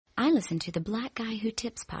I listen to the Black Guy Who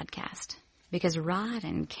Tips podcast because Rod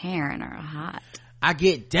and Karen are hot. I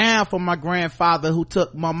get down for my grandfather who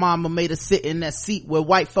took my mama, made her sit in that seat where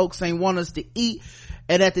white folks ain't want us to eat.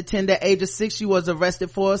 And at the tender age of 6, she was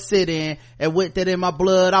arrested for a sit-in. And with that in my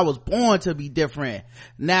blood, I was born to be different.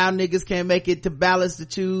 Now niggas can't make it to balance to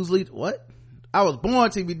choose what? I was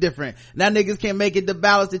born to be different. Now niggas can't make it to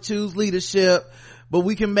balance to choose leadership. But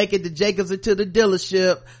we can make it to Jacobs or to the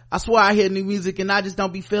dealership. I swear I hear new music and I just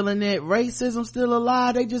don't be feeling it. Racism still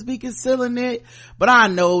alive, they just be concealing it. But I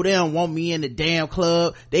know they don't want me in the damn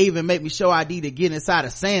club. They even make me show ID to get inside a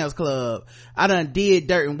Sam's Club. I done did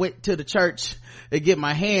dirt and went to the church and get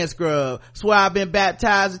my hands scrubbed. Swear I've been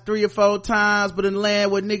baptized 3 or 4 times, but in the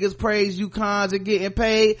land where niggas praise Yukons and getting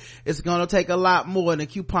paid, it's gonna take a lot more than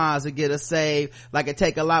coupons to get us saved. Like it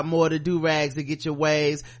take a lot more to do rags to get your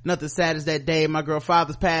ways. Nothing sad as that day my girl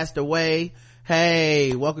father's passed away.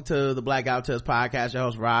 Hey, welcome to the Black Guy Who Tips podcast. Your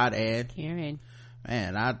host Rod and Karen.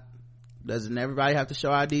 Man, doesn't everybody have to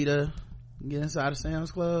show ID to get inside a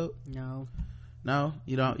Sam's Club? No,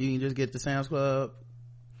 you don't. You can just get the Sam's Club.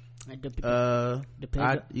 Depends.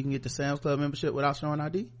 You can get the Sam's Club membership without showing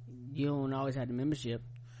ID. You don't always have the membership.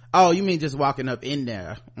 Oh, you mean just walking up in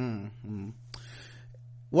there?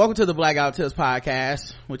 Welcome to the Black Guy Who Tips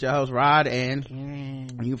podcast with your host Rod and Karen.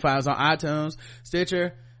 You can find us on iTunes,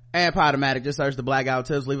 Stitcher, and Podomatic. Just search the Black Guy Who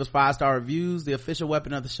Tips. Leave us 5-star reviews. The official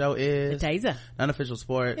weapon of the show is the taser. Unofficial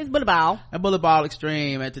sport. It's bullet ball. And bullet ball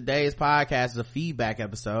extreme. And today's podcast is a feedback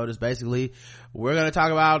episode. It's basically we're going to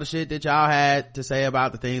talk about the shit that y'all had to say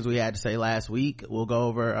about the things we had to say last week. We'll go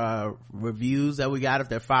over reviews that we got if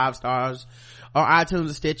they're 5 stars on iTunes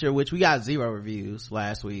and Stitcher, which we got 0 reviews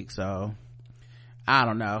last week. So I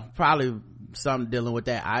don't know, probably something dealing with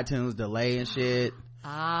that iTunes delay and shit.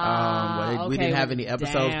 We didn't have any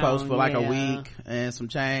episodes post for like a week and some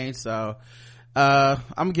change. So I'm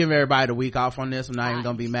gonna give everybody the week off on this. I'm not even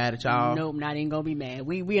gonna be mad at y'all. Nope, not even gonna be mad.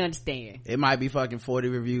 We understand. It might be fucking 40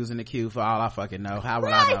 reviews in the queue for all I fucking know. How would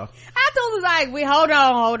right. I know? I told us like, hold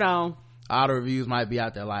on. All the reviews might be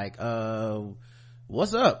out there like,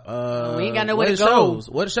 what's up? We ain't got nowhere to go.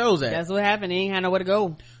 Where the show's at? That's what happened. Ain't had nowhere to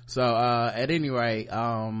go. So at any rate,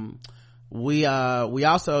 we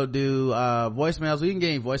also do voicemails. We didn't get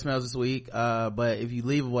any voicemails this week, but if you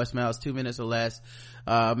leave a voicemail, it's 2 minutes or less.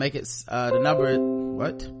 Make it the number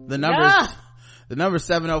is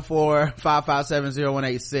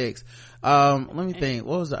 704-557-0186. Let me think,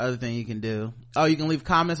 what was the other thing you can do? Oh, you can leave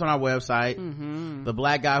comments on our website,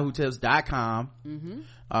 theblackguywhotips.com.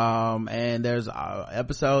 And there's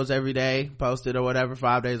episodes every day posted or whatever,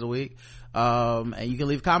 5 days a week. And you can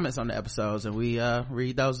leave comments on the episodes and we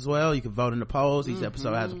read those as well. You can vote in the polls. Each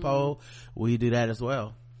episode has a poll. We do that as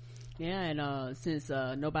well. Yeah, and since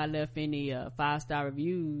nobody left any 5-star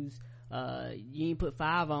reviews, you ain't put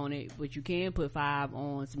 5 on it, but you can put 5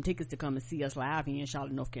 on some tickets to come and see us live here in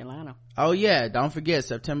Charlotte, North Carolina. Oh yeah, don't forget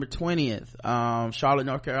September 20th, Charlotte,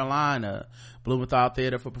 North Carolina, Blumenthal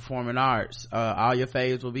Theater for Performing Arts. All your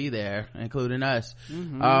faves will be there, including us.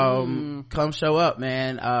 Come show up,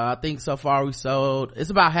 man. I think so far it's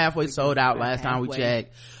about halfway sold out last time we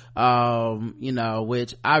checked.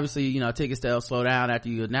 Which obviously, tickets sales slow down after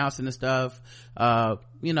you announcing the stuff.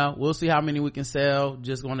 We'll see how many we can sell.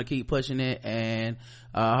 Just going to keep pushing it and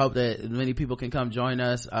hope that many people can come join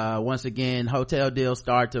us. Once again, hotel deals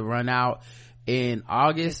start to run out in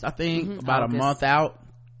August, I think, about August. A month out.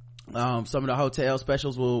 Some of the hotel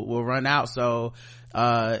specials will run out, so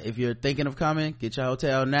if you're thinking of coming, get your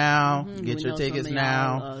hotel now, get your tickets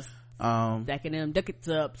now. Stacking them ducats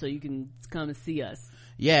up so you can come and see us.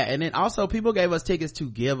 Yeah, and then also people gave us tickets to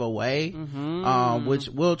give away, which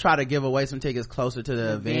we'll try to give away some tickets closer to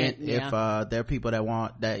the event if there are people that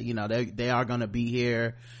want that, they are going to be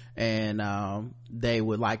here and they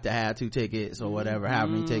would like to have 2 tickets or whatever, how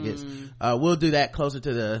many tickets. We'll do that closer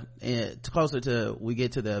to we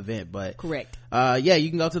get to the event, but correct. You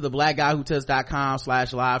can go to the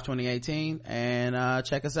blackguywhotips.com/live 2018 and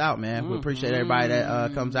check us out, man. We appreciate everybody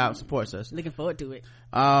that comes out and supports us. Looking forward to it.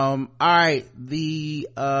 All right, did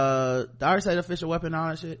I already say the official weapon and all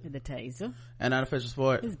that shit? The taser. And unofficial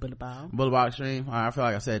sport? It's bullet ball. Bullet ball extreme. All right, I feel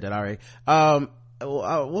like I said that already.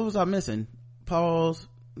 What was I missing? Pause.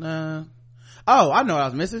 I know what I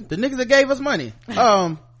was missing. The niggas that gave us money.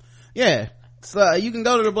 Yeah. So you can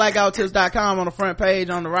go to the blackguywhotips.com on the front page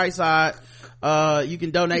on the right side. You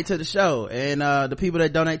can donate to the show, and the people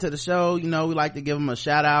that donate to the show, we like to give them a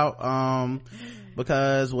shout out,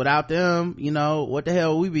 because without them, what the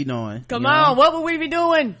hell would we be doing? Come on, what would we be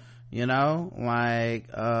doing? They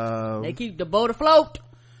keep the boat afloat.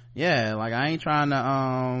 Yeah, like I ain't trying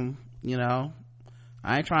to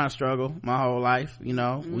I ain't trying to struggle my whole life, you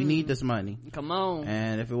know. We need this money. Come on.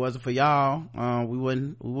 And if it wasn't for y'all, we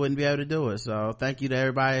wouldn't be able to do it. So thank you to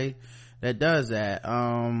everybody that does that.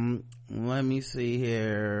 Let me see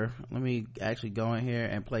here. Let me actually go in here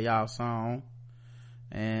and play y'all song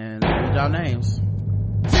and read y'all names.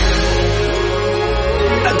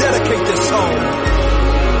 I dedicate this song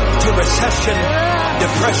to recession,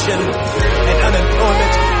 depression, and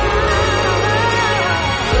unemployment.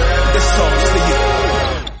 This song's for you.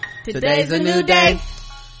 Today's a new day.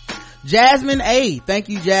 Jasmine A, thank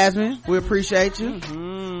you, Jasmine. We appreciate you.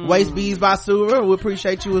 Waste Bees by Sura, we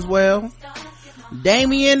appreciate you as well.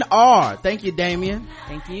 Damien R, thank you, Damien.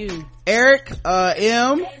 Thank you. Eric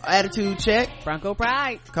M, attitude check. Bronco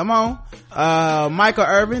Pride. Come on. Michael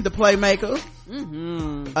Urban, the playmaker.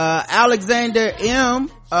 Alexander M,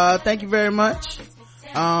 thank you very much.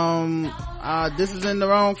 This is in the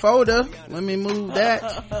wrong folder. Let me move that.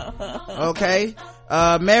 Okay.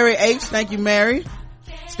 Mary H, thank you, Mary.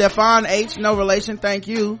 Stefan H, no relation, thank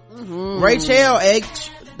you. Rachel H,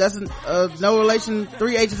 that's no relation,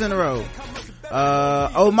 3 H's in a row.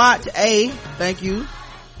 Omat A, thank you.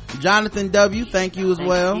 Jonathan W, thank you as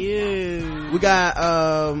well. We got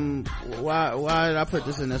why did I put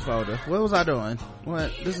this in this folder? What was I doing?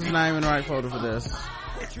 What, this is not even the right folder for this.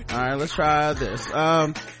 All right, let's try this.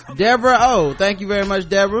 Deborah O, thank you very much,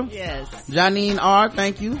 Deborah. Yes. Janine R,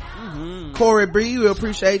 thank you. Corey B, we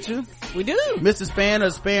appreciate you. We do. Mr. Span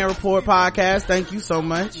of Span Report Podcast, thank you so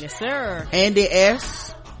much. Yes, sir. Andy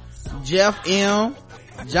S, Jeff M,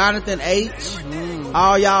 Jonathan H,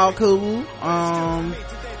 all y'all cool.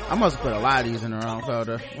 I must have put a lot of these in the wrong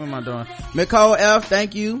folder. What am I doing? Nicole F,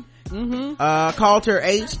 thank you. Coulter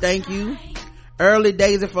H, thank you. Early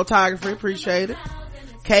Days of Photography, appreciate it.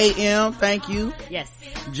 KM, thank you. Yes.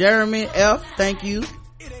 Jeremy F, thank you.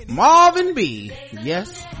 Marvin B,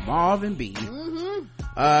 yes, Marvin B.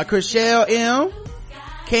 Chriselle M,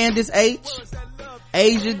 Candace H,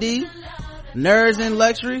 Asia D, Nerds in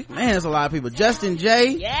Luxury, man, there's a lot of people. Justin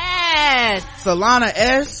J, Yes. Solana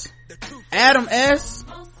S, Adam S,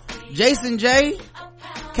 Jason J,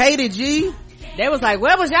 Katie G, They was like,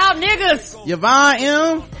 where was y'all niggas? Yvonne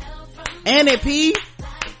M, Annie P,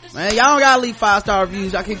 man, y'all don't gotta leave 5-star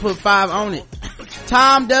reviews, I can put 5 on it.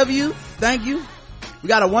 Tom W, thank you. We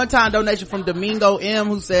got a one-time donation from Domingo M,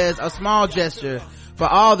 who says, a small gesture for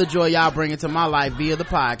all the joy y'all bring into my life via the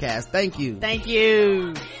podcast. Thank you. Thank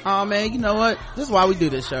you. Oh man, you know what, this is why we do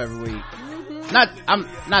this show every week.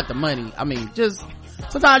 Not the money, I mean, just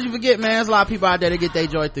sometimes you forget, man, there's a lot of people out there that get their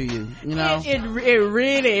joy through you, you know. It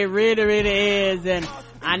really is. And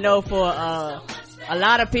I know for a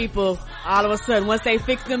lot of people, all of a sudden once they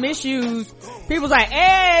fix them issues, people's like,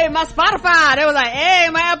 hey, my Spotify, they were like, hey,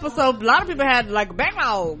 my episode. A lot of people had like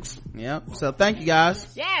backlogs. Yep. So thank you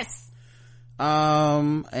guys. Yes.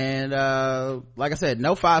 And like I said,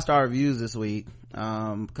 no 5-star reviews this week,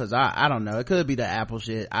 because I don't know, it could be the Apple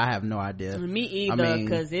shit, I have no idea. Me either. I mean,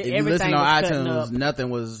 because if you everything listen on was iTunes, nothing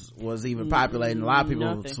was even populating. A lot of people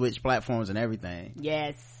Nothing. switch platforms and everything.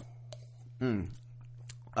 Yes.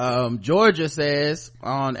 Georgia says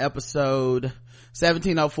on episode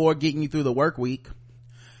 1704, getting you through the work week,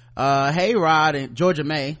 hey Rod and Georgia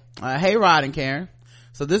May, hey Rod and Karen.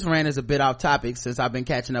 So this rant is a bit off topic since I've been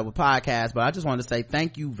catching up with podcasts, but I just want to say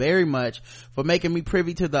thank you very much for making me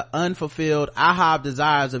privy to the unfulfilled IHOB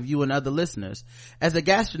desires of you and other listeners. As a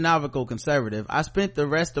gastronomical conservative, I spent the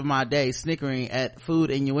rest of my day snickering at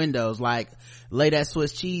food innuendos like lay that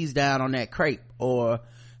Swiss cheese down on that crepe, or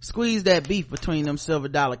squeeze that beef between them silver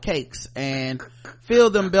dollar cakes, and fill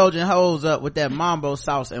them Belgian hoes up with that mambo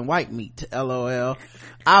sauce and white meat. LOL.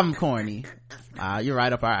 I'm corny. You're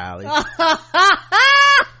right up our alley.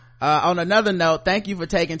 On another note, thank you for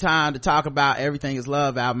taking time to talk about Everything Is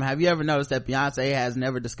Love album. Have you ever noticed that Beyonce has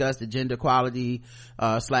never discussed the gender equality /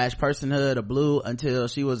 personhood of Blue until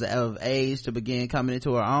she was of age to begin coming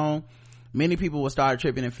into her own? Many people will start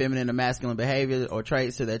attributing feminine or masculine behavior or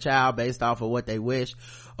traits to their child based off of what they wish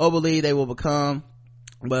or believe they will become.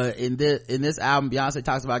 But in this album, Beyonce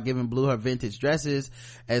talks about giving Blue her vintage dresses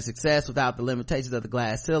and success without the limitations of the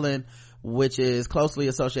glass ceiling, which is closely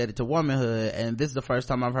associated to womanhood, and this is the first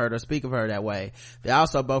time I've heard her speak of her that way. They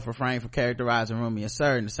also both refrain from characterizing Rumi and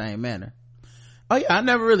Sir in the same manner. Oh yeah, I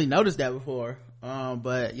never really noticed that before.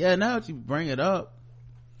 But yeah, now that you bring it up,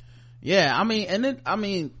 yeah, I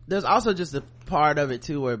mean, there's also just a part of it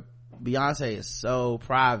too where Beyonce is so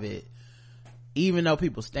private. Even though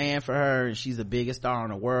people stand for her and she's the biggest star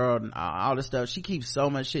in the world and all this stuff, she keeps so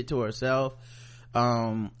much shit to herself.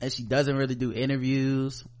 And she doesn't really do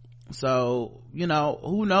interviews. So, you know,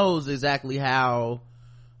 who knows exactly how,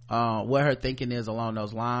 what her thinking is along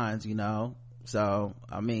those lines, you know. So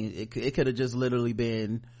I mean, it could have just literally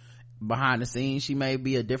been behind the scenes. She may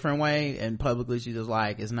be a different way, and publicly she's just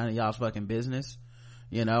like, it's none of y'all's fucking business,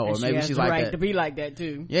 you know. Or maybe she's like that to be like that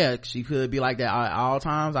too. Yeah, she could be like that at all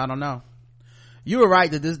times. I don't know. You were right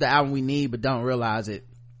that this is the album we need, but don't realize it.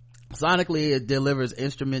 Sonically, it delivers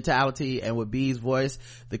instrumentality, and with B's voice,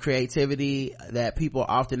 the creativity that people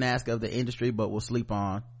often ask of the industry but will sleep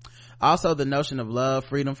on. Also, the notion of love,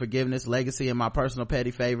 freedom, forgiveness, legacy, and my personal petty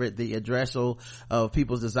favorite, the addressal of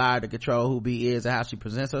people's desire to control who B is and how she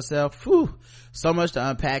presents herself. Whew, so much to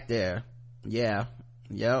unpack there. Yeah,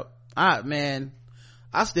 yep. Man,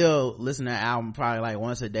 I still listen to that album probably like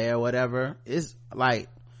once a day or whatever. It's like,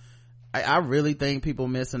 I really think people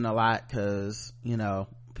missing a lot, because, you know,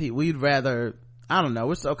 we'd rather, I don't know,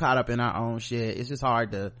 we're so caught up in our own shit. It's just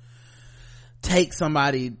hard to take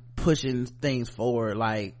somebody pushing things forward.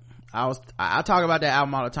 Like, I talk about that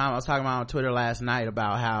album all the time. I was talking about on Twitter last night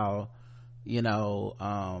about how, you know,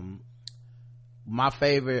 one of my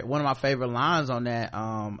favorite lines on that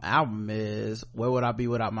album is, where would I be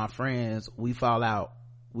without my friends? We fall out,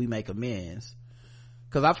 we make amends.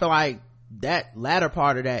 Because I feel like that latter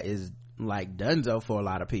part of that is like donezo for a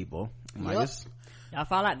lot of people. Like, yep. Y'all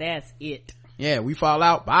fall out, that's it. Yeah, we fall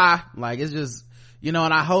out, bye. Like, it's just, you know.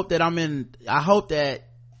 And I hope that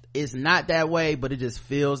it's not that way, but it just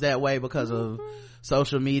feels that way because of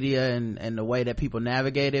social media and the way that people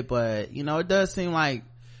navigate it. But, you know, it does seem like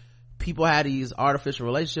people have these artificial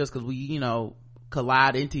relationships because we, you know,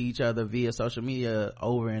 collide into each other via social media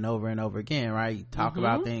over and over and over again, right? You talk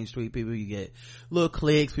about things, tweet people, you get little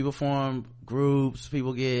cliques, people form groups,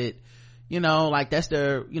 people get, you know, like that's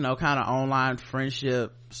their, you know, kind of online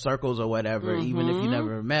friendship circles or whatever, even if you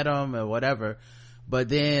never met them or whatever. But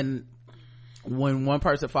then when one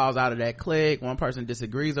person falls out of that clique, one person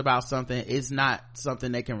disagrees about something, it's not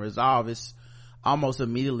something they can resolve. It's almost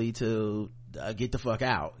immediately to get the fuck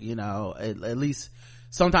out, you know. At least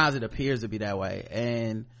sometimes it appears to be that way.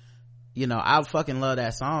 And, you know, I fucking love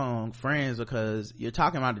that song Friends, because you're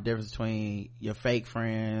talking about the difference between your fake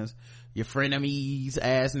friends, your frenemies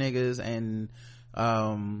ass niggas, and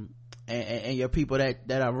your people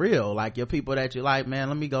that are real, like your people that you're like, man,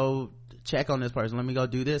 let me go check on this person, let me go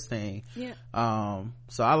do this thing. Yeah.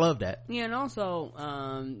 So I love that. Yeah. And also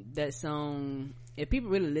that song, if people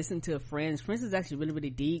really listen to Friends is actually really, really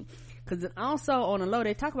deep, because also on the low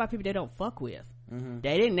they talk about people they don't fuck with.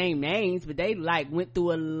 They didn't name names, but they like went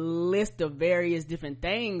through a list of various different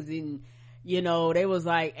things, and, you know, they was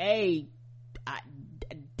like, hey,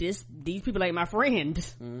 these people ain't my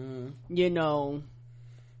friends. You know.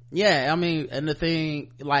 Yeah, I mean, and the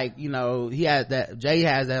thing, like, you know, Jay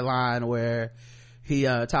has that line where he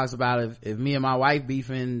talks about if me and my wife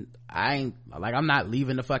beefing, I'm not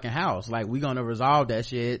leaving the fucking house, like, we gonna resolve that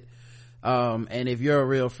shit. And if you're a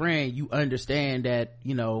real friend, you understand that,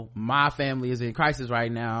 you know, my family is in crisis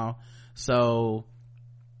right now, so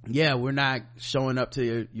yeah, we're not showing up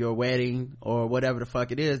to your wedding or whatever the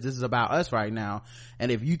fuck it is. This is about us right now,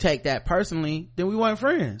 and if you take that personally, then we weren't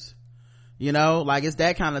friends, you know. Like, it's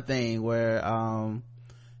that kind of thing where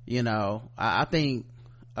you know, I think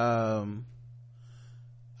I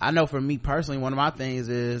know for me personally, one of my things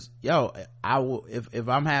is, yo, I will, if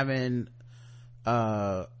I'm having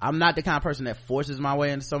I'm not the kind of person that forces my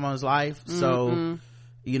way into someone's life. So,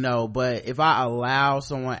 you know, but if I allow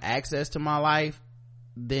someone access to my life,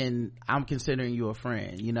 then I'm considering you a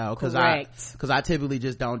friend, you know, because I typically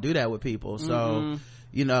just don't do that with people. So,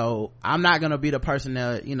 you know, I'm not gonna be the person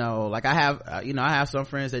that, you know, like I have some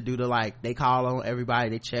friends that do the, like, they call on everybody,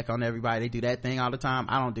 they check on everybody, they do that thing all the time.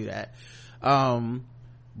 I don't do that.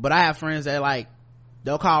 But I have friends that, like,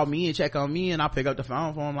 they'll call me and check on me, and I'll pick up the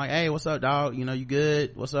phone for them, like, hey, what's up, dog? You know, you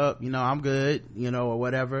good? What's up? You know, I'm good, you know, or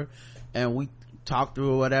whatever. And we talk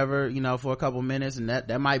through or whatever, you know, for a couple minutes, and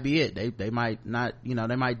that might be it. They might not, you know,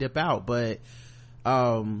 they might dip out, but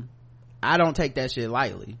I don't take that shit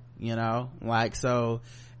lightly, you know. Like, so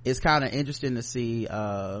it's kind of interesting to see,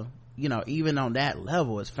 you know, even on that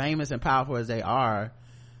level, as famous and powerful as they are,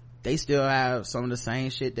 they still have some of the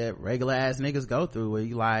same shit that regular ass niggas go through, where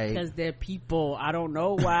you like, because they're people. I don't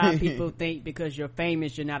know why people think because you're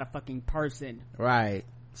famous you're not a fucking person, right?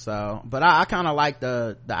 So, but I kind of like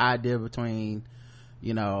the idea between,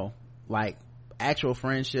 you know, like actual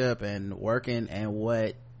friendship and working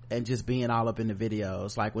and just being all up in the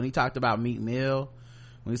videos. Like when he talked about Meek Mill,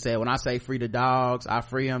 when he said, when I say free the dogs, I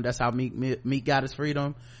free them. That's how Meek got his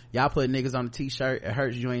freedom. Y'all put niggas on a t-shirt, it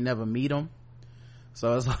hurts you ain't never meet them.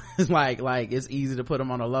 So it's like it's easy to put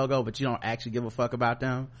them on a logo, but you don't actually give a fuck about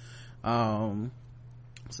them.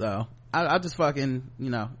 So I just fucking, you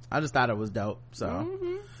know, I just thought it was dope.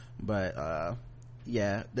 So but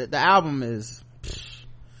yeah, the album is,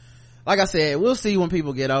 like I said, we'll see when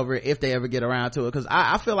people get over it, if they ever get around to it, because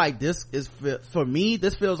I feel like this is, for me,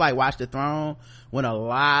 this feels like Watch the Throne, when a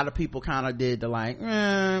lot of people kind of did the like,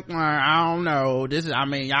 I don't know, this is, I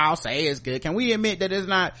mean, y'all say it's good, can we admit that it's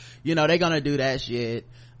not, they're gonna do that shit.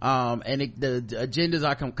 And the agendas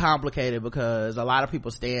are complicated because a lot of people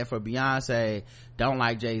stand for Beyonce, don't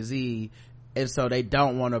like Jay-Z, and so they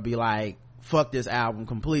don't want to be like, fuck this album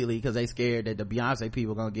completely, because they scared that the Beyonce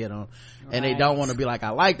people gonna get them. Right. And they don't want to be like, I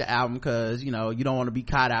like the album, because you don't want to be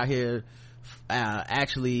caught out here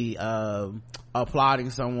actually applauding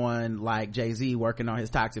someone like Jay-Z working on his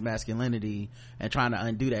toxic masculinity and trying to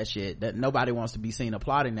undo that shit. That nobody wants to be seen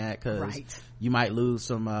applauding that, because you might lose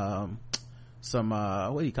some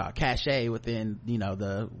what do you call it, cachet within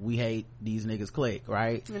the we hate these niggas clique,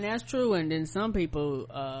 right? And that's true. And then some people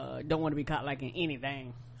don't want to be caught liking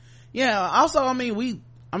anything. Yeah, also,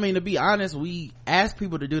 to be honest, we ask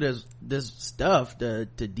people to do this stuff to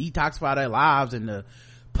detoxify their lives and to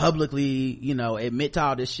publicly admit to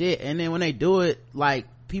all this shit, and then when they do it, like,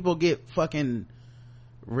 people get fucking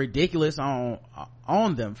ridiculous on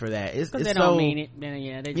them for that. It's they so, don't mean it.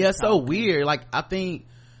 It's so weird. Like, I think,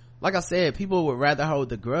 like I said, people would rather hold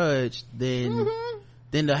the grudge than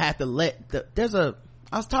to have to let I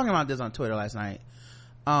was talking about this on Twitter last night.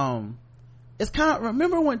 It's kind of,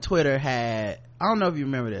 remember when Twitter had, I don't know if you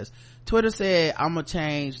remember this, Twitter said, we're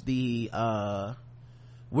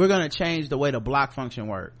gonna change the way the block function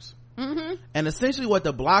works. And essentially what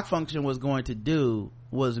the block function was going to do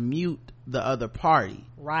was mute the other party.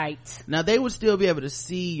 Right. Now they would still be able to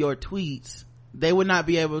see your tweets. They would not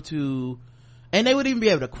be able to, and they would even be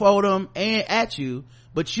able to quote them and at you,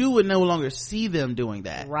 but you would no longer see them doing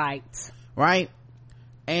that. Right.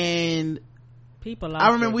 And people,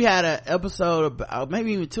 I remember we had an episode,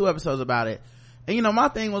 maybe even 2 episodes about it, and my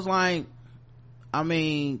thing was like, I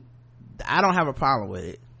don't have a problem with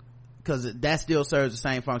it, because that still serves the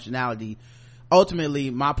same functionality. Ultimately,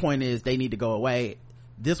 my point is they need to go away.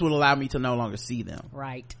 This would allow me to no longer see them.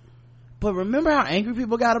 Right. But remember how angry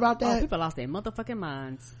people got about that? People lost their motherfucking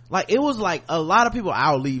minds. Like, it was like a lot of people,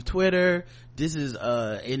 I'll leave Twitter, this is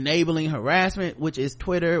enabling harassment, which is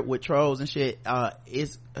Twitter with trolls and shit.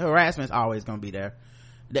 Harassment's always gonna be there.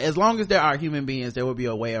 As long as there are human beings, there will be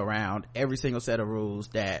a way around every single set of rules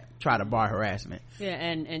that try to bar harassment. Yeah,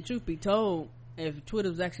 and truth be told, if Twitter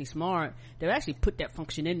was actually smart, they'd actually put that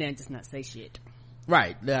function in there and just not say shit.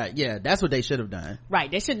 Right. Yeah, that's what they should have done.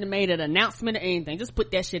 Right. They shouldn't have made an announcement or anything. Just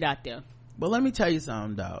put that shit out there. But let me tell you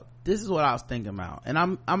something, dog. This is what I was thinking about,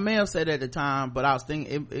 and I may have said it at the time, but I was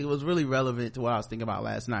thinking it was really relevant to what I was thinking about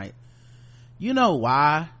last night. You know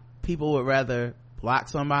why people would rather block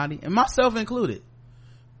somebody, and myself included?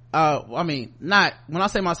 Not when I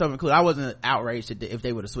say myself included, I wasn't outraged if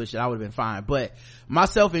they would have switched it. I would have been fine, but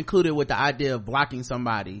myself included with the idea of blocking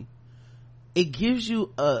somebody, it gives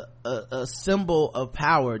you a symbol of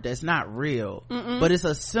power that's not real. But it's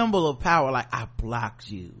a symbol of power. Like, I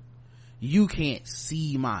blocked you, you can't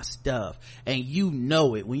see my stuff, and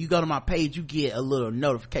it when you go to my page, you get a little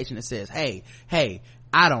notification that says, hey,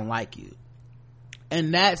 I don't like you.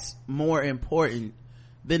 And that's more important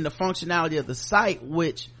than the functionality of the site,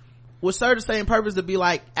 which would serve the same purpose to be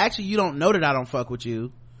like, actually, you don't know that I don't fuck with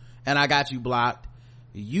you and I got you blocked.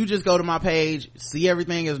 You just go to my page, see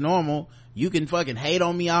everything as normal. You can fucking hate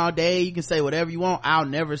on me all day, you can say whatever you want, I'll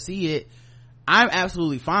never see it. I'm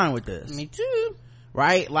absolutely fine with this. Me too.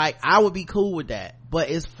 Right? Like, I would be cool with that. But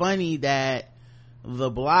it's funny that the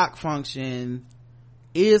block function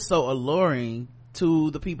is so alluring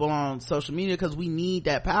to the people on social media, because we need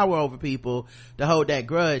that power over people to hold that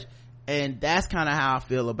grudge. And that's kind of how I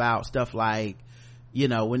feel about stuff like,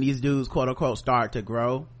 when these dudes quote unquote start to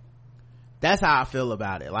grow. That's how I feel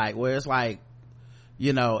about it. Like, where it's like,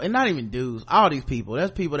 and not even dudes, all these people,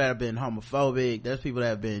 there's people that have been homophobic, there's people that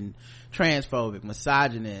have been transphobic,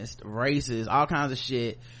 misogynist, racist, all kinds of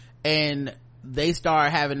shit, and they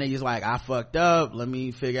start having these like, I fucked up, let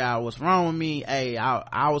me figure out what's wrong with me, hey,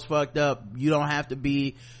 I was fucked up, you don't have to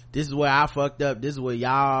be, this is where I fucked up, this is where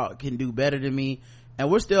y'all can do better than me. And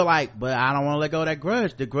we're still like, but I don't want to let go of that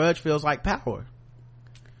grudge. The grudge feels like power.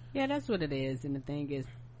 Yeah, that's what it is. And the thing is,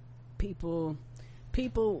 people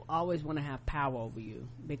always want to have power over you,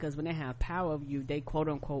 because when they have power over you, they quote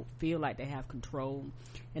unquote feel like they have control.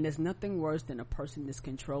 And there's nothing worse than a person that's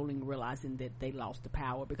controlling realizing that they lost the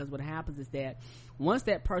power, because what happens is that once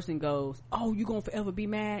that person goes, oh, you gonna forever be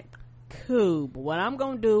mad? Cool. But what I'm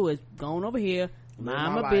gonna do is go on over here,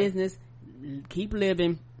 mind my business, keep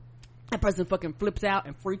living. That person fucking flips out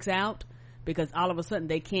and freaks out because all of a sudden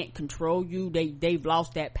they can't control you. They've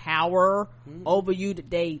lost that power over you that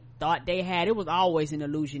they thought they had. It was always an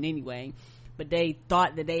illusion anyway, but they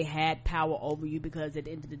thought that they had power over you, because at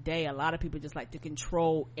the end of the day, a lot of people just like to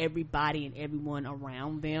control everybody and everyone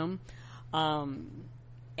around them.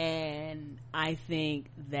 And I think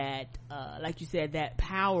that like you said, that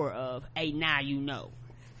power of, hey, now you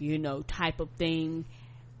know type of thing.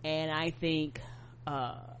 And I think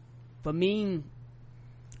for me,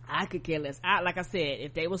 I could care less. Like I said,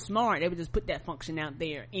 if they were smart, they would just put that function out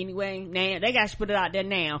there anyway. Now they got to put it out there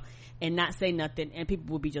now and not say nothing, and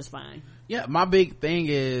people will be just fine. Yeah, my big thing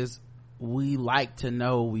is we like to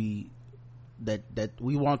know that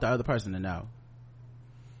we want the other person to know.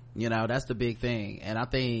 You know, that's the big thing. And I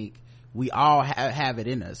think we all have it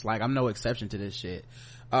in us. Like, I'm no exception to this shit.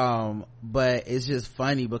 But it's just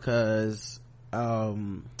funny because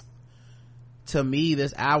to me,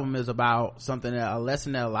 this album is about something, a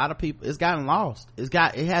lesson that a lot of people, it's gotten lost. It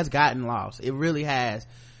has gotten lost. It really has.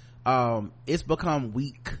 It's become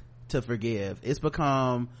weak to forgive. It's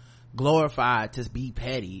become glorified to be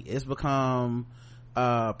petty. It's become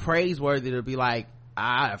praiseworthy to be like,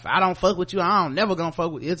 if I don't fuck with you, I'm never gonna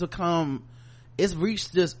fuck with you. It's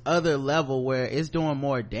reached this other level where it's doing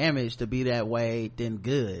more damage to be that way than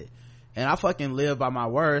good. And I fucking live by my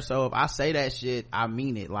word, so if I say that shit, I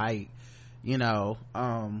mean it. Like, you know,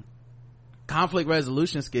 conflict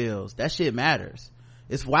resolution skills, that shit matters.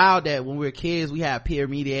 It's wild that when we're kids, we have peer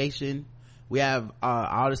mediation, we have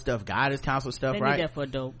all this stuff, guidance counselor stuff, they right? need that for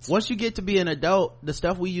adults. Once you get to be an adult, the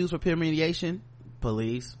stuff we use for peer mediation,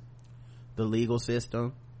 police, the legal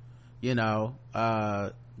system, you know,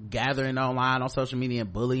 gathering online on social media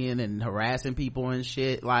and bullying and harassing people and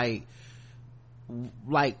shit, like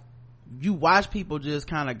you watch people just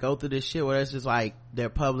kind of go through this shit where it's just like they're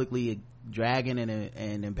publicly dragging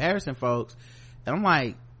and embarrassing folks, and I'm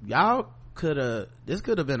like, this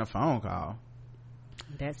could have been a phone call.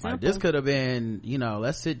 That's simple. Like, this could have been, you know,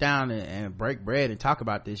 let's sit down and break bread and talk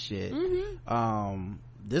about this shit.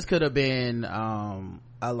 This could have been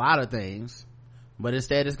a lot of things, but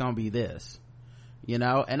instead it's gonna be this, you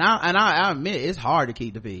know. And I admit it's hard to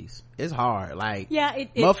keep the peace. It's hard. Like, yeah,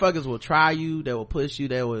 motherfuckers will try you, they will push you,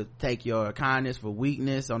 they will take your kindness for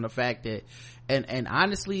weakness, on the fact that and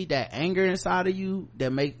honestly, that anger inside of you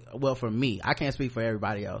that for me, I can't speak for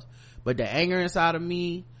everybody else, but the anger inside of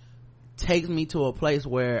me takes me to a place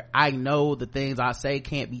where I know the things I say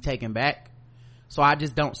can't be taken back, so I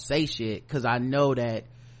just don't say shit, because I know that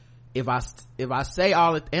if I say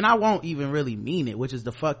all it, and I won't even really mean it, which is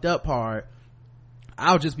the fucked up part,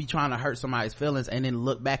 I'll just be trying to hurt somebody's feelings and then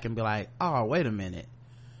look back and be like, oh, wait a minute,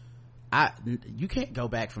 you can't go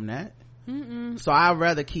back from that. So I'd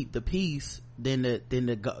rather keep the peace than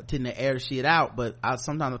to air shit out. But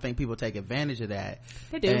sometimes I think people take advantage of that.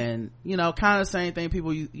 They do. And, you know, kind of the same thing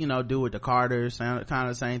people you know do with the Carters, kind of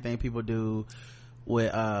the same thing people do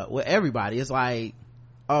with everybody. It's like,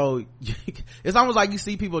 oh, it's almost like you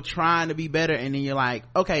see people trying to be better, and then you're like,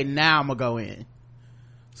 okay, now I'm gonna go in.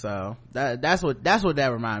 So that's what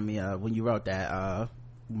that reminded me of when you wrote that,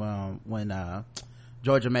 when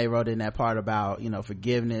Georgia May wrote in that part about, you know,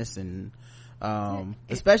 forgiveness and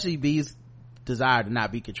especially B's desire to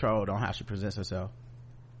not be controlled on how she presents herself.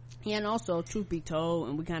 Yeah, and also, truth be told,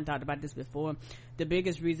 and we kind of talked about this before, the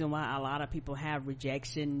biggest reason why a lot of people have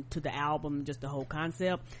rejection to the album, just the whole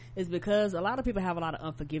concept, is because a lot of people have a lot of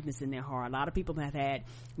unforgiveness in their heart. A lot of people have had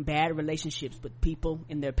bad relationships with people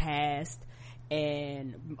in their past,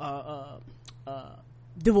 and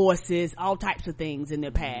divorces, all types of things in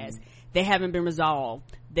their past. They haven't been resolved.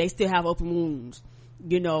 They still have open wounds.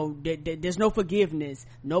 You know, there's no forgiveness.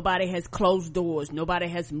 Nobody has closed doors. Nobody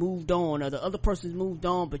has moved on, or the other person's moved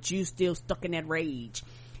on, but you still stuck in that rage.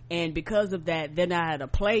 And because of that, they're not at a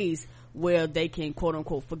place where they can quote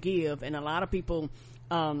unquote forgive. And a lot of people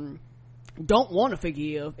don't want to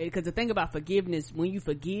forgive, because the thing about forgiveness, when you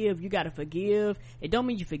forgive, you got to forgive. It don't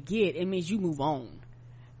mean you forget. It means you move on.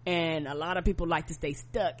 And a lot of people like to stay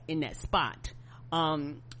stuck in that spot.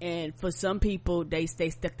 And for some people, they stay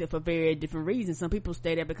stuck there for very different reasons. Some people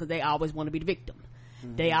stay there because they always want to be the victim.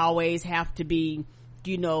 They always have to be,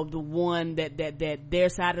 you know, the one that their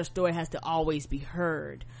side of the story has to always be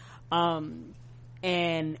heard.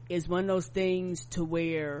 And it's one of those things to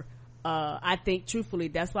where, I think truthfully,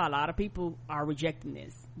 that's why a lot of people are rejecting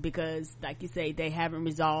this, because like you say, they haven't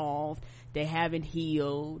resolved, they haven't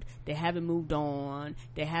healed, they haven't moved on,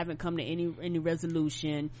 they haven't come to any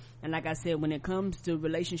resolution. And like I said, when it comes to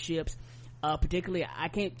relationships, particularly, I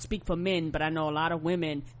can't speak for men, but I know a lot of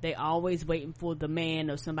women, they always waiting for the man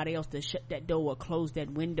or somebody else to shut that door or close that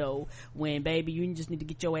window, when baby, you just need to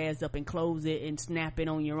get your ass up and close it and snap it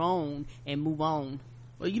on your own and move on.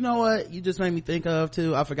 Well, you know what you just made me think of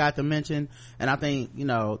too, I forgot to mention, and I think, you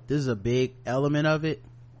know, this is a big element of it.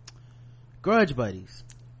 Grudge buddies.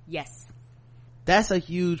 Yes. That's a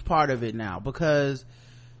huge part of it now, because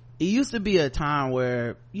it used to be a time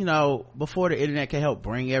where, you know, before the internet could help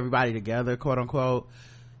bring everybody together, quote unquote,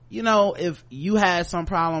 you know, if you had some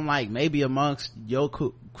problem, like maybe amongst your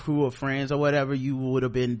crew of friends or whatever, you would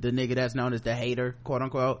have been the nigga that's known as the hater, quote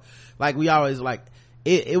unquote. Like, we always like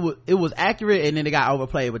it was accurate, and then it got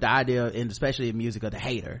overplayed with the idea, and especially in music, of the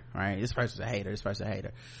hater, right? This person's a hater, this person's a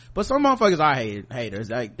hater. But some motherfuckers are haters.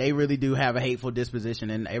 Like, they really do have a hateful disposition,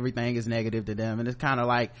 and everything is negative to them, and it's kind of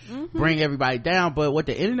like bring everybody down. But what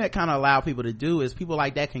the internet kind of allow people to do is people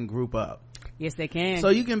like that can group up. Yes, they can. So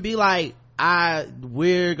you can be like,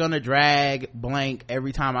 we're gonna drag blank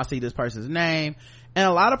every time I see this person's name, and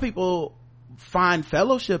a lot of people find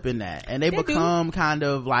fellowship in that, and they become kind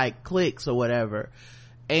of like cliques or whatever.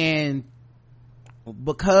 And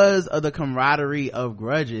because of the camaraderie of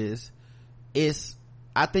grudges,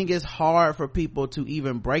 I think it's hard for people to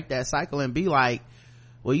even break that cycle and be like,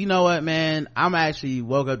 well, you know what, man, I'm actually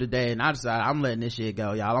woke up today and I decided I'm letting this shit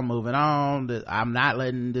go, y'all. I'm moving on. I'm not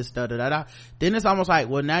letting this da. Then it's almost like,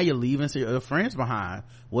 well, now you're leaving your friends behind.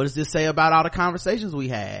 What does this say about all the conversations we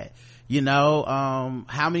had? You know,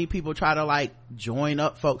 how many people try to like join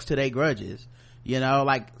up folks to their grudges? You know,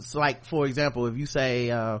 like for example, if you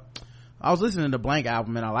say, I was listening to Blank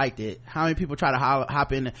album and I liked it, how many people try to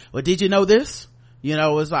hop in, well, did you know this? You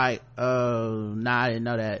know, it's like, nah, I didn't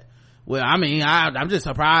know that. Well, I mean, I'm just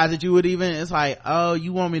surprised that you would even, it's like, oh,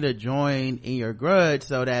 you want me to join in your grudge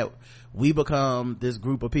so that we become this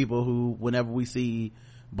group of people who, whenever we see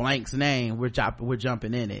Blank's name, we're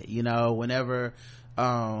jumping in it. You know, whenever,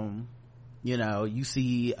 you know, you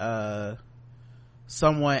see,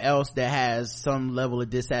 someone else that has some level of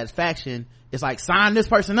dissatisfaction, it's like, sign this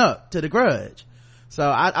person up to the grudge. So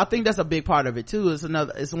I think that's a big part of it too. It's one of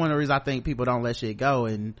the reasons I think people don't let shit go,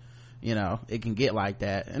 and you know, it can get like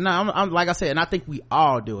that. And I'm like I said, and I think we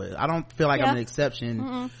all do it. I don't feel like I'm an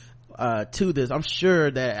exception to this. I'm sure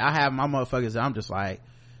that I have my motherfuckers that I'm just like,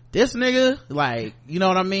 this nigga, like, you know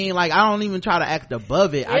what I mean? Like, I don't even try to act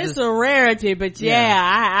above it. It's a rarity, but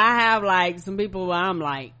I have like some people where I'm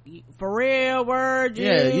like, for real, word, you?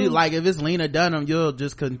 Yeah, you like, if it's Lena Dunham, you'll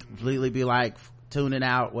just completely be like, tuning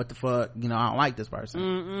out, what the fuck, you know, I don't like this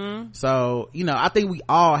person. So, you know, I think we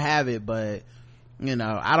all have it, but you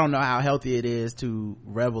know, I don't know how healthy it is to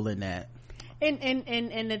revel in that. And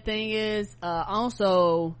the thing is,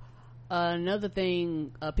 also, another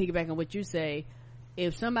thing, piggybacking on what you say,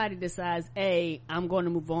 if somebody decides, hey, I'm going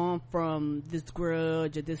to move on from this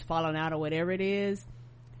grudge or this falling out or whatever it is,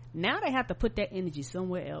 now they have to put that energy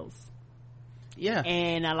somewhere else. Yeah.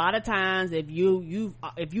 And a lot of times, if you've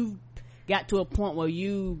got to a point where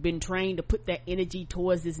you've been trained to put that energy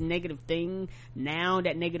towards this negative thing, now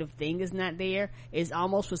that negative thing is not there, it's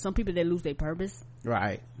almost, for some people, they lose their purpose.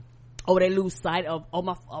 Right. Or they lose sight of,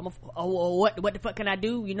 what the fuck can I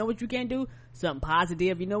do? You know what you can do? Something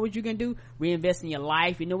positive. You know what you can do? Reinvest in your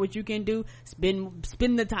life. You know what you can do?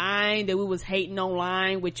 Spend the time that we was hating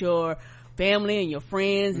online with your family and your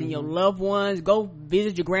friends and your loved ones. Go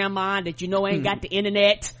visit your grandma that you know ain't got the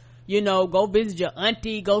internet. You know, go visit your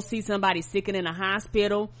auntie. Go see somebody sick and in a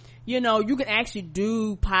hospital. You know, you can actually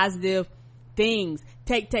do positive things.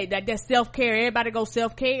 Take that self-care. Everybody go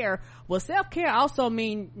self-care. Well, self-care also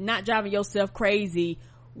mean not driving yourself crazy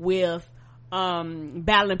with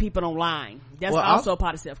battling people online. That's also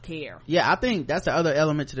part of self-care. Yeah, I think that's the other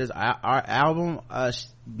element to this our album.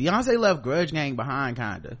 Beyonce left Grudge Gang behind,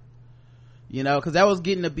 kinda, you know, because that was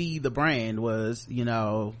getting to be the brand, was, you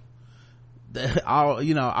know,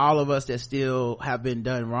 all of us that still have been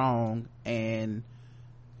done wrong and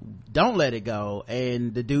don't let it go,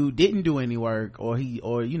 and the dude didn't do any work, or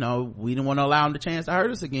you know, we didn't want to allow him the chance to hurt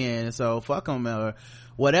us again, so fuck him or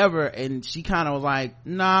whatever. And she kind of was like,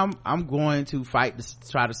 nah, I'm going to fight to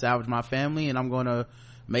try to salvage my family, and I'm going to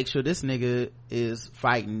make sure this nigga is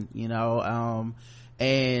fighting, you know.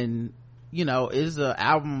 And you know, it's an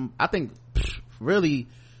album, I think, really,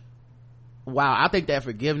 wow, I think that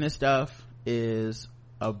forgiveness stuff is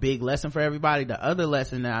a big lesson for everybody. The other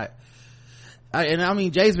lesson that I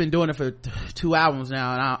mean, Jay's been doing it for 2 albums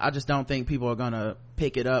now, and I just don't think people are gonna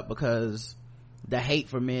pick it up, because the hate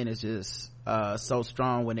for men is just so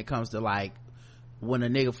strong when it comes to, like, when a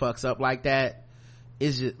nigga fucks up like that.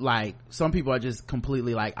 It's just like, some people are just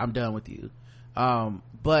completely like, I'm done with you.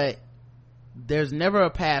 But there's never a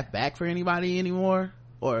path back for anybody anymore,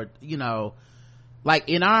 or like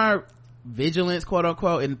in our vigilance, quote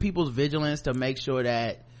unquote, in people's vigilance to make sure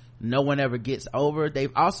that no one ever gets over,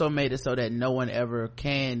 they've also made it so that no one ever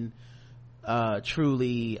can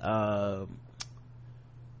truly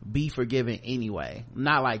be forgiven anyway.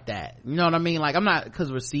 Not like that, you know what I mean? Like, I'm not,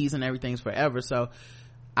 because we're seasoned, everything's forever. So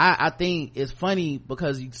I think it's funny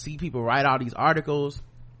because you see people write all these articles,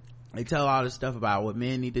 they tell all this stuff about what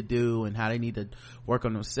men need to do and how they need to work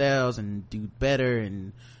on themselves and do better,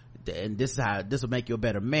 and this is how this will make you a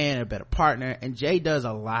better man, a better partner. And Jay does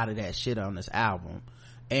a lot of that shit on this album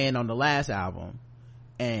and on the last album,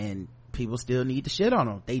 and people still need to shit on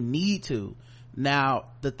him. They need to. Now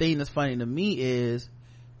the thing that's funny to me is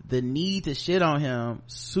the need to shit on him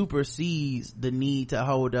supersedes the need to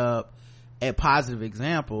hold up a positive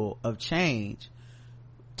example of change,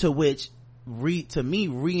 to which to me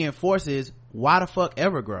reinforces why the fuck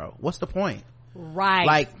ever grow. What's the point? Right.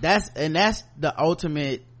 Like that's the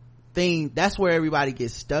ultimate thing. That's where everybody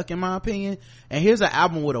gets stuck, in my opinion. And here's an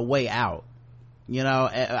album with a way out.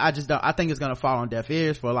 I think it's gonna fall on deaf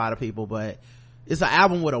ears for a lot of people, but it's an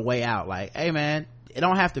album with a way out. Like, hey man, it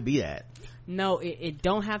don't have to be that. No, it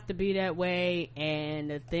don't have to be that way. And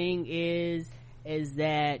the thing is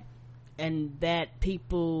that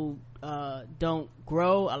people don't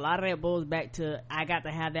grow. A lot of that goes back to, I got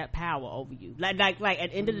to have that power over you. Like at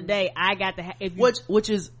the end of the day, I got to have, which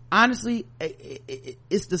is honestly,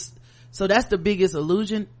 it's this. So that's the biggest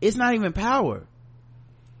illusion. It's not even power.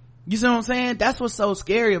 You see what I'm saying? That's what's so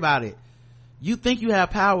scary about it. You think you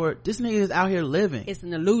have power. This nigga is out here living. It's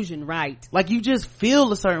an illusion, right? Like, you just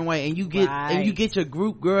feel a certain way, and you get your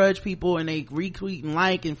group grudge people, and they retweet and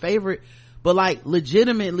like and favorite, but like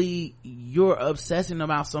legitimately you're obsessing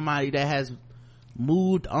about somebody that has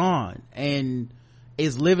moved on and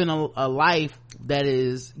is living a life that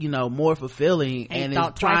is, more fulfilling, and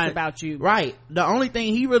thought is trying twice about you. Right. The only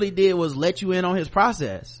thing he really did was let you in on his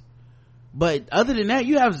process, but other than that,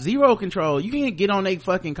 you have zero control. You can't get on their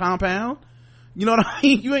fucking compound. You know what I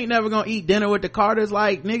mean? You ain't never gonna eat dinner with the Carters,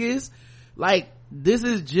 like, niggas. Like, this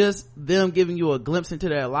is just them giving you a glimpse into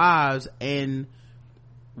their lives, and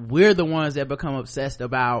we're the ones that become obsessed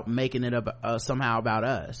about making it somehow about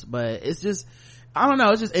us. But it's just, I don't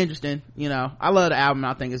know, it's just interesting. I love the album.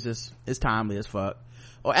 I think it's timely as fuck.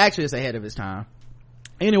 Or actually, it's ahead of its time.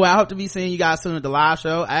 Anyway, I hope to be seeing you guys soon at the live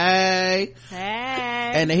show. Hey.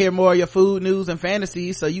 And to hear more of your food news and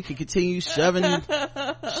fantasies, so you can continue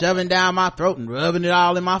shoving down my throat and rubbing it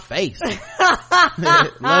all in my face.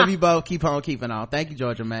 Love you both. Keep on keeping on. Thank you,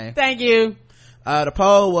 Georgia May. Thank you. The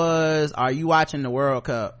poll was, are you watching the World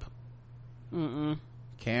Cup?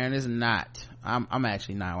 Karen is not. I'm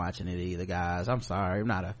actually not watching it either, guys. I'm sorry. I'm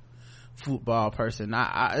not a football person.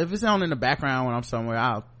 If it's on in the background when I'm somewhere,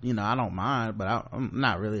 I don't mind, but I'm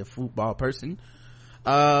not really a football person.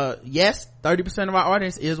 Yes, 30% of our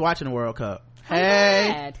audience is watching the World Cup.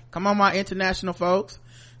 Hey, come on, my international folks.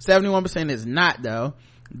 71% is not, though.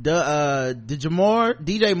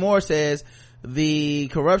 DJ Moore says the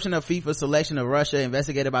corruption of FIFA selection of Russia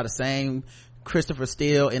investigated by the same Christopher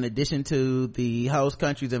Steele, in addition to the host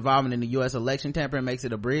country's involvement in the U.S. election tampering, makes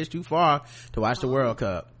it a bridge too far to watch the World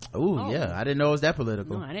Cup. Ooh, yeah, I didn't know it was that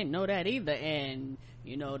political. No, I didn't know that either. And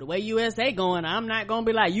the way USA going, I'm not gonna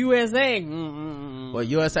be like USA. Well,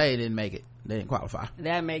 USA didn't make it. They didn't qualify.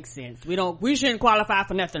 That makes sense. We shouldn't qualify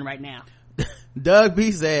for nothing right now. Doug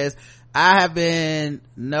B says, I have been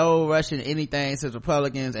no Russian anything since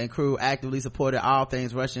Republicans and crew actively supported all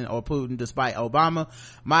things Russian or Putin despite Obama.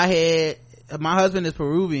 My husband is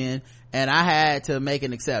Peruvian, and I had to make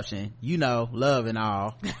an exception. Love and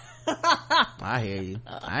all. I hear you.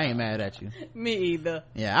 I ain't mad at you. Me either.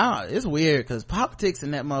 Yeah, it's weird because politics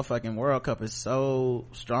in that motherfucking World Cup is so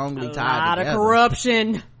strongly tied together. A lot of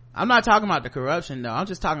corruption. I'm not talking about the corruption though. I'm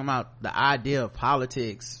just talking about the idea of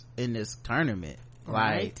politics in this tournament.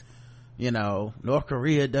 Right. Like, North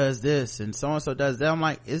Korea does this and so and so does that. I'm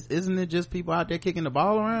like, isn't it just people out there kicking the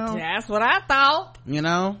ball around? That's what I thought.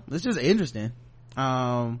 It's just interesting.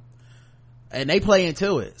 And they play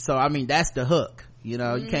into it. So I mean, that's the hook. You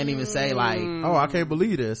can't even say like, oh, I can't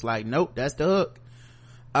believe this. Like, nope, that's the hook.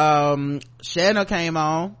 Shanna came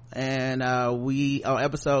on, and we on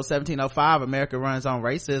episode 1705, America Runs on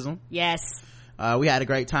Racism. Yes. We had a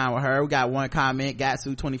great time with her. We got one comment.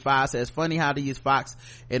 Gatsu25 says, funny how these Fox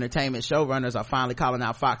Entertainment showrunners are finally calling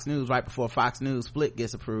out Fox News right before Fox News split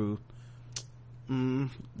gets approved. You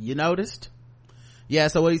noticed? Yeah,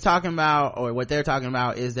 so what he's talking about, or what they're talking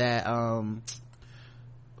about, is that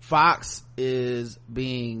Fox has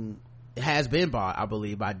been bought, I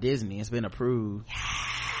believe, by Disney. It's been approved.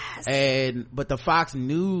 Yes. Yes. But the Fox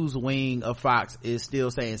News wing of Fox is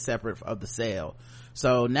still saying separate of the sale.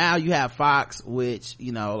 So now you have Fox, which,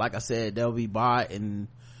 you know, like I said, they'll be bought, and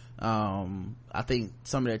I think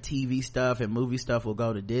some of their TV stuff and movie stuff will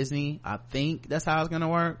go to Disney. I think that's how it's gonna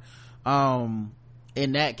work.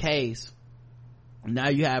 In that case, now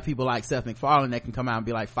you have people like Seth MacFarlane that can come out and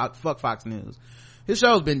be like, fuck Fox News. His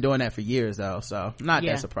show's been doing that for years though, so I'm not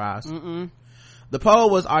that surprised. The poll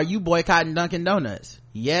was, are you boycotting Dunkin' Donuts?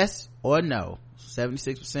 Yes or no?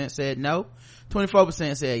 76% said no.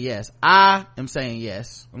 24% said yes. I am saying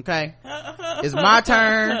yes. Okay. It's my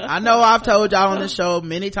turn. I know I've told y'all on this show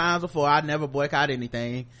many times before, I never boycott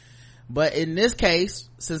anything. But in this case,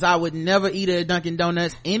 since I would never eat at Dunkin'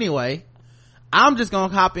 Donuts anyway, I'm just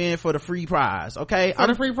gonna hop in for the free prize. Okay. For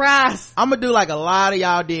the free prize. I'm gonna do like a lot of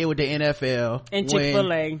y'all did with the NFL. And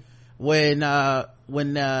Chick-fil-A. When the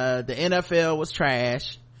NFL was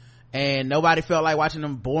trash and nobody felt like watching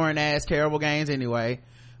them boring ass terrible games anyway.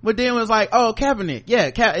 But then it was like, oh, Kaepernick. Yeah,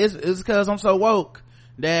 it's because I'm so woke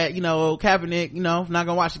that, you know, Kaepernick, you know, not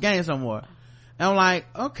gonna watch the games no more. And I'm like,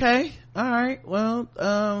 okay, all right, well,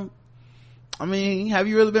 I mean, have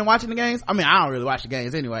you really been watching the games? I mean, I don't really watch the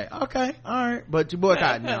games anyway. Okay, all right, but you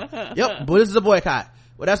boycotting now. Yep, but this is a boycott.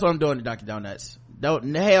 Well, that's what I'm doing to Dunkin' Donuts.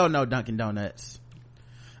 Hell no Dunkin' Donuts.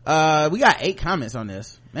 We got 8 comments on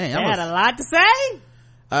this. Man, I had a lot to say.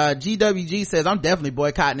 GWG says, I'm definitely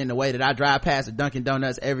boycotting in the way that I drive past a Dunkin'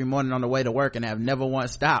 Donuts every morning on the way to work and have never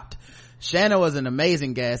once stopped. Shanna was an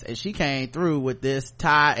amazing guest, and she came through with this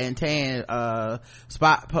tie and tan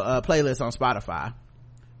playlist on Spotify.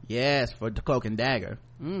 Yes, for the Cloak and Dagger.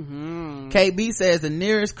 KB says, the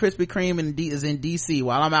nearest Krispy Kreme is in DC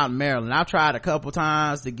while I'm out in Maryland. I've tried a couple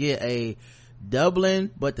times to get a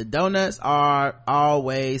Dublin, but the donuts are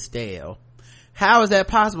always stale. How is that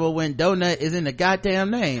possible when donut is in the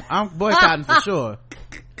goddamn name? I'm boycotting for sure.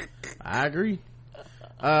 I agree.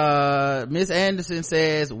 Miss Anderson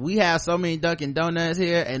says, we have so many Dunkin' Donuts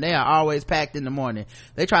here and they are always packed in the morning.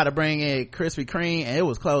 They try to bring in Krispy Kreme and it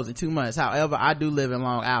was closed in 2 months. However, I do live in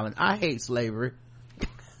Long Island. I hate slavery.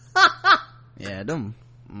 Yeah,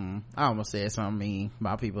 I almost said something mean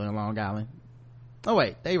about people in Long Island. Oh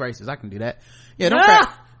wait, they racist. I can do that. Yeah,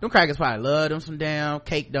 them crackers probably love them some damn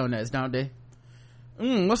cake donuts, don't they?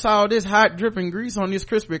 What's all this hot dripping grease on this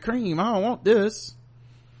Krispy Kreme? I don't want this.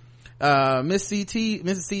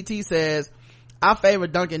 Mrs. CT says, I favor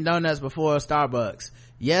Dunkin' Donuts before Starbucks.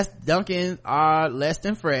 Yes, Dunkin' are less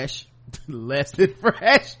than fresh. Less than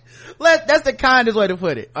fresh. That's the kindest way to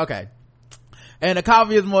put it. Okay. And the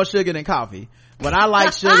coffee is more sugar than coffee. But I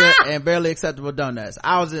like sugar and barely acceptable donuts.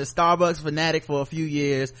 I was a Starbucks fanatic for a few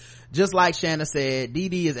years. Just like Shanna said,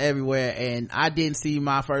 DD is everywhere, and I didn't see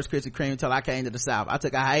my first Krispy Kreme until I came to the South. I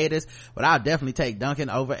took a hiatus, but I'll definitely take Dunkin'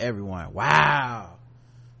 over everyone. Wow.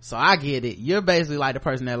 So I get it. You're basically like the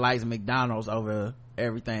person that likes McDonald's over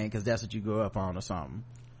everything because that's what you grew up on or something.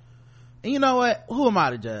 And you know what? Who am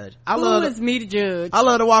I to judge? Who is me to judge? I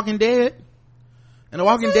love The Walking Dead. And The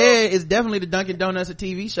Walking Dead is definitely the Dunkin' Donuts of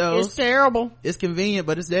TV shows. It's terrible. It's convenient,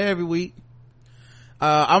 but it's there every week.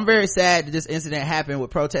 I'm very sad that this incident happened with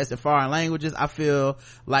protests in foreign languages. I feel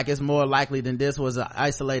like it's more likely than this was an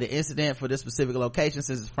isolated incident for this specific location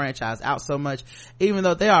since it's franchised out so much. Even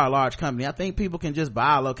though they are a large company, I think people can just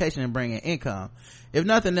buy a location and bring in income. If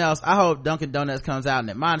nothing else, I hope Dunkin' Donuts comes out and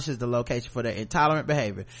admonishes the location for their intolerant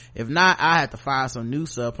behavior. If not, I have to find some new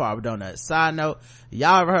subpar donuts. Side note,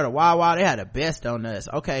 y'all ever heard of Wawa? They had the best donuts.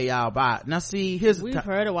 Okay, y'all buy. Now see, we've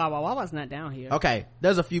heard of Wawa. Wawa's not down here. Okay,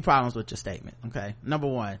 there's a few problems with your statement. Okay, number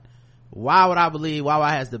one, why would I believe Wawa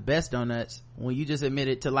has the best donuts when you just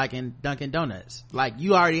admitted to liking Dunkin' Donuts? Like,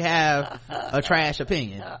 you already have a trash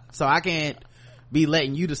opinion, so I can't be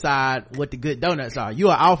letting you decide what the good donuts are. You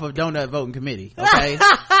are off of donut voting committee. Okay.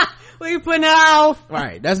 We putting it off.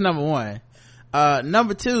 Right, that's number one.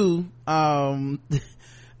 Number two, I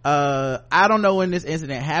don't know when this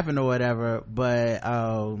incident happened or whatever, but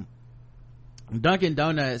Dunkin'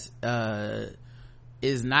 Donuts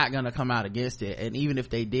is not gonna come out against it, and even if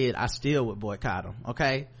they did, I still would boycott them.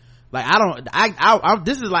 Okay, like I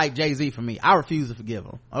this is like Jay-Z for me. I refuse to forgive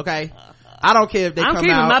them. Okay, I don't care if they come out. I'm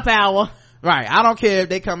keeping my power. Right, I don't care if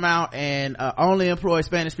they come out and only employ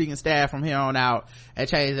Spanish speaking staff from here on out and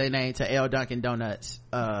change their name to El Dunkin' Donuts.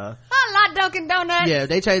 I love Dunkin' Donuts. Yeah, if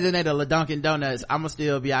they change their name to La Dunkin' Donuts, I'ma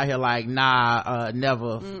still be out here like, never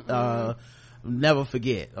never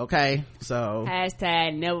forget. Okay, so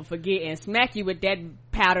hashtag never forget and smack you with that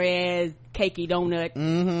powder ass cakey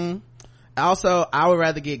donut. Also, I would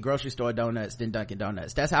rather get grocery store donuts than Dunkin'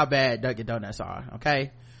 Donuts. That's how bad Dunkin' Donuts are.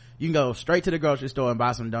 Okay, you can go straight to the grocery store and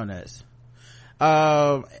buy some donuts.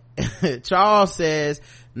 Charles says,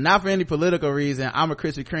 not for any political reason, I'm a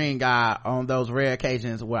Krispy Kreme guy on those rare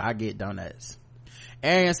occasions where I get donuts.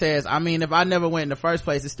 Arian says, I mean, if I never went in the first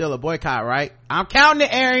place, it's still a boycott, right? I'm counting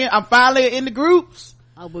it, Arian. I'm finally in the groups.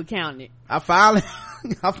 Oh, we're counting it. I finally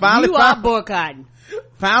you are boycotting.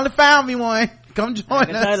 Finally found me one. Come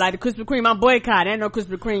join us. Like the Krispy Kreme, I'm boycotting. Ain't no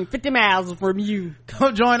Krispy Kreme 50 miles from you.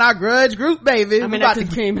 Come join our grudge group, baby. I mean, not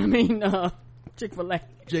Krispy Kreme. I mean, Chick-fil-A.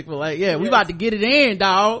 Yeah, we about to get it in,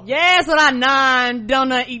 dog. Yes, with our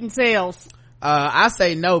non-donut eating selves. I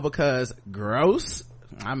say no because gross.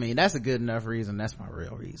 I mean, that's a good enough reason. That's my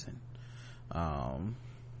real reason.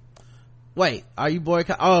 Wait, are you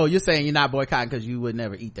boycotting? Oh, you're saying you're not boycotting because you would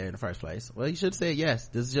never eat there in the first place. Well, you should have said yes.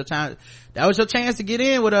 This is your time. That was your chance to get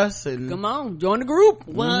in with us. And come on, join the group.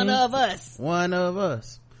 One of us.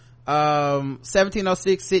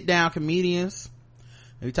 1706 sit down comedians.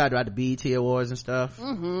 We talked about the BET Awards and stuff.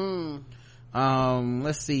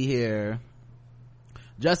 Let's see here.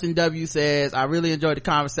 Justin W says, I really enjoyed the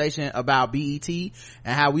conversation about BET and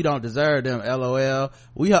how we don't deserve them. LOL.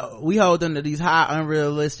 We hold them to these high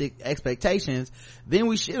unrealistic expectations, then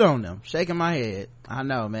we shit on them. Shaking my head. I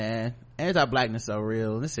know, man. Anti-blackness so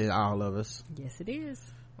real. This is all of us. Yes, it is.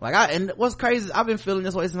 And what's crazy is I've been feeling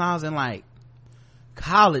this way since I was in like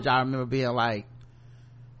college. I remember being like,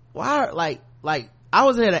 why, like I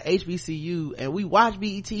was at a HBCU and we watched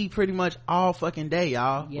BET pretty much all fucking day,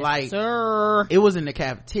 y'all. Yes, sir. It was in the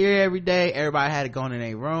cafeteria every day. Everybody had to go in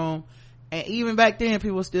their room. And even back then,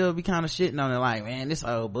 people still be kind of shitting on it like, man, this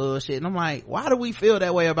old bullshit. And I'm like, why do we feel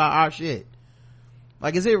that way about our shit?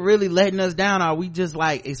 Like, is it really letting us down? Or are we just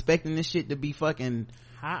like expecting this shit to be fucking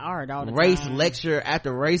high art all the race time. lecture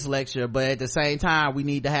after race lecture, but at the same time we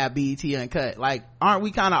need to have BET uncut? Like, aren't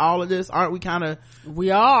we kind of all of this? Aren't we Creflo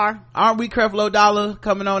Dollar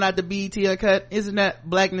coming on at the BET uncut? Isn't that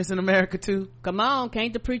blackness in America too? Come on,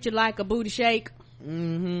 can't the preacher like a booty shake?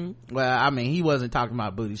 Well, I mean, he wasn't talking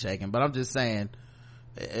about booty shaking, but I'm just saying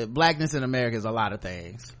blackness in America is a lot of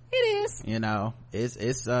things. It is, you know. It's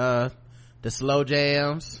the slow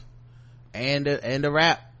jams and the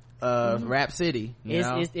rap Rap City,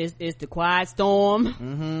 it's the Quiet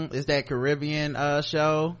Storm. It's that Caribbean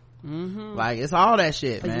show. Like, it's all that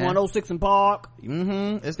shit, man. 106 in Park.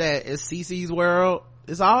 It's CC's World.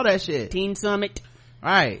 It's all that shit. Teen Summit.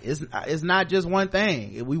 Right. It's not just one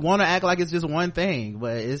thing. We want to act like it's just one thing,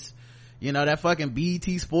 but it's, that fucking BET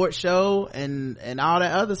sports show and all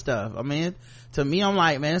that other stuff. I mean, to me, I'm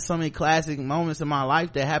like, man, there's so many classic moments in my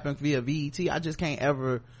life that happened via BET. I just can't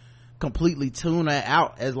ever completely tune that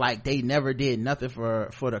out as like they never did nothing for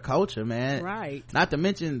the culture, man. Right. Not to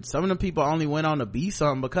mention some of the people only went on to be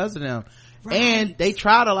something because of them. Right. And they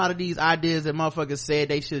tried a lot of these ideas that motherfuckers said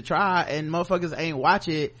they should try, and motherfuckers ain't watch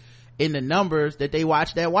it in the numbers that they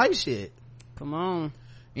watch that white shit. Come on.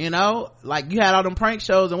 Like, you had all them prank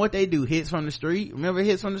shows and what they do, Hits from the Street. Remember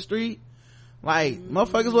Hits from the Street? Like,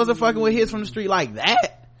 motherfuckers wasn't fucking with Hits from the Street like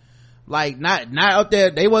that. Like, not up there.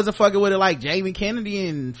 They wasn't fucking with it like Jamie Kennedy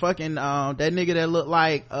and fucking that nigga that looked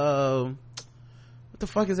like what the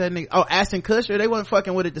fuck is that nigga? Oh, Ashton Kutcher. They wasn't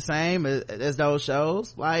fucking with it the same as those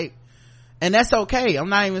shows. Like, and that's okay. I'm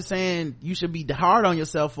not even saying you should be hard on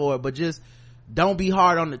yourself for it, but just don't be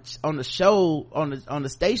hard on the show, on the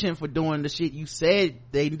station for doing the shit you said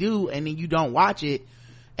they do, and then you don't watch it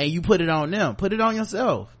and you put it on them. Put it on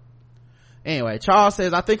yourself. Anyway, Charles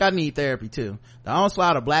says, I think I need therapy too. The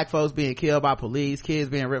onslaught of black folks being killed by police, kids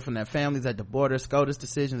being ripped from their families at the border, SCOTUS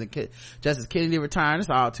decisions, and Justice Kennedy retiring, it's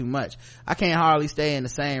all too much. I can't hardly stay in the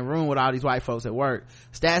same room with all these white folks at work.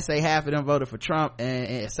 Stats say half of them voted for Trump, and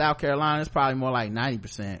in South Carolina it's probably more like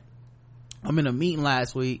 90%. I'm in a meeting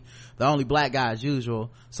last week, the only black guy as usual.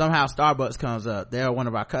 Somehow Starbucks comes up. They're one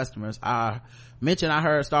of our customers. I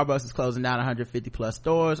heard Starbucks is closing down 150 plus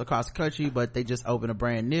stores across the country, but they just opened a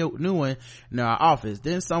brand new one in our office.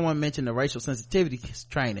 Then someone mentioned the racial sensitivity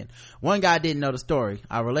training. One guy didn't know the story.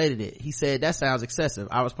 I related it. He said, that sounds excessive.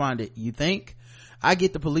 I responded, you think? I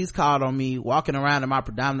get the police called on me walking around in my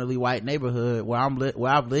predominantly white neighborhood where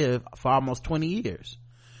I've lived for almost 20 years.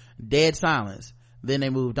 Dead silence. Then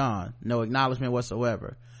they moved on. No acknowledgement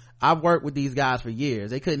whatsoever. I've worked with these guys for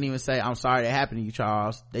years. They couldn't even say, I'm sorry that happened to you,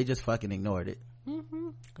 Charles. They just fucking ignored it.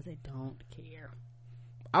 Because they don't care.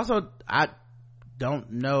 Also, I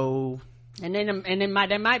don't know. And then they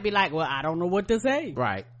might be like, well, I don't know what to say.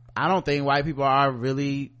 Right. I don't think white people are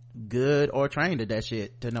really good or trained at that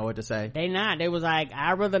shit to know what to say. They not. They was like,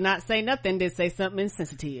 I'd rather not say nothing than say something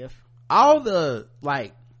insensitive. All the,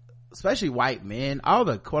 like, especially white men, all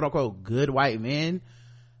the quote unquote good white men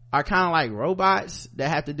are kind of like robots that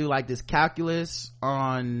have to do like this calculus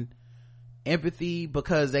on empathy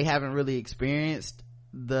because they haven't really experienced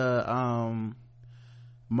the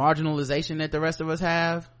marginalization that the rest of us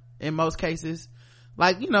have in most cases.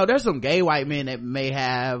 Like, you know, there's some gay white men that may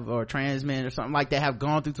have, or trans men or something like that, have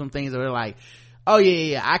gone through some things that are like, oh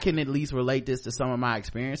yeah, I can at least relate this to some of my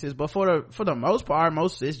experiences. But for the most part,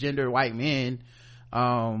 most cisgender white men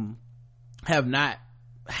have not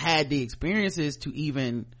had the experiences to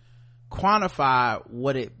even quantify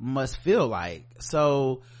what it must feel like.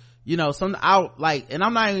 So, you know, and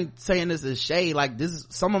I'm not even saying this as shade, like, this is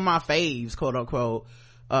some of my faves, quote unquote,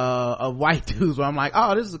 of white dudes where I'm like,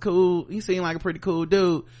 oh, this is cool, he seemed like a pretty cool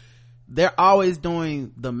dude. They're always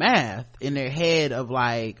doing the math in their head of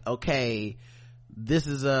like, okay, this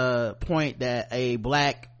is a point that a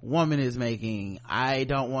black woman is making, I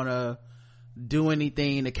don't want to do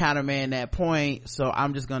anything to countermand that point, so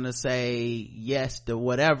I'm just gonna say yes to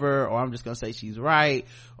whatever, or I'm just gonna say she's right,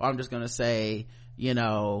 or I'm just gonna say, you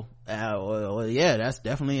know, well, yeah, that's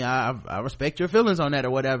definitely, I respect your feelings on that,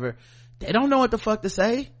 or whatever. They don't know what the fuck to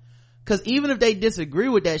say, because even if they disagree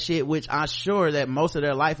with that shit, which I'm sure that most of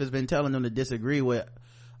their life has been telling them to disagree with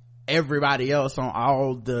everybody else on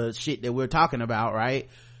all the shit that we're talking about, right?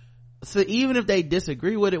 So even if they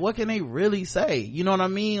disagree with it, what can they really say? You know what I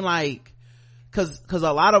mean? Like, cause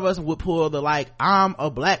a lot of us would pull the like, I'm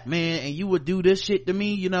a black man and you would do this shit to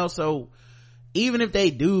me, you know. So even if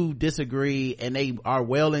they do disagree and they are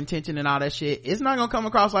well intentioned and all that shit, it's not gonna come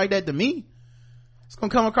across like that to me. It's gonna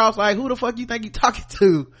come across like, who the fuck you think you talking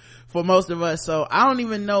to, for most of us. So I don't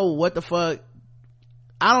even know what the fuck,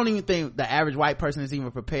 I don't even think the average white person is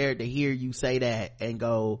even prepared to hear you say that and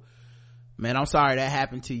go, man, I'm sorry that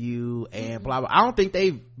happened to you, and blah blah. I don't think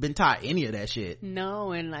they've been taught any of that shit.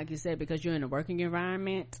 No, and like you said, because you're in a working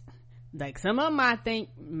environment, like some of them I think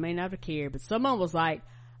may not have cared, but some of them was like,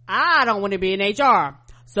 I don't want to be in HR,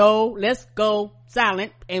 so let's go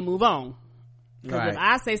silent and move on. Because right. If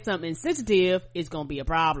I say something insensitive, it's gonna be a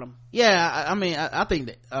problem. Yeah, I mean, I think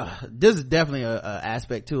that this is definitely a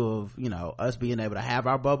aspect too of, you know, us being able to have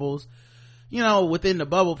our bubbles. You know, within the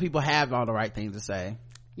bubble, people have all the right things to say.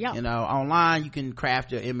 Yeah, you know, online you can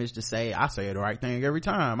craft your image to say, I say the right thing every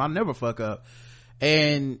time, I never fuck up.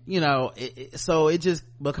 And you know, so it just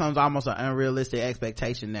becomes almost an unrealistic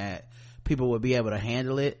expectation that people would be able to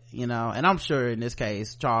handle it, you know. And I'm sure in this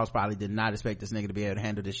case Charles probably did not expect this nigga to be able to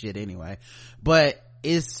handle this shit anyway. But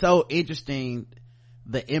it's so interesting,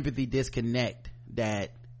 the empathy disconnect,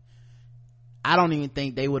 that I don't even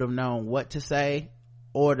think they would have known what to say,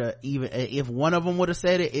 or to even, if one of them would have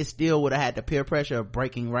said it, it still would have had the peer pressure of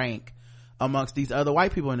breaking rank amongst these other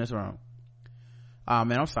white people in this room.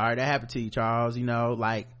 Man, I'm sorry that happened to you, Charles. You know,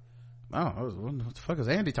 like, oh, what the fuck is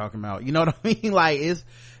Andy talking about? You know what I mean? Like,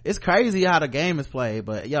 it's crazy how the game is played.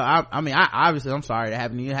 But yo, I mean, obviously I'm sorry that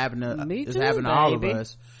happened to you. It's happened to all of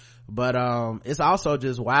us. But it's also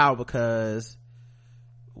just wild because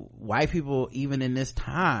white people, even in this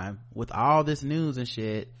time with all this news and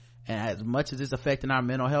shit, and as much as it's affecting our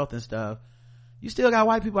mental health and stuff, you still got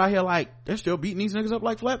white people out here like, they're still beating these niggas up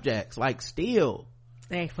like flapjacks. Like, still.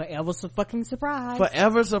 They forever fucking surprised.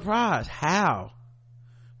 Forever surprised. How?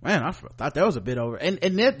 Man, I thought that was a bit over. And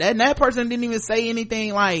that person didn't even say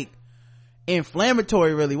anything like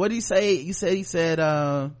inflammatory, really. What did he say? He said he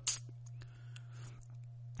thought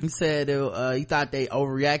they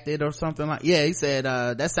overreacted or something like, yeah, he said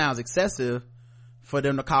that sounds excessive for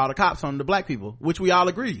them to call the cops on the black people, which we all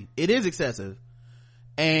agree it is excessive.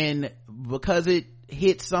 And because it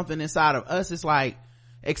hits something inside of us, it's like,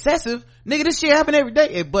 excessive? Nigga, this shit happen every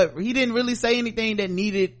day. But he didn't really say anything that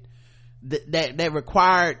needed that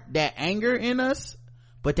required that anger in us,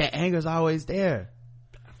 but that anger is always there.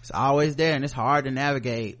 It's always there, and it's hard to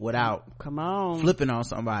navigate without flipping on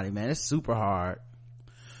somebody, man. It's super hard.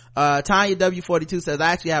 Tanya W42 says,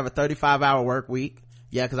 I actually have a 35-hour work week.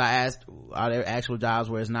 Yeah, because I asked, are there actual jobs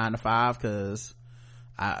where it's 9 to 5? Because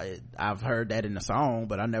I've heard that in the song,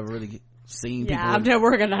 but I never really seen people. Yeah, I'm just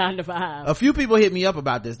working 9 to 5. A few people hit me up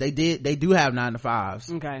about this. They do have 9 to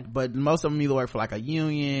 5s. Okay. But most of them either work for like a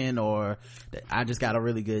union, or I just got a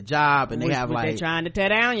really good job, and they have like, they're trying to tear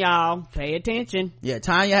down, y'all. Pay attention. Yeah,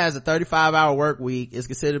 Tanya has a 35-hour work week. It's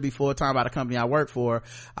considered to be full-time by the company I work for.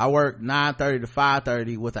 I work 9:30 to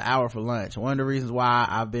 5:30 with an hour for lunch. One of the reasons why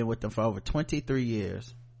I've been with them for over 23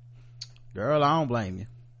 years. Girl, I don't blame you.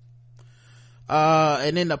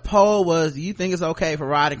 And then the poll was, do you think it's okay for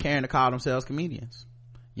Rod and Karen to call themselves comedians?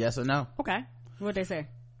 Yes or no? Okay. What'd they say?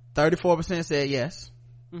 34% said yes.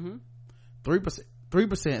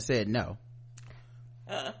 3% said no.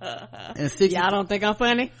 And y'all don't think I'm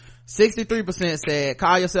funny? 63% said,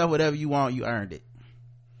 call yourself whatever you want, you earned it.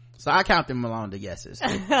 So I count them along the yeses. So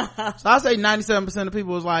I'll say 97% of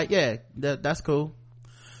people was like, yeah, that's cool.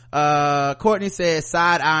 Courtney says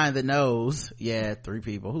side-eyeing the nose. Yeah, 3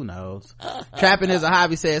 people. Who knows? Trapping is a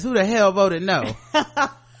hobby says, who the hell voted no?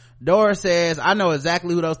 Dora says, I know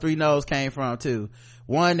exactly who those 3 no's came from too.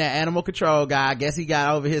 1, that animal control guy. I guess he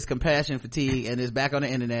got over his compassion fatigue and is back on the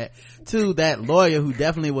internet. 2, that lawyer who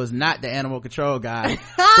definitely was not the animal control guy. 3,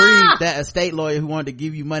 that estate lawyer who wanted to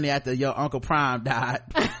give you money after your Uncle Prime died.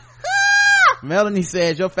 Melanie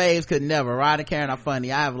says, your faves could never. Rod and Karen are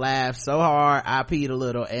funny. I have laughed so hard I peed a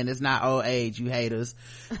little, and it's not old age, you haters.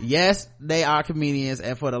 Yes, they are comedians,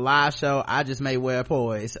 and for the live show I just may wear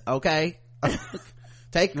poise. Okay.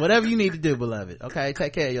 Take whatever you need to do, beloved. Okay,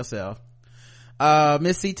 take care of yourself.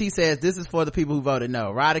 Miss CT says, this is for the people who voted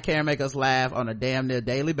no. Rod and Karen make us laugh on a damn near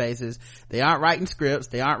daily basis. They aren't writing scripts.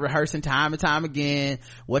 They aren't rehearsing time and time again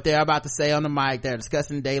what they're about to say on the mic. They're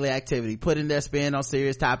discussing daily activity, putting their spin on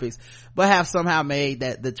serious topics, but have somehow made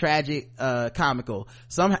that the tragic comical.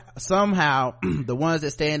 Somehow the ones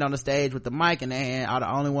that stand on the stage with the mic in their hand are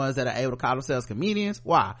the only ones that are able to call themselves comedians.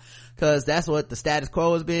 Why? Because that's what the status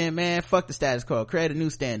quo has been. Man, fuck the status quo. Create a new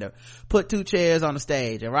standard. Put 2 chairs on the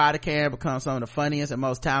stage, and Rod and Karen become some of the funniest and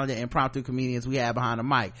most talented impromptu comedians we have behind the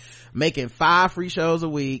mic, making 5 free shows a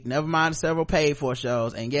week, never mind the several paid for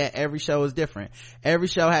shows, and yet every show is different. Every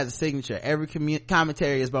show has a signature. Every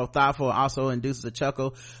commentary is both thoughtful and also induces a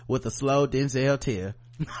chuckle with a slow Denzel tear.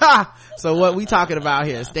 So what we talking about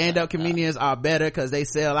here? Stand-up comedians are better because they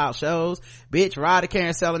sell out shows. Bitch, Rod and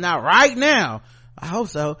Karen selling out right now. I hope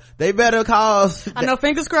so. They better cause I know,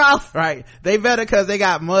 fingers crossed. Right. They better cause they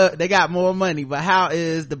got more money. But how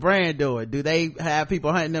is the brand doing? Do they have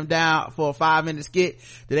people hunting them down for a 5-minute skit?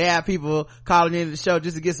 Do they have people calling into the show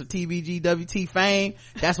just to get some TBGWT fame?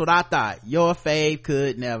 That's what I thought. Your fave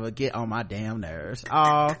could never get on my damn nerves.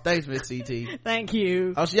 Oh, thanks, Miss CT. Thank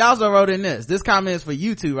you. Oh, she also wrote in this comment is for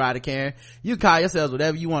you too, Ryder Karen. You call yourselves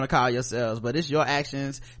whatever you want to call yourselves, but it's your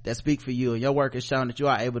actions that speak for you, and your work has shown that you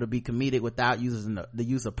are able to be comedic without using the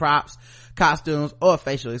use of props, costumes, or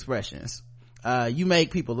facial expressions. You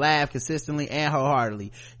make people laugh consistently and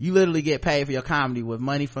wholeheartedly. You literally get paid for your comedy with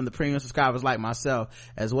money from the premium subscribers like myself,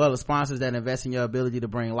 as well as sponsors that invest in your ability to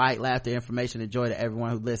bring light, laughter, information, and joy to everyone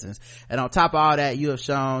who listens. And on top of all that, you have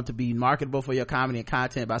shown to be marketable for your comedy and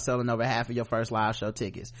content by selling over half of your first live show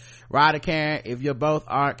tickets. Rod and Karen, if you both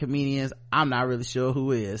aren't comedians, I'm not really sure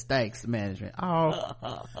who is. Thanks, management. Oh,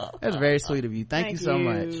 that's very sweet of you. Thank you so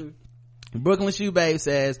much. Brooklyn Shoe Babe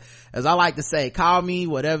says, as I like to say, call me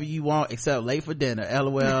whatever you want except late for dinner.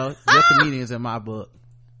 LOL. You're comedians in my book.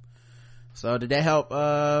 So did that help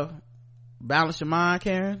balance your mind,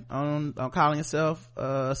 Karen, on calling yourself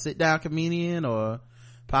a sit down comedian or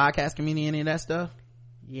podcast comedian, any of that stuff?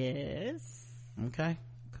 Yes. Okay,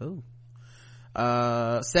 cool.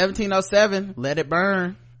 1707 Let It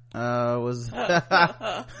Burn was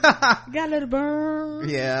gotta let it burn.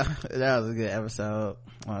 Yeah, that was a good episode.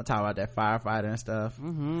 Talk about that firefighter and stuff.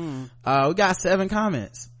 Mm-hmm. We got 7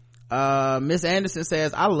 comments. Miss Anderson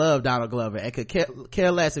says, I love Donald Glover and could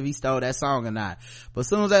care less if he stole that song or not, but as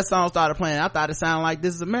soon as that song started playing, I thought it sounded like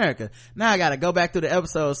This Is America. Now I gotta go back through the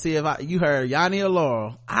episode, see if you heard Yanni or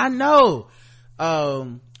Laurel. I know.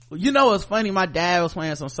 You know what's funny, my dad was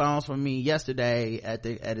playing some songs for me yesterday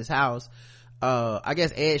at his house. I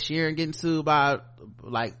guess Ed Sheeran getting sued by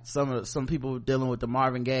like some people dealing with the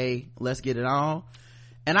Marvin Gaye Let's Get It On,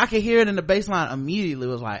 and I could hear it in the bass line immediately.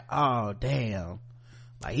 It was like, oh damn,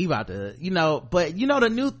 like he about to, but the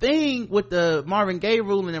new thing with the Marvin Gaye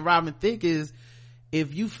ruling and Robin Thicke is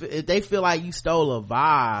if they feel like you stole a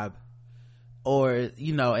vibe, or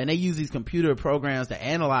and they use these computer programs to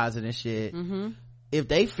analyze it and shit. Mm-hmm. If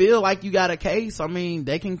they feel like you got a case, I mean,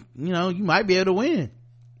 they can, you might be able to win.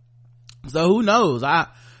 So who knows? I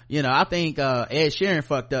think Ed Sheeran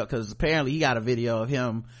fucked up because apparently he got a video of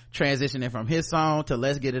him transitioning from his song to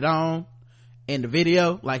Let's Get It On in the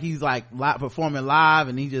video. Like he's like performing live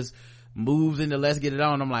and he just moves into Let's Get It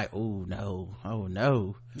On. I'm like, oh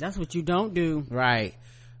no. That's what you don't do. Right.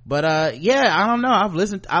 But yeah, I don't know.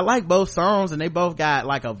 I like both songs and they both got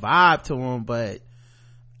like a vibe to them, but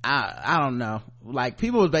I don't know. Like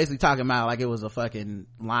people was basically talking about like it was a fucking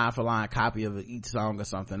line for line copy of each song or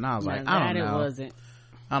something. And I was like, I don't know. It wasn't.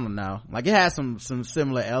 I don't know. Like it has some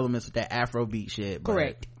similar elements with that Afrobeat shit.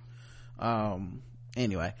 Correct.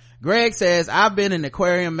 Anyway, Greg says, I've been an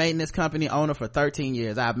aquarium maintenance company owner for 13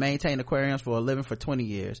 years. I've maintained aquariums for a living for 20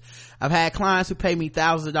 years. I've had clients who pay me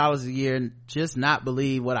thousands of dollars a year and just not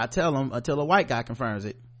believe what I tell them until a white guy confirms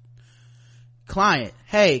it. Client,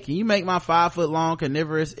 hey, can you make my 5-foot-long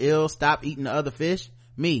carnivorous eel stop eating the other fish?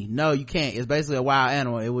 Me, no, you can't. It's basically a wild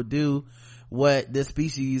animal. It will do what this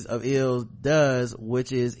species of eel does,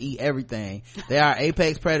 which is eat everything. They are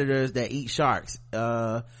apex predators that eat sharks.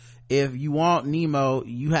 If you want Nemo,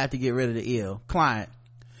 you have to get rid of the eel. Client: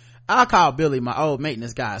 I'll call Billy, my old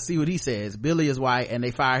maintenance guy, see what he says. Billy is white and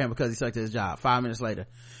they fire him because he sucked at his job. 5 minutes later.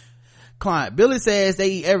 Client: Billy says they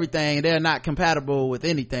eat everything. They're not compatible with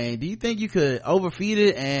anything. Do you think you could overfeed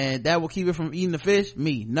it and that will keep it from eating the fish?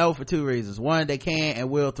 Me: no, for 2 reasons. 1, they can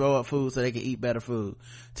and will throw up food so they can eat better food.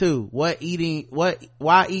 2, why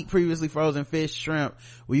eat previously frozen fish, shrimp,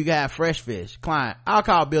 when you can have fresh fish? Client: I'll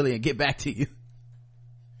call Billy and get back to you.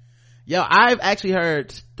 Yo, I've actually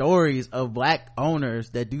heard stories of black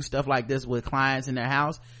owners that do stuff like this with clients in their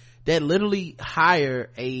house that literally hire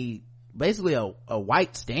basically a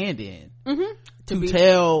white stand-in to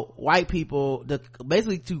tell white people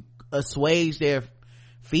basically to assuage their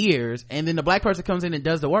fears, and then the black person comes in and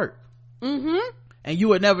does the work. And you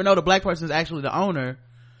would never know the black person is actually the owner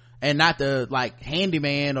and not the like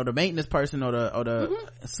handyman or the maintenance person or the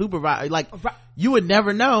supervisor. Like you would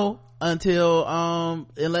never know until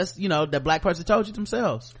unless the black person told you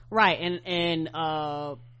themselves. Right. And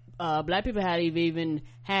black people have even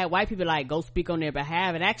had white people like go speak on their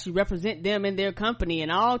behalf and actually represent them in their company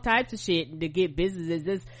and all types of shit to get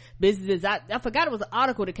businesses. I forgot, it was an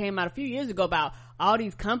article that came out a few years ago about all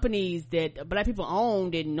these companies that black people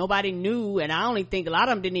owned and nobody knew, and I only think a lot of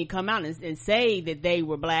them didn't even come out and say that they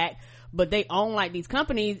were black, but they own like these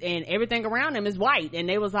companies and everything around them is white, and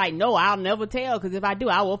they was like, no, I'll never tell, because if I do,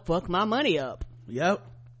 I will fuck my money up. Yep.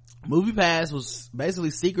 MoviePass was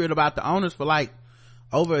basically secret about the owners for like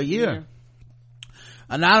over a year. Yeah.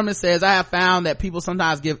 Anonymous says, I have found that people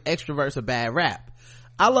sometimes give extroverts a bad rap.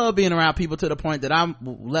 I love being around people to the point that I'm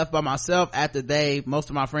left by myself after most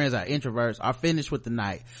of my friends are introverts, are finished with the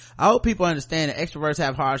night. I hope people understand that extroverts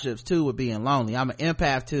have hardships too with being lonely. I'm an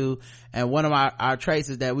empath too, and one of our traits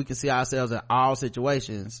is that we can see ourselves in all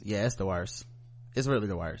situations. Yeah, it's the worst. It's really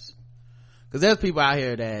the worst. Because there's people out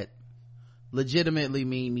here that legitimately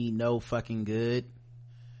mean me no fucking good,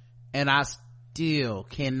 and I still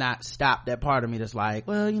cannot stop that part of me that's like,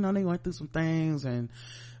 well, they went through some things and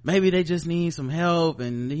maybe they just need some help,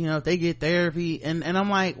 and if they get therapy, and I'm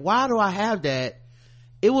like, why do I have that?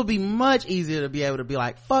 It would be much easier to be able to be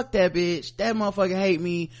like, fuck that bitch, that motherfucker hate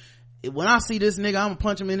me, when I see this nigga I'm gonna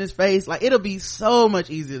punch him in his face. Like, it'll be so much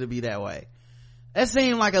easier to be that way. That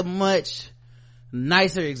seemed like a much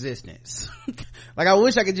nicer existence. Like, I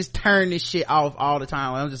wish I could just turn this shit off all the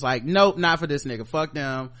time. I'm just like, nope, not for this nigga, fuck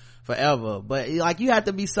them forever. But like, you have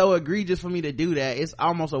to be so egregious for me to do that. It's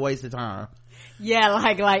almost a waste of time. Yeah,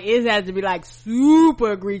 like it has to be like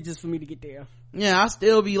super egregious for me to get there. Yeah, I'll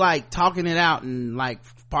still be like talking it out and like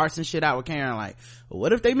parsing shit out with Karen, like, well,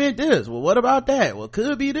 what if they meant this? Well, what about that? Well,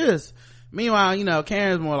 could be this. Meanwhile,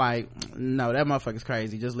 Karen's more like, no, that motherfucker's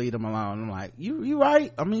crazy, just leave them alone. I'm like, you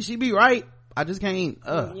right. I mean, she be right, I just can't.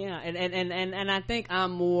 Yeah, and I think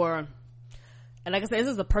I'm more, and like I said, this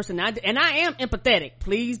is a person, and I am empathetic,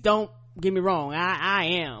 please don't get me wrong,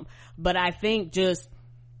 I am, but I think just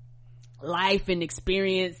life and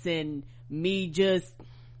experience and me just,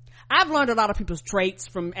 I've learned a lot of people's traits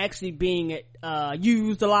from actually being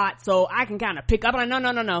used a lot, so I can kind of pick up like,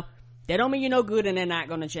 no, that don't mean you're no good and they're not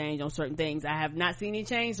going to change on certain things. I have not seen any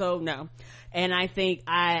change, so no. And I think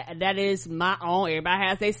that is my own, everybody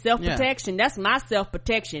has their self-protection. Yeah. That's my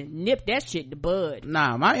self-protection. Nip that shit in the bud.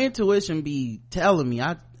 Nah, my intuition be telling me,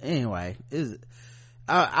 anyway,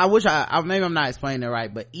 I wish maybe I'm not explaining it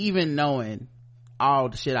right, but even knowing all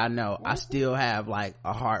the shit I know, I still have like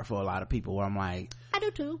a heart for a lot of people where I'm like, I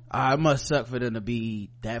do too. It must suck for them to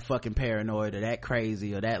be that fucking paranoid or that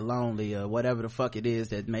crazy or that lonely or whatever the fuck it is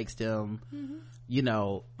that makes them,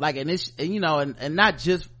 like, and it's, and not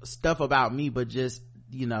just stuff about me, but just,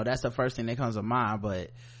 that's the first thing that comes to mind.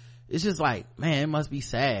 But it's just like, man, it must be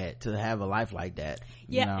sad to have a life like that.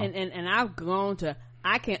 Yeah. And I've grown to,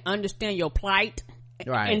 I can understand your plight,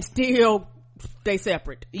 right, and still stay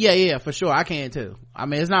separate. Yeah, for sure. I can too. I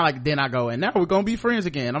mean, it's not like then I go, and now we're gonna be friends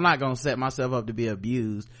again. I'm not gonna set myself up to be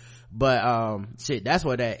abused. But shit, that's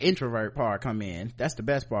where that introvert part come in. That's the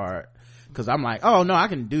best part, because I'm like, oh no, I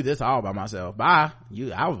can do this all by myself. Bye.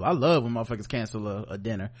 I love when motherfuckers cancel a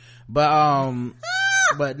dinner. But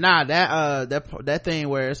but nah, that thing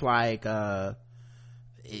where it's like where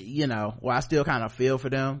I still kind of feel for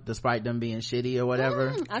them despite them being shitty or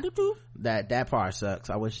whatever. I do too. That part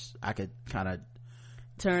sucks. I wish I could kind of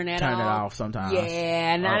turn it off sometimes.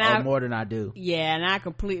 Yeah, or more than I do. Yeah, and I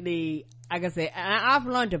completely, like I said, I've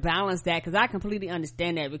learned to balance that, because I completely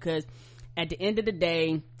understand that, because at the end of the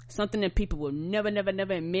day, something that people will never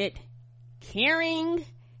admit, caring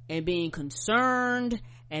and being concerned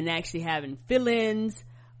and actually having feelings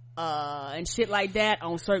and shit like that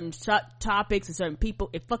on certain topics and certain people,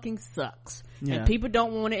 it fucking sucks. Yeah. And people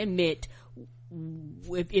don't want to admit,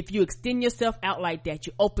 if you extend yourself out like that,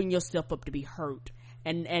 you open yourself up to be hurt.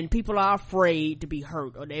 And people are afraid to be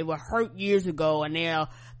hurt, or they were hurt years ago, and there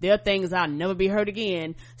are things I'll never be hurt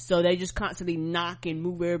again, so they just constantly knock and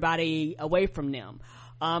move everybody away from them,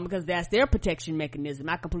 because that's their protection mechanism.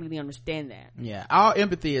 I completely understand that. Yeah, all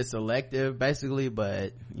empathy is selective basically,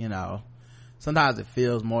 but you know, sometimes it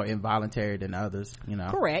feels more involuntary than others, you know.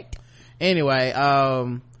 Correct. Anyway,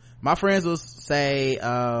 my friends will say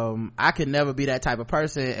I can never be that type of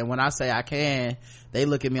person, and when I say I can, they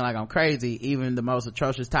look at me like I'm crazy. Even the most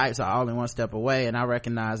atrocious types are only one step away, and I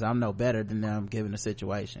recognize I'm no better than them given the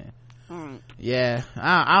situation. Yeah,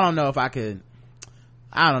 I don't know if I could.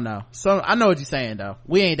 I don't know. So I know what you're saying though.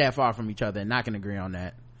 We ain't that far from each other, and I can agree on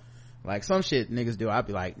that. Like some shit niggas do, I'd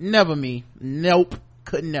be like, never me. Nope,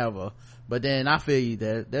 could never. But then I feel you,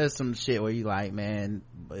 there's some shit where you like, man,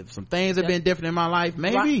 if some things have been different in my life,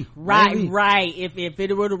 maybe. Right. If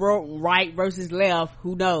it were the right versus left,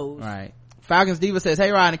 who knows? Right. Falcons Diva says,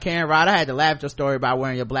 hey Rod and Karen. Rod, I had to laugh at your story about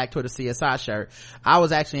wearing your Black Twitter CSI shirt. I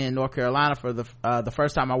was actually in North Carolina for the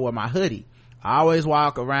first time I wore my hoodie. I always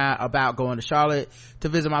walk around about going to Charlotte to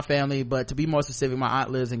visit my family, but to be more specific, my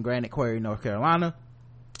aunt lives in Granite Quarry, North Carolina.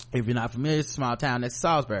 If you're not familiar, it's a small town next to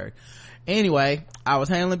Salisbury. Anyway, I was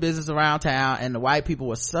handling business around town, and the white people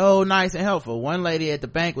were so nice and helpful. One lady at the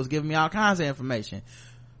bank was giving me all kinds of information.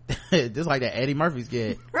 Just like that Eddie Murphy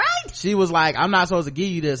skit. Right. She was like, I'm not supposed to give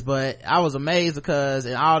you this, but I was amazed because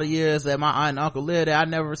in all the years that my aunt and uncle lived there, I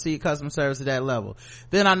never received customer service at that level.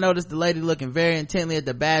 Then I noticed the lady looking very intently at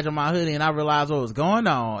the badge on my hoodie, and I realized what was going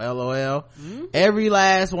on. LOL. Every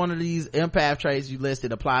last one of these empath traits you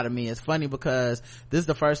listed apply to me. It's funny because this is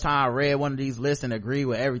the first time I read one of these lists and agree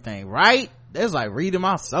with everything. Right? That's like reading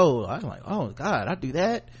my soul. I was like, oh God, I do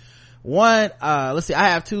that. One, let's see, I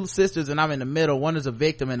have two sisters and I'm in the middle. One is a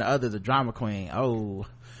victim and the other is a drama queen. Oh,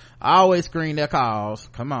 I always screen their calls.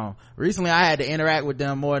 Come on. Recently I had to interact with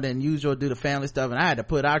them more than usual due to family stuff, and I had to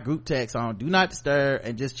put our group text on do not disturb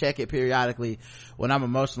and just check it periodically when I'm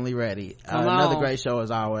emotionally ready. Another great show as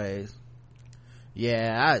always.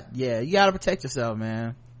 Yeah, you gotta protect yourself,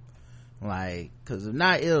 man. Like, cause if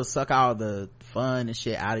not, it'll suck all the fun and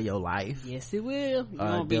shit out of your life. Yes, it will. You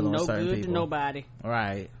won't be no good people. To nobody.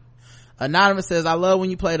 Right. Anonymous says, I love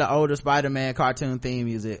when you play the older Spider-Man cartoon theme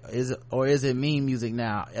music. Is it meme music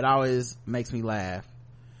now? It always makes me laugh.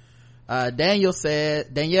 Danielle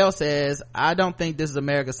says, I don't think This Is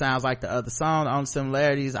America sounds like the other song. The only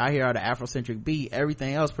similarities I hear are the Afrocentric beat.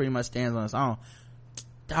 Everything else pretty much stands on its own.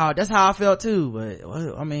 Dog, that's how I felt too, but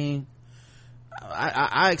I mean,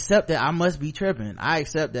 I accept that I must be tripping. I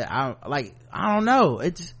accept that I don't know.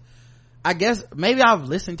 I guess maybe I've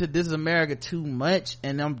listened to This Is America too much,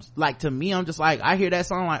 and I'm like, to me, I'm just like, I hear that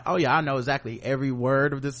song like, oh yeah, I know exactly every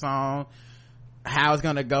word of this song, how it's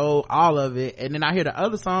gonna go, all of it. And then I hear the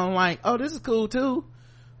other song like, oh, this is cool too,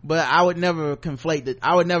 but I would never conflate that.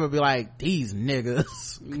 I would never be like, these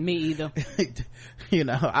niggas. Me either. You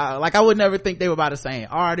know, I would never think they were by the same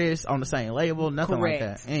artist on the same label, nothing Correct.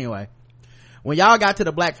 like that. Anyway, when y'all got to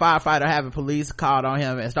the black firefighter having police called on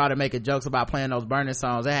him and started making jokes about playing those burning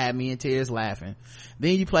songs, it had me in tears laughing.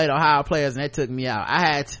 Then you played Ohio Players and that took me out. I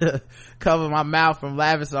had to cover my mouth from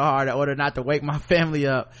laughing so hard in order not to wake my family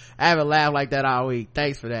up. I haven't laughed like that all week.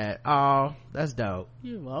 Thanks for that. Oh, that's dope.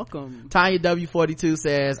 You're welcome. Tanya W42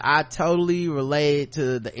 says, I totally relate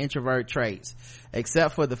to the introvert traits,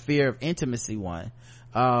 except for the fear of intimacy one.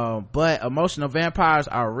 But emotional vampires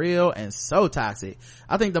are real and so toxic.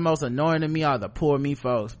 I think the most annoying to me are the poor me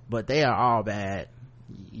folks, but they are all bad.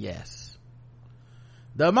 Yes,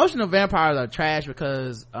 the emotional vampires are trash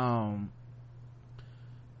because I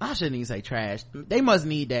shouldn't even say trash. They must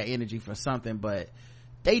need that energy for something, but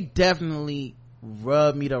they definitely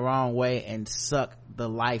rub me the wrong way and suck the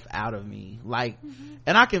life out of me. Like,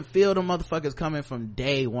 and I can feel the motherfuckers coming from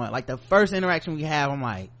day one. Like the first interaction we have, I'm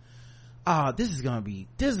like, oh, this is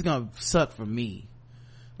gonna suck for me.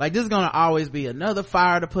 Like, this is gonna always be another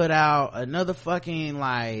fire to put out, another fucking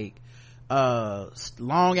like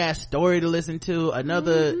long ass story to listen to,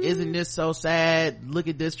 another isn't this so sad, look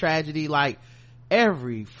at this tragedy. Like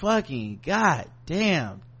every fucking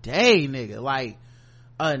goddamn day, nigga. Like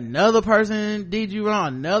another person did you wrong,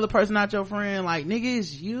 another person not your friend. Like, nigga,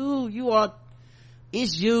 it's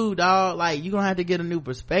you, dog. Like, you gonna have to get a new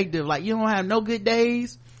perspective. Like, you don't have no good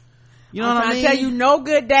days. You know what I mean? I'm trying to tell you, no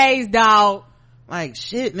good days, dog. Like,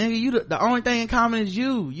 shit, nigga, the only thing in common is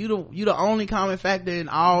you the only common factor in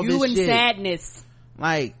all this shit. You and sadness.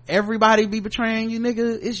 Like, everybody be betraying you,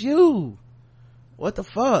 nigga. It's you. what the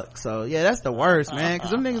fuck? So yeah, that's the worst, man,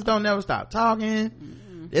 because them niggas don't never stop talking.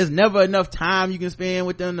 There's never enough time you can spend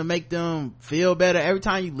with them to make them feel better. Every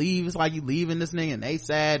time you leave, it's like you leaving this nigga and they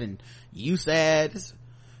sad and you sad.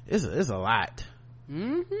 It's a lot.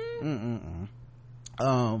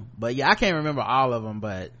 But yeah, I can't remember all of them,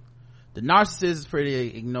 but the narcissist is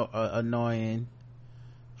pretty annoying.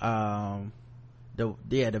 The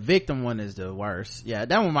victim one is the worst. Yeah,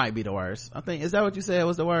 that one might be the worst. I think, is that what you said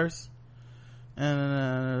was the worst?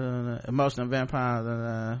 Emotional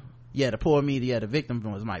vampire. Yeah, the poor media, the victim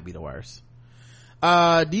ones might be the worst.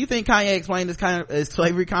 Do you think Kanye explained his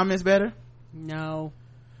slavery comments better? No.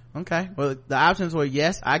 Okay, well, the options were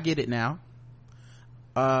yes, I get it now.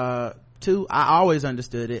 2, I always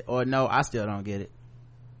understood it, or no, I still don't get it.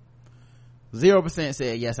 0%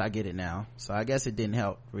 said yes, I get it now. So I guess it didn't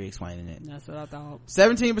help re-explaining it. That's what I thought.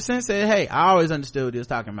 17% said, hey, I always understood what he was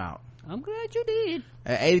talking about. I'm glad you did.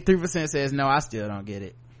 83% says no, I still don't get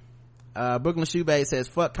it. Brooklyn Shoebase says,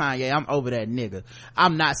 fuck Kanye, I'm over that nigga.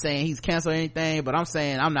 I'm not saying he's canceled or anything, but I'm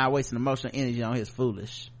saying I'm not wasting emotional energy on his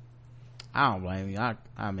foolish. I don't blame you.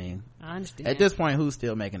 I mean, I understand. At this point, who's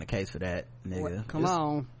still making a case for that nigga? Well, come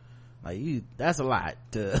on. Like that's a lot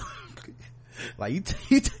to like you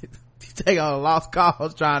take on a lost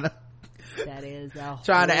cause trying to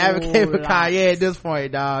advocate for Kanye at this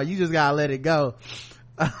point, dog. You just gotta let it go.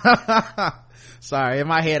 Sorry, in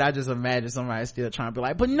my head I just imagine somebody still trying to be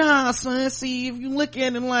like, but nah son, see, if you look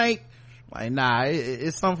at it like nah,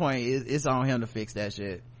 at some point it's on him to fix that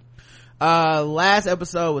shit. Last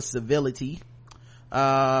episode was civility.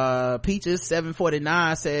 Peaches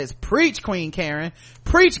 749 says, preach Queen Karen,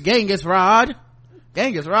 preach Genghis Rod.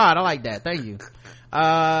 I like that, thank you.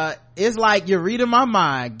 It's like you're reading my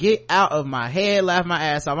mind. Get out of my head, laugh my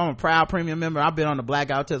ass off. I'm a proud premium member. I've been on the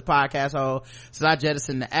Blackout Tips podcast hole since I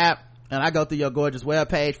jettisoned the app, and I go through your gorgeous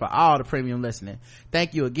webpage for all the premium listening.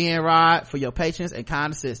 Thank you again, Rod, for your patience and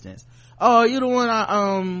kind assistance. Oh, you're the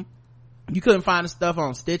one you couldn't find the stuff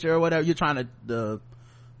on Stitcher or whatever. You're trying to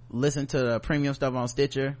listen to the premium stuff on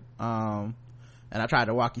Stitcher, and I tried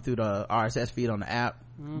to walk you through the RSS feed on the app.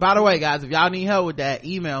 By the way, guys, if y'all need help with that,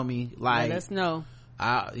 email me. Let us know.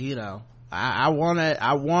 I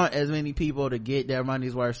want as many people to get their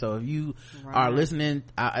money's worth. So if you are listening,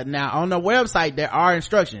 now on the website there are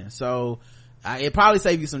instructions, so it probably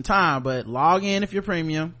save you some time, but log in if you're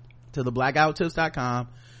premium to the blackouttips.com.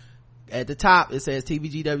 At the top it says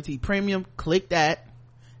TBGWT premium, click that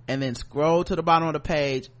and then scroll to the bottom of the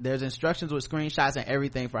page. There's instructions with screenshots and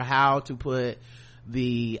everything for how to put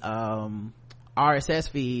the RSS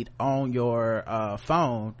feed on your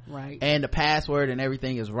phone, right? And the password and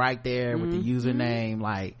everything is right there with the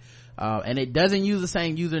username, and it doesn't use the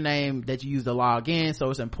same username that you use to log in, so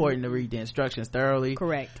it's important to read the instructions thoroughly.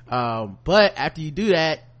 Correct. But after you do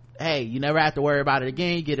that, hey, you never have to worry about it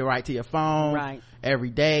again. You get it right to your phone, right?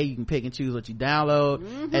 Every day you can pick and choose what you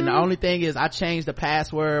download. And the only thing is I changed the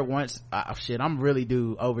password once. I'm really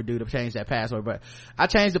overdue to change that password, but I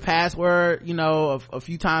changed the password a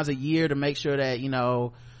few times a year to make sure that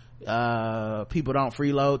people don't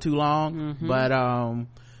freeload too long. But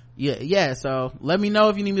yeah, so let me know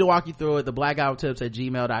if you need me to walk you through it. The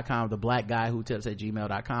blackouttips@gmail.com, the black guy who tips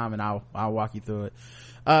 @gmail.com, and I'll walk you through it.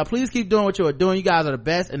 Please keep doing what you're doing. You guys are the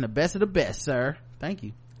best and the best of the best, sir. Thank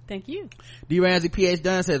you. Thank you. D. Ramsey PH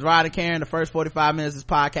Dunn says, Rod and Karen, the first 45 minutes of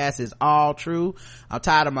this podcast is all true. I'm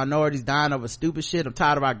tired of minorities dying over stupid shit. I'm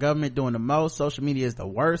tired of our government doing the most. Social media is the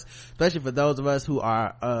worst, especially for those of us who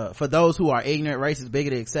are ignorant, racist,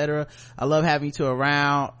 bigoted, etc. I love having you two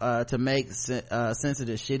around to make sense of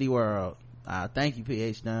this shitty world. Thank you,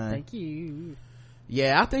 PH Dunn. Thank you.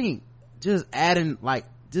 Yeah, I think just adding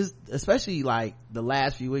especially the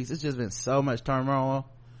last few weeks, it's just been so much turmoil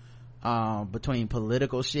between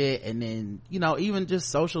political shit and then even just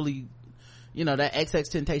socially, that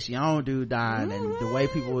XXXTentacion dude dying and the way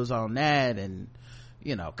people was on that, and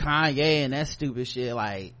Kanye and that stupid shit.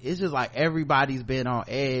 It's just everybody's been on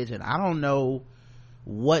edge, and I don't know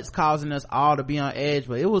what's causing us all to be on edge,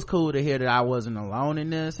 but it was cool to hear that I wasn't alone in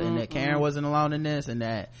this, and that Karen wasn't alone in this, and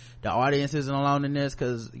that the audience isn't alone in this,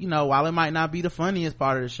 because while it might not be the funniest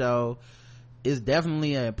part of the show, it's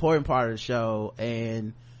definitely an important part of the show.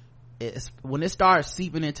 And it's when it starts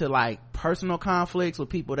seeping into personal conflicts with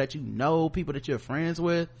people that people that you're friends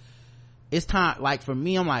with, it's time, for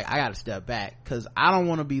me, I'm I gotta step back, because I don't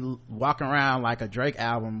want to be walking around like a Drake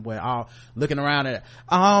album where all looking around at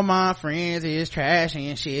all my friends is trash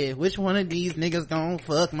and shit. Which one of these niggas gonna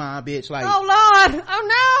fuck my bitch? Oh Lord,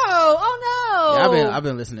 oh no. Yeah, I've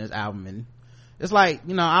been listening to this album, and it's I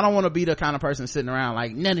don't want to be the kind of person sitting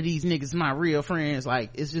around none of these niggas my real friends.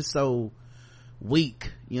 It's just so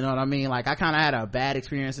week, you know what I mean? Like I kind of had a bad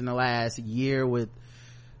experience in the last year with,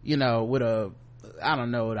 you know, with I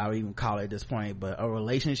don't know what I would even call it at this point, but a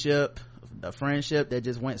relationship, a friendship that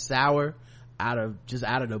just went sour out of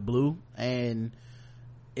the blue, and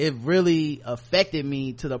it really affected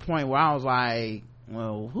me to the point where I was like,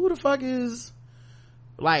 well, who the fuck is,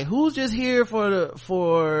 like, who's just here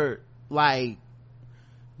for like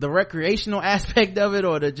the recreational aspect of it,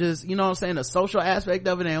 or the just, you know what I'm saying, the social aspect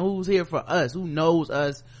of it, and who's here for us, who knows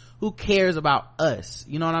us, who cares about us,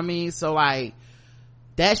 you know what I mean? So like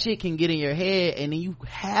that shit can get in your head, and then you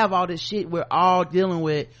have all this shit we're all dealing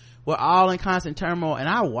with, we're all in constant turmoil. And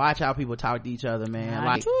I watch how people talk to each other, man.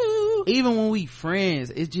 Like even when we friends,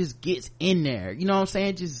 it just gets in there, you know what I'm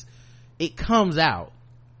saying? Just, it comes out.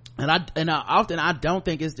 And I often don't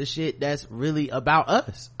think it's the shit that's really about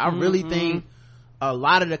us. I really think a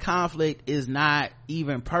lot of the conflict is not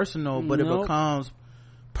even personal, but it becomes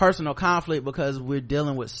personal conflict because we're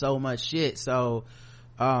dealing with so much shit. So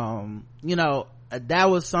you know, that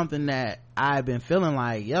was something that I've been feeling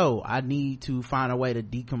like, yo, I need to find a way to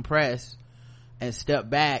decompress and step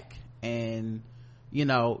back, and you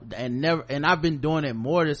know, and I've been doing it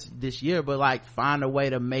more this year, but like find a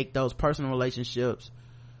way to make those personal relationships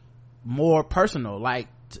more personal. Like,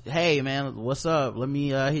 hey man, what's up, let me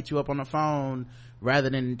hit you up on the phone, rather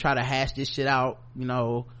than try to hash this shit out, you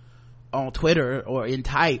know, on Twitter or in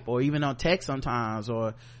type or even on text sometimes.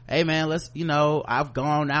 Or hey man, let's, you know, I've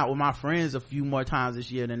gone out with my friends a few more times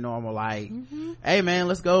this year than normal. Like hey man,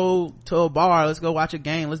 let's go to a bar, let's go watch a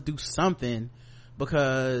game, let's do something,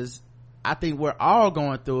 because I think we're all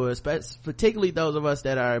going through it, particularly those of us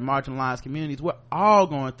that are in marginalized communities. We're all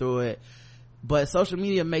going through it, but social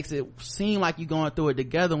media makes it seem like you're going through it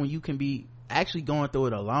together when you can be actually going through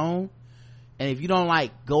it alone. And if you don't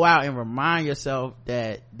like go out and remind yourself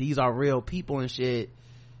that these are real people and shit,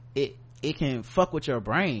 it can fuck with your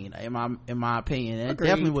brain, in my opinion. And it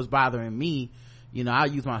definitely was bothering me. You know, I'll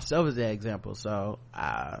use myself as that example. So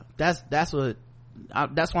that's why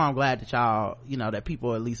I'm glad that y'all, you know, that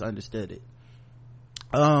people at least understood it.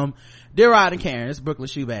 Dear Rod and Karen, it's Brooklyn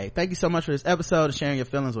Shoebay. Thank you so much for this episode and sharing your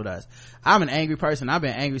feelings with us. I'm an angry person. I've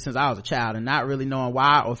been angry since I was a child, and not really knowing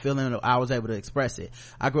why or feeling I was able to express it.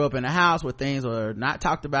 I grew up in a house where things were not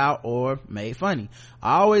talked about or made funny.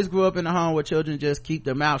 I always grew up in a home where children just keep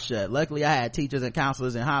their mouth shut. Luckily, I had teachers and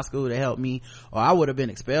counselors in high school to help me, or I would have been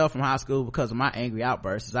expelled from high school because of my angry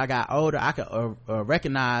outbursts. As I got older, I could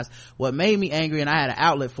recognize what made me angry, and I had an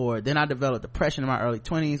outlet for it. Then I developed depression in my early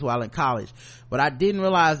 20s while in college, but I didn't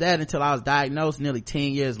realize that until I was diagnosed nearly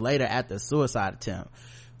 10 years later after a suicide attempt.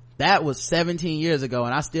 That was 17 years ago,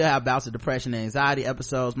 and I still have bouts of depression and anxiety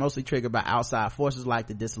episodes, mostly triggered by outside forces like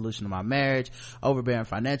the dissolution of my marriage, overbearing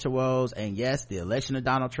financial woes, and yes, the election of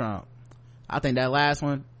Donald Trump. I think that last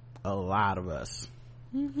one, a lot of us.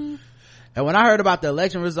 And when I heard about the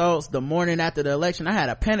election results the morning after the election, I had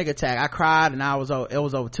a panic attack. I cried, and it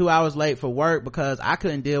was over 2 hours late for work because I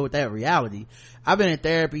couldn't deal with that reality. I've been in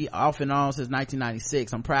therapy off and on since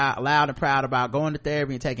 1996. I'm loud and proud about going to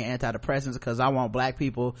therapy and taking antidepressants because I want black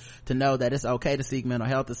people to know that it's okay to seek mental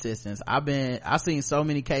health assistance. I've seen so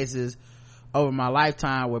many cases over my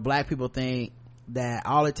lifetime where black people think that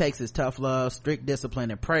all it takes is tough love, strict discipline,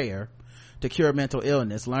 and prayer to cure mental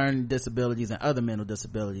illness, learning disabilities, and other mental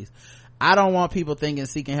disabilities. I don't want people thinking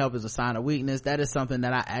seeking help is a sign of weakness. That is something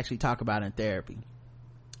that I actually talk about in therapy.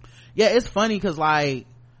 Yeah, it's funny because like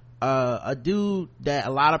a dude that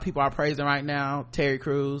a lot of people are praising right now, Terry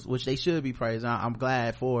Crews, which they should be praising, I'm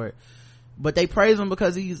glad for it, but they praise him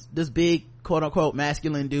because he's this big quote-unquote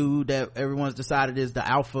masculine dude that everyone's decided is the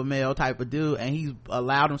alpha male type of dude, and he's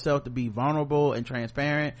allowed himself to be vulnerable and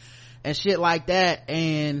transparent and shit like that.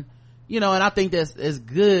 And you know, and I think that's is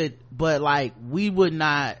good, but like we would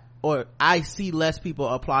not, or I see less people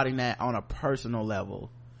applauding that on a personal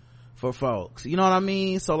level for folks, you know what I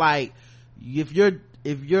mean? So like if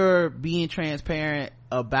you're being transparent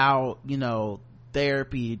about, you know,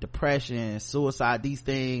 therapy, depression, suicide, these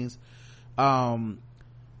things,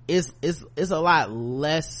 it's a lot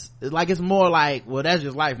less, like it's more like, well, that's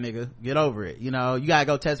just life, nigga, get over it, you know, you gotta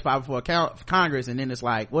go testify before Congress, and then it's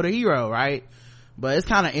like, what a hero, right? But it's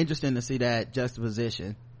kind of interesting to see that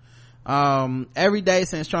juxtaposition. Every day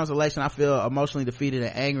since Trump's election, I feel emotionally defeated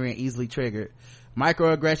and angry and easily triggered.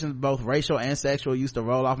 Microaggressions, both racial and sexual, used to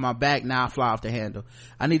roll off my back. Now I fly off the handle.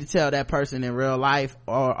 I need to tell that person in real life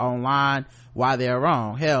or online why they're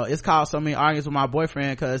wrong. Hell, it's caused so many arguments with my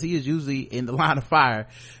boyfriend because he is usually in the line of fire.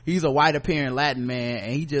 He's a white appearing Latin man,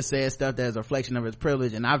 and he just says stuff that is a reflection of his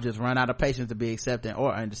privilege, and I've just run out of patience to be accepting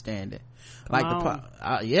or understanding. Like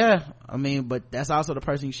yeah, I mean, but that's also the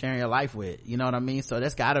person you're sharing your life with, you know what I mean? So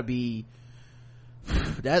that's gotta be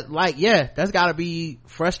that's gotta be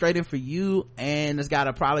frustrating for you, and it's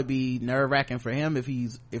gotta probably be nerve-wracking for him if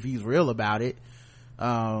he's real about it.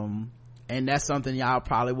 And that's something y'all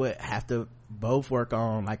probably would have to both work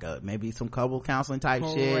on, like maybe some couple counseling type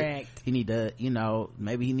shit. He need to,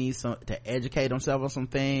 maybe he needs to educate himself on some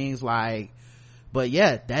things, like, but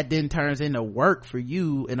yeah, that then turns into work for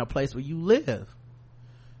you in a place where you live,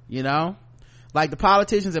 like the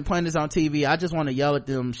politicians and pundits on TV. I just want to yell at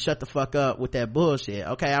them, shut the fuck up with that bullshit.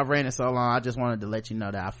 Okay, I've ran it so long, I just wanted to let you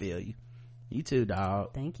know that I feel you. You too,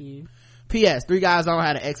 dog. Thank you. P.S. Three Guys On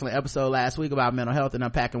had an excellent episode last week about mental health and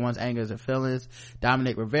unpacking one's angers and feelings.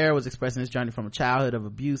 Dominic Rivera was expressing his journey from a childhood of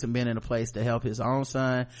abuse and being in a place to help his own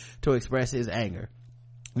son to express his anger.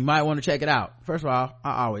 You might want to check it out. First of all,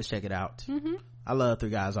 I always check it out. I love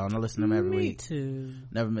Three Guys On. I listen to them every week. Me too.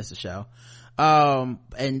 Never miss a show. And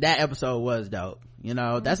that episode was dope.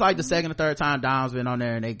 That's like the second or third time Dom's been on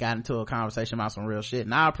there and they got into a conversation about some real shit,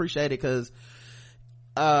 and I appreciate it because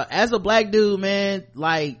as a black dude, man,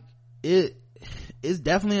 like it's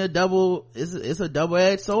definitely a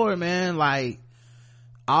double-edged sword, man. Like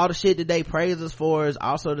all the shit that they praise us for is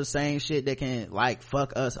also the same shit that can like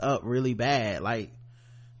fuck us up really bad. Like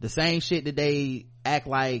the same shit that they act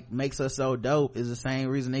like makes us so dope is the same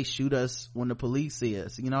reason they shoot us when the police see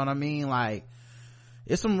us. You know what I mean? Like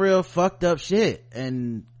it's some real fucked up shit,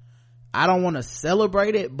 and I don't want to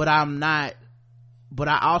celebrate it, but I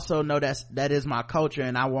also know that is my culture,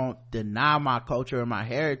 and I won't deny my culture and my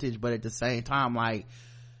heritage, but at the same time, like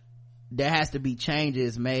there has to be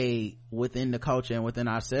changes made within the culture and within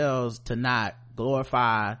ourselves to not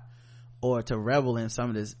glorify or to revel in some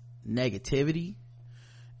of this negativity.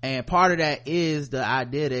 And part of that is the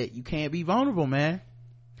idea that you can't be vulnerable, man.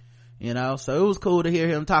 So it was cool to hear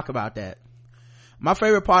him talk about that. My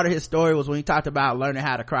favorite part of his story was when he talked about learning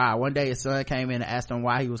how to cry. One day his son came in and asked him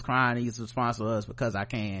why he was crying, and his response was, because I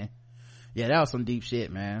can. Yeah, that was some deep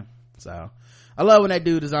shit, man. So I love when that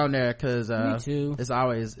dude is on there, because it's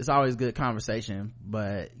always good conversation.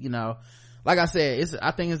 But like I said,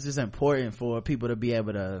 I think it's just important for people to be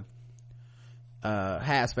able to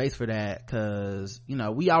have space for that, because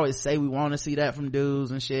we always say we want to see that from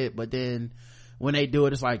dudes and shit, but then when they do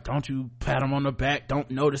it, it's like, don't you pat them on the back, don't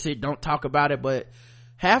notice it, don't talk about it. But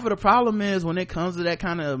half of the problem is when it comes to that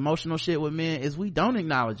kind of emotional shit with men is we don't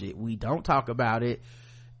acknowledge it, we don't talk about it,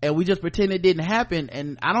 and we just pretend it didn't happen.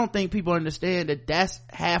 And I don't think people understand that that's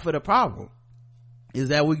half of the problem, is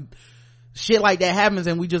that shit like that happens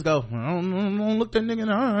and we just go, I don't look that nigga in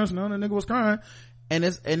the eyes, no, that nigga was crying. And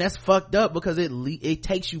that's fucked up, because it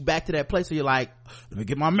takes you back to that place where you're like, let me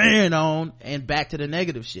get my man on, and back to the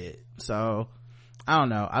negative shit. So I don't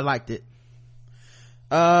know, I liked it.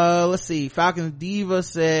 Let's see, Falcons Diva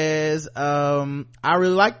says I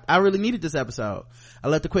really needed this episode. I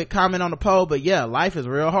left a quick comment on the poll, but yeah, life is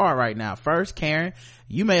real hard right now. First, Karen,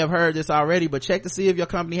 you may have heard this already, but check to see if your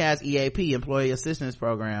company has EAP, Employee Assistance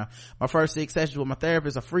Program. My first 6 sessions with my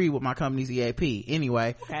therapist are free with my company's EAP.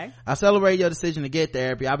 Anyway, okay, I celebrate your decision to get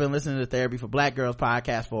therapy. I've been listening to Therapy for Black Girls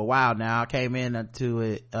podcast for a while now. I came in to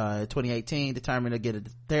it 2018, determined to get a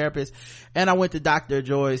therapist, and I went to Dr.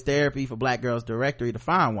 Joy's Therapy for Black Girls directory to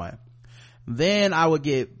find one. Then I would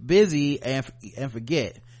get busy and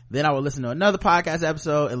forget. Then I would listen to another podcast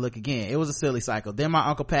episode and look again. It was a silly cycle. Then my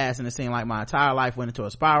uncle passed, and it seemed like my entire life went into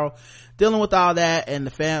a spiral. Dealing with all that and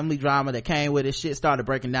the family drama that came with it, shit started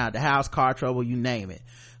breaking down at the house, car trouble, you name it.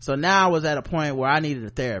 So now I was at a point where I needed a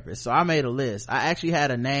therapist. So I made a list. I actually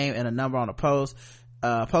had a name and a number on a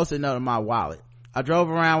post-it note in my wallet. I drove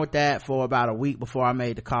around with that for about a week before I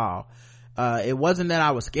made the call. It wasn't that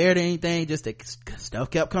I was scared or anything, just that stuff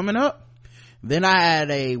kept coming up. Then I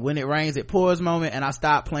had a when it rains it pours moment, and I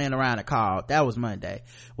stopped playing around and called. That was Monday.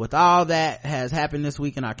 With all that has happened this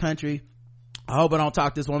week in our country, I hope I don't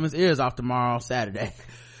talk this woman's ears off tomorrow, Saturday.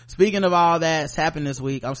 Speaking of all that's happened this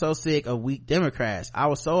week, I'm so sick of weak Democrats. I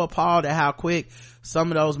was so appalled at how quick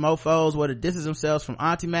some of those mofos were to distance themselves from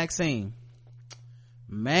Auntie Maxine.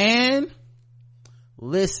 Man,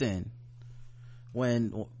 listen,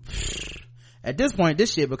 at this point,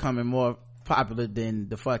 this shit becoming more popular than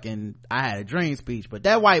the fucking I had a dream speech. But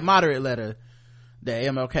that white moderate letter that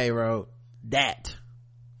MLK wrote, that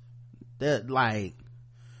like,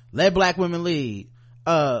 let black women lead.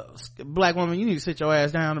 Black woman, you need to sit your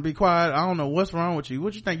ass down and be quiet. I don't know what's wrong with you.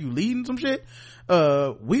 What you think, you leading some shit?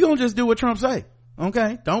 We gonna just do what Trump say,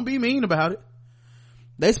 okay? Don't be mean about it.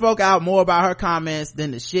 They spoke out more about her comments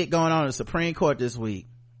than the shit going on in the Supreme Court this week.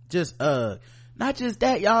 Not just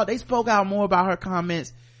that, y'all, they spoke out more about her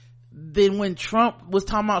comments than when Trump was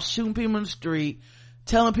talking about shooting people in the street,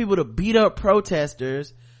 telling people to beat up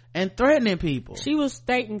protesters, and threatening people. She was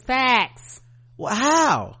stating facts.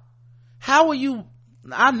 how will you,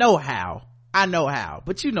 I know how,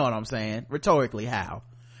 but you know what I'm saying, rhetorically how.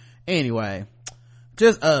 Anyway,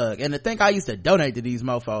 just and to think I used to donate to these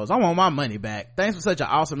mofos. I want my money back. Thanks for such an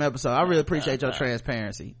awesome episode. I really appreciate your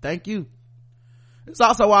transparency. Thank you. It's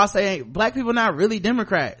also why I say black people not really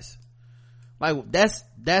Democrats. Like that's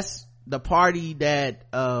the party that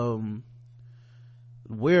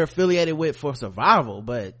we're affiliated with for survival,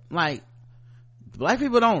 but like black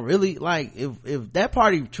people don't really, like, if that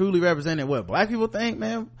party truly represented what black people think,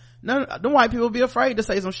 man, none the white people be afraid to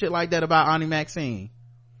say some shit like that about Auntie Maxine.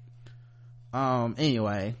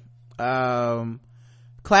 Anyway,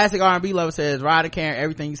 classic R&B lover says, Rod and Karen,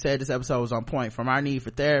 everything you said this episode was on point. From our need for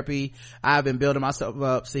therapy, I've been building myself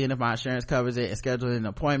up, seeing if my insurance covers it, and scheduling an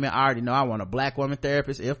appointment. I already know I want a black woman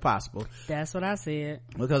therapist if possible. That's what I said,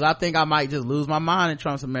 because I think I might just lose my mind in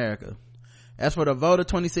Trump's America. As for the vote of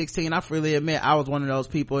 2016, I freely admit I was one of those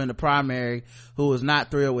people in the primary who was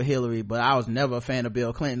not thrilled with Hillary, but I was never a fan of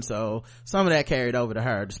Bill Clinton, so some of that carried over to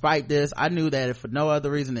her. Despite this, I knew that if for no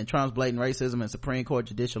other reason than Trump's blatant racism and Supreme Court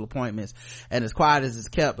judicial appointments, and as quiet as it's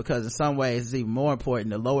kept, because in some ways it's even more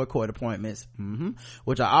important, the lower court appointments,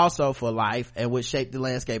 which are also for life and which shape the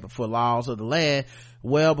landscape for laws of the land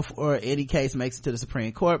well before any case makes it to the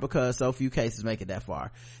Supreme Court, because so few cases make it that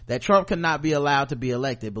far, that Trump cannot be allowed to be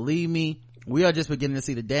elected. Believe me, we are just beginning to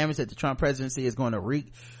see the damage that the Trump presidency is going to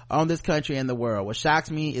wreak on this country and the world. What shocks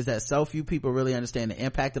me is that so few people really understand the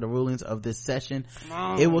impact of the rulings of this session.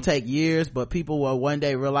 It will take years, but people will one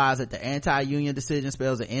day realize that the anti-union decision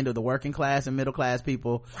spells the end of the working class and middle class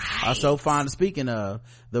people are so fond of speaking of.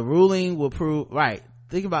 The ruling will prove, right,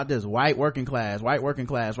 think about this, white working class,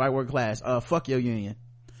 fuck your union.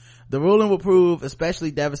 The ruling will prove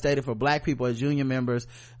especially devastating for black people as union members.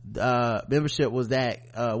 Membership was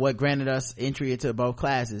what granted us entry into both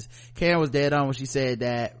classes. Karen was dead on when she said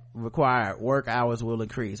that required work hours will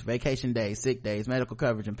increase. Vacation days, sick days, medical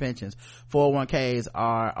coverage, and pensions. 401ks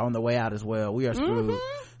are on the way out as well. We are screwed.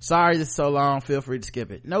 Sorry this is so long. Feel free to skip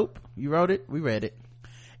it. Nope. You wrote it. We read it.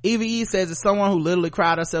 EVE says, as someone who literally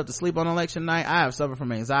cried herself to sleep on election night, I have suffered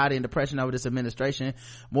from anxiety and depression over this administration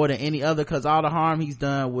more than any other, because all the harm he's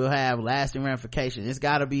done will have lasting ramifications. It's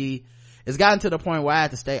gotten to the point where I have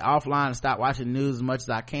to stay offline and stop watching the news as much as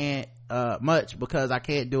I can, because I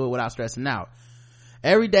can't do it without stressing out.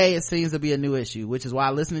 Every day it seems to be a new issue, which is why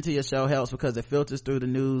listening to your show helps, because it filters through the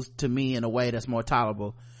news to me in a way that's more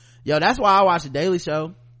tolerable. Yo, that's why I watch the Daily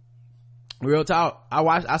Show. Real talk.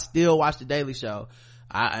 I still watch the Daily Show.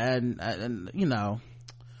 And you know,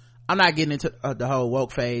 I'm not getting into the whole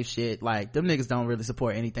woke fave shit. Like, them niggas don't really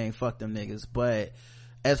support anything. Fuck them niggas. But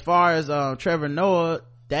as far as Trevor Noah,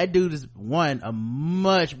 that dude is a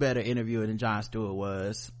much better interviewer than Jon Stewart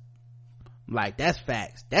was. Like, that's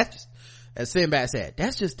facts. That's just, as Sinbad said,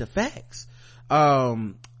 that's just the facts.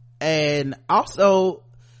 And also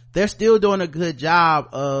they're still doing a good job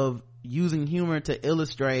of using humor to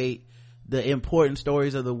illustrate the important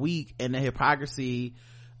stories of the week and the hypocrisy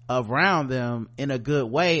around them in a good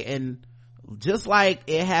way. And just like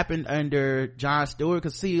it happened under Jon Stewart,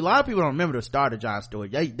 because see, a lot of people don't remember the start of Jon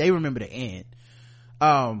Stewart, they remember the end.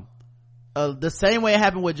 The same way it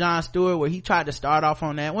happened with Jon Stewart, where he tried to start off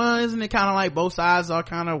on that, well, isn't it kind of like both sides are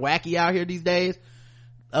kind of wacky out here these days?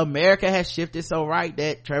 America has shifted so right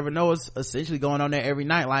that Trevor Noah's essentially going on there every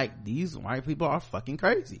night like, these white people are fucking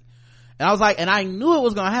crazy. And I was like, and I knew it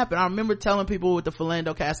was gonna happen. I remember telling people with the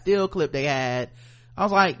Philando Castile clip they had, I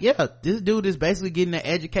was like, yeah, this dude is basically getting an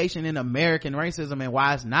education in American racism and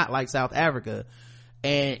why it's not like South Africa.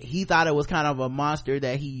 And he thought it was kind of a monster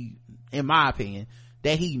that he, in my opinion,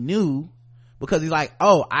 that he knew, because he's like,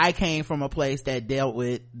 oh, I came from a place that dealt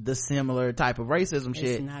with the similar type of racism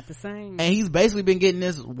shit. It's not the same. And he's basically been getting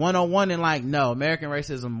this 101 and like, no, American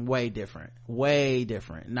racism way different.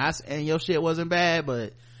 And your shit wasn't bad,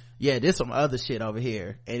 but yeah, there's some other shit over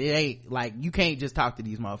here, and it ain't like, you can't just talk to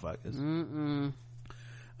these motherfuckers.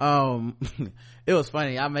 It was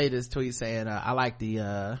funny, I made this tweet saying I like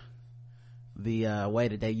the way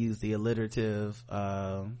that they use the alliterative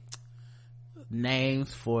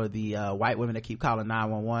names for the white women that keep calling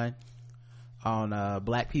 911 on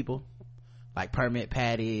black people, like Permit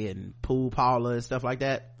Patty and Pool Paula and stuff like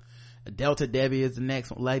that. Delta Debbie is the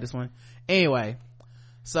latest one. Anyway,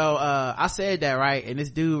 so I said that, right, and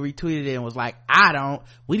this dude retweeted it and was like,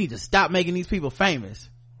 we need to stop making these people famous,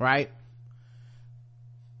 right?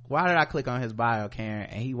 Why did I click on his bio, Karen,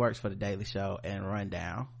 and he works for the Daily Show and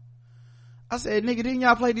Rundown? I said, nigga, didn't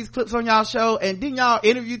y'all play these clips on y'all show, and didn't y'all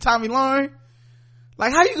interview Tommy Lauren?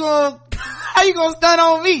 Like, how you gonna stunt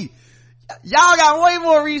on me? Y'all got way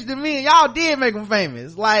more reach than me, and y'all did make them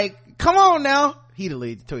famous. Like, come on now. he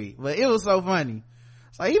deleted the tweet, but it was so funny.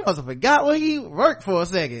 It's like he must have forgot what he worked for a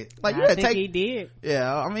second. Like, I think he did.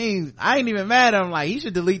 Yeah, I mean, I ain't even mad at him. Like, he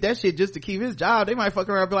should delete that shit just to keep his job. They might fuck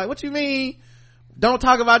around and be like, what you mean? Don't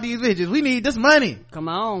talk about these bitches. We need this money. Come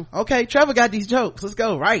on. Okay, Trevor got these jokes. Let's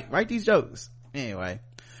go. Write these jokes. Anyway.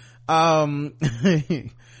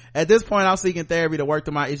 At this point, I'm seeking therapy to work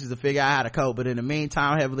through my issues to figure out how to cope. But in the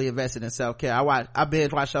meantime, I'm heavily invested in self-care. I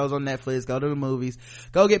binge watch shows on Netflix, go to the movies,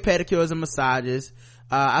 go get pedicures and massages.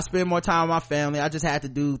 I spend more time with my family. I just had to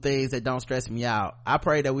do things that don't stress me out. I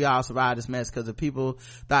pray that we all survive this mess, because if people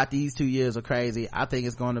thought these 2 years are crazy, I think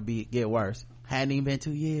it's going to get worse. Hadn't even been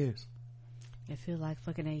 2 years. It feels like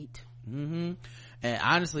fucking 8. And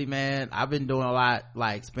honestly, man, I've been doing a lot,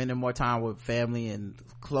 like spending more time with family and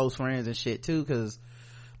close friends and shit too, because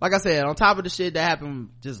like I said, on top of the shit that happened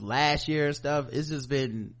just last year and stuff, it's just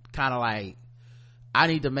been kind of like I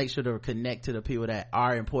need to make sure to connect to the people that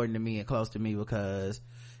are important to me and close to me, because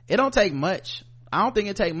it don't take much. I don't think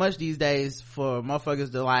it take much these days for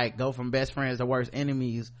motherfuckers to like go from best friends to worst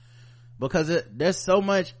enemies, because there's so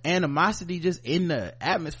much animosity just in the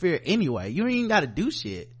atmosphere anyway. You ain't even gotta do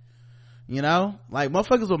shit, you know? Like,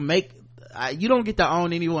 motherfuckers will make you don't get to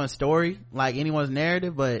own anyone's story, like anyone's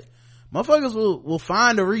narrative, but motherfuckers will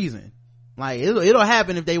find a reason. Like, it'll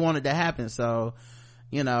happen if they want it to happen. So,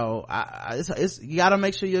 you know, you gotta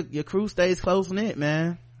make sure your crew stays close knit,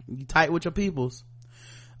 man. You tight with your peoples.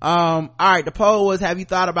 All right, the poll was, have you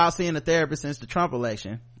thought about seeing a therapist since the Trump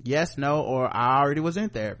election? Yes, no, or I already was in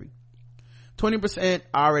therapy. 20%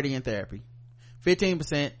 already in therapy.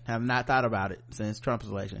 15% have not thought about it since Trump's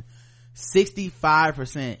election.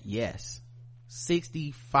 65% yes.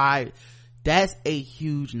 65. That's a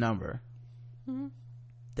huge number. Mm-hmm.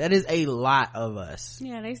 That is a lot of us.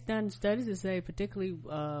 Yeah, they've done studies to say, particularly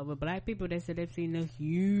with black people, they said they've seen a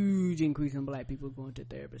huge increase in black people going to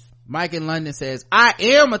therapists. Mike in London says, I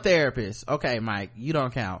am a therapist. Okay, Mike, you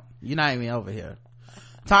don't count. You're not even over here.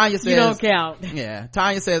 Tanya says, you don't count. Yeah,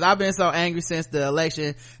 Tanya says, I've been so angry since the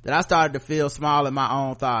election that I started to feel small in my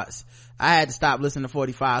own thoughts. I had to stop listening to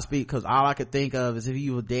 45 speak, because all I could think of is if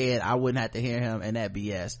he was dead, I wouldn't have to hear him and that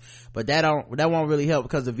BS. But that won't really help,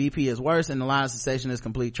 because the VP is worse and the line of succession is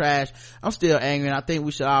complete trash. I'm still angry, and I think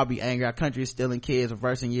we should all be angry. Our country is stealing kids,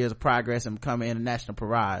 reversing years of progress, and becoming international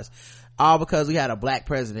pariahs. All because we had a black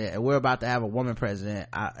president, and we're about to have a woman president.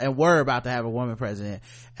 I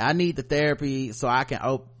need the therapy so I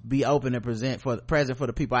can be open and present for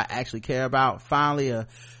the people I actually care about. Finally, a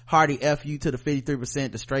hearty F you to the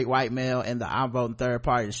 53%, the straight white male, and the I'm voting third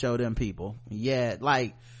party to show them people. Yeah,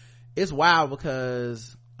 like, it's wild,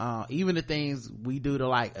 because even the things we do to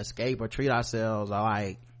like escape or treat ourselves are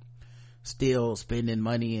like still spending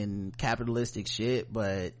money in capitalistic shit,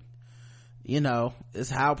 but you know, it's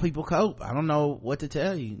how people cope. I don't know what to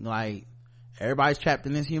tell you. Like, everybody's trapped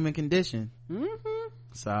in this human condition. Mm-hmm.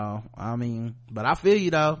 So, I mean, but I feel you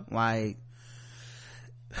though. Like,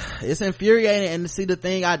 it's infuriating, and to see the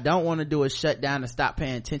thing I don't want to do is shut down and stop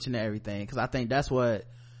paying attention to everything, because I think that's what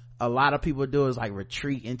a lot of people do, is like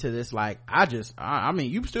retreat into this, like, I mean,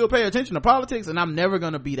 you still pay attention to politics, and I'm never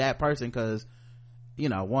gonna be that person, because, you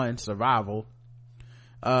know, one, survival,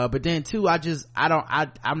 but then two,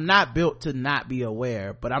 I'm not built to not be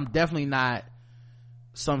aware, but I'm definitely not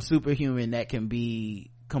some superhuman that can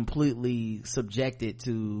be completely subjected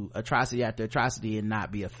to atrocity after atrocity and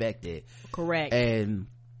not be affected. Correct. And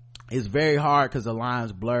it's very hard, because the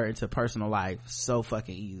lines blur into personal life so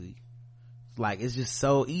fucking easy. Like, it's just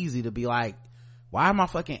so easy to be like, why am I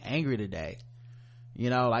fucking angry today? You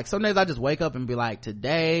know, like, some days I just wake up and be like,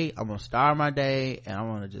 today I'm gonna start my day and I'm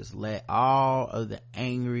gonna just let all of the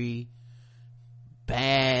angry,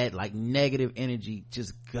 bad, like negative energy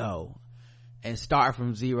just go, and start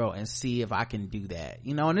from zero and see if I can do that,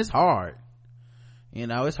 you know. And it's hard, you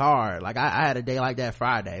know, it's hard. Like, I had a day like that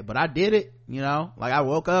Friday, but I did it, you know. Like, I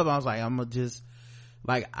woke up, I was like, I'm gonna just,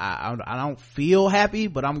 like, I don't feel happy,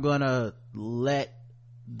 but I'm gonna let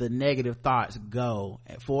the negative thoughts go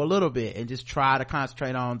for a little bit and just try to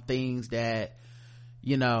concentrate on things that,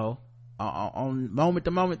 you know, on moment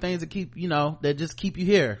to moment things that keep, you know, that just keep you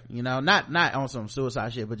here, you know, not on some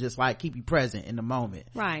suicide shit, but just like keep you present in the moment.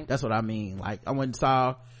 Right. That's what I mean. Like, I went and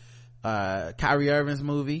saw Kyrie Irving's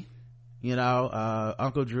movie, you know,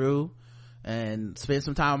 Uncle Drew, and spent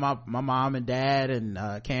some time with my mom and dad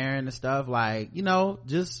and Karen and stuff. Like, you know,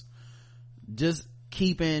 just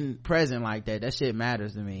keeping present like that shit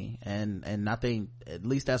matters to me, and I think at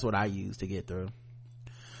least that's what I use to get through.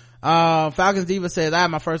 Falcons Diva says, I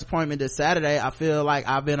had my first appointment this Saturday. I feel like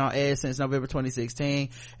I've been on edge since November 2016.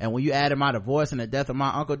 And when you added my divorce and the death of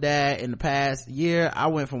my uncle dad in the past year, I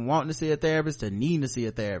went from wanting to see a therapist to needing to see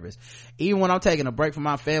a therapist. Even when I'm taking a break from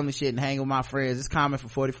my family shit and hanging with my friends, it's common for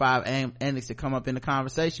 45 antics to come up in the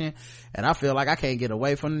conversation. And I feel like I can't get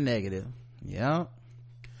away from the negative. Yeah.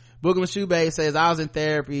 Booger Shoebay says, I was in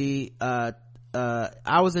therapy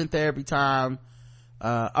time,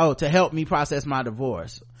 to help me process my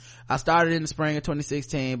divorce. I started in the spring of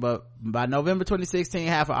 2016, but by November 2016,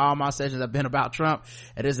 half of all my sessions have been about Trump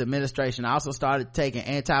and his administration. I also started taking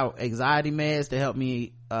anti-anxiety meds to help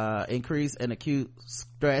me increase an acute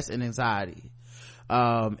stress and anxiety.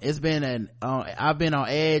 I've been on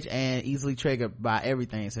edge and easily triggered by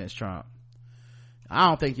everything since Trump. I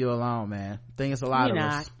don't think you're alone, man. I think it's a lot of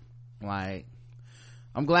us. Like,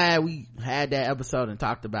 I'm glad we had that episode and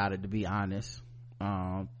talked about it, to be honest,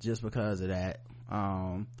 just because of that.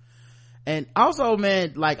 And also,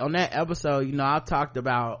 man, like on that episode, you know, I talked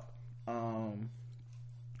about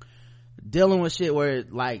dealing with shit where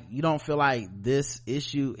like you don't feel like this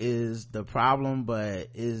issue is the problem, but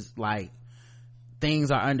is like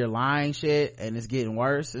things are underlying shit and it's getting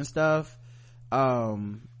worse and stuff.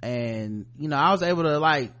 And you know, I was able to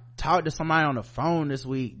like talk to somebody on the phone this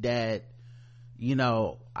week that, you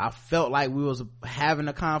know, I felt like we was having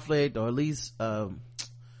a conflict or at least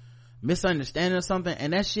misunderstanding or something,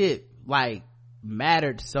 and that shit like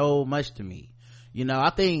mattered so much to me. You know, I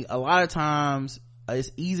think a lot of times it's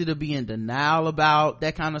easy to be in denial about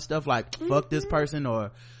that kind of stuff, like fuck this person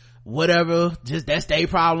or whatever, just that's their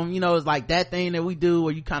problem. You know, it's like that thing that we do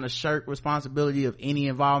where you kind of shirk responsibility of any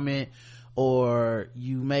involvement, or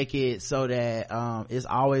you make it so that it's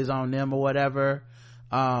always on them or whatever,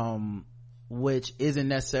 which isn't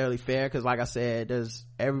necessarily fair, because like I said,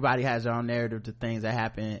 everybody has their own narrative to things that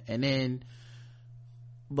happen. And then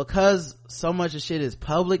because so much of shit is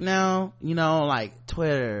public now, you know, like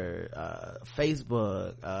Twitter,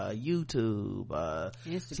 Facebook, YouTube,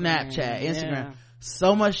 Snapchat, Instagram, yeah.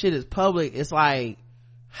 So much shit is public. It's like,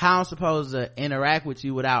 how I'm supposed to interact with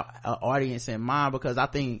you without an audience in mind? Because I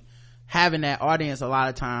think having that audience a lot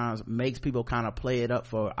of times makes people kind of play it up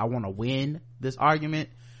for, I want to win this argument,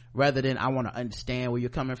 rather than I want to understand where you're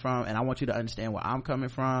coming from and I want you to understand where I'm coming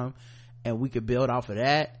from, and we could build off of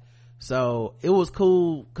that. So it was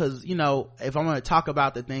cool, because, you know, if I'm going to talk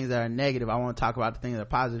about the things that are negative, I want to talk about the things that are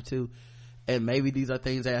positive too, and maybe these are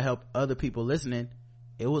things that help other people listening.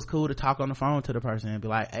 It was cool to talk on the phone to the person and be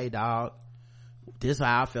like, hey dog, this is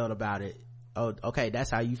how I felt about it. Oh, okay, that's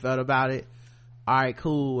how you felt about it. All right,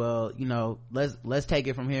 cool. Well, you know, let's take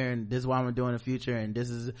it from here, and this is what I'm gonna do in the future, and this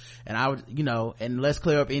is, and I would, you know, and let's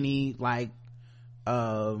clear up any like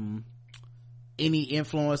any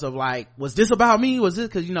influence of like, was this about me? Was this,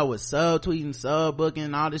 because, you know, with subtweeting, sub booking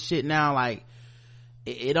and all this shit now, like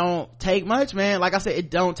it don't take much, man. Like I said, it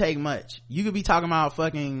don't take much. You could be talking about a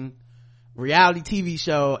fucking reality TV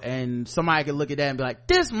show and somebody could look at that and be like,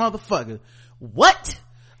 this motherfucker, what?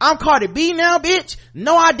 I'm Cardi B now, bitch.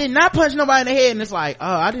 No, I did not punch nobody in the head. And it's like, oh,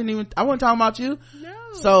 I wasn't talking about you. No.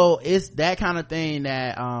 So it's that kind of thing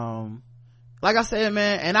that, like I said,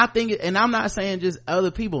 man, and I think, and I'm not saying just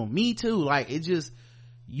other people, me too. Like, it just,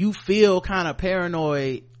 you feel kind of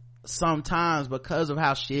paranoid sometimes because of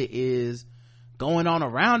how shit is going on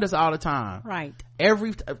around us all the time. Right.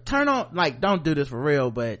 Turn on, like, don't do this for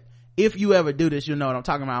real, but if you ever do this, you know what I'm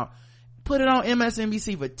talking about. Put it on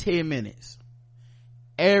MSNBC for 10 minutes.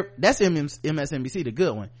 That's MSNBC, the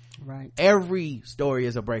good one. Right. Every story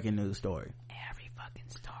is a breaking news story. Every fucking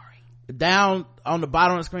story. Down on the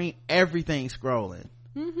bottom of the screen, everything's scrolling.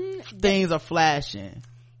 Mm-hmm. Things are flashing.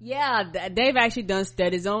 Yeah, they've actually done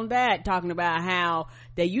studies on that, talking about how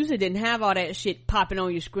they usually didn't have all that shit popping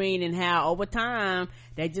on your screen, and how over time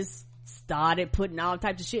they just started putting all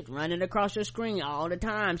types of shit running across your screen all the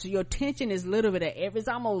time. So your attention is a little bit of it's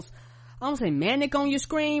almost, I don't say manic on your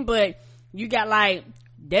screen, but you got like,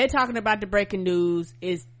 they're talking about the breaking news.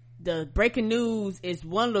 Is the breaking news is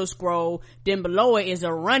one little scroll, then below it is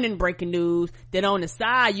a running breaking news, then on the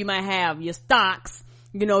side you might have your stocks,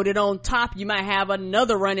 you know, then on top you might have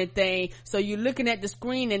another running thing. So you're looking at the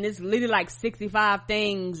screen and it's literally like 65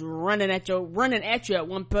 things running at you at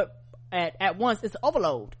once. It's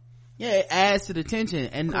overload. Yeah, it adds to the tension.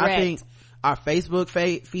 And correct. I think our Facebook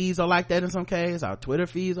feeds are like that in some cases, our Twitter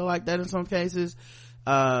feeds are like that in some cases,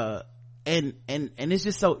 and it's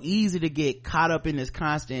just so easy to get caught up in this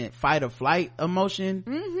constant fight or flight emotion.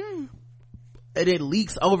 Mm-hmm. And it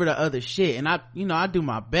leaks over to other shit, and I do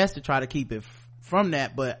my best to try to keep it from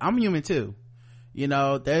that, but I'm human too. you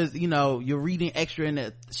know, there's, you know, you're reading extra in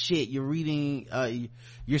the shit, you're reading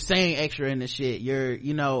you're saying extra in the shit, you're,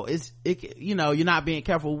 you know, you know, you're not being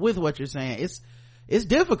careful with what you're saying. It's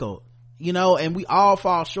difficult, you know, and we all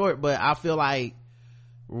fall short, but I feel like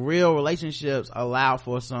real relationships allow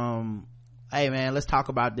for some, hey man, let's talk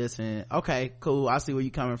about this, and okay, cool, I see where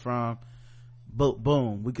you're coming from,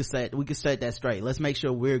 boom, we could set that straight. Let's make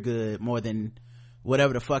sure we're good more than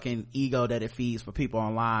whatever the fucking ego that it feeds for people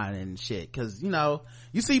online and shit. Cause you know,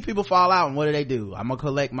 you see people fall out and what do? I'm gonna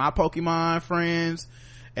collect my Pokemon friends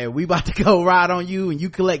and we about to go ride on you, and you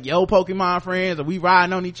collect your Pokemon friends, and we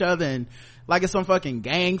riding on each other, and like it's some fucking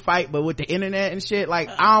gang fight but with the internet and shit. Like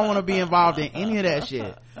I don't want to be involved in any of that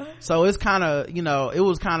shit. So it's kind of, you know, it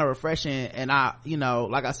was kind of refreshing, and I, you know,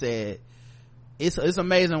 like I said, it's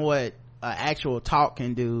amazing what actual talk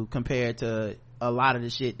can do compared to a lot of the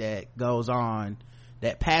shit that goes on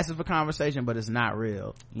that passes for conversation but it's not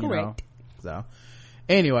real, you Correct. know. So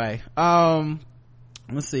anyway,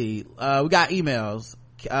 let's see, we got emails.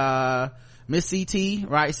 Miss CT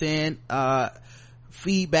writes in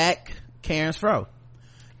feedback, Karen's Fro.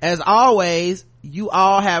 As always, you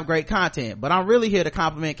all have great content, but I'm really here to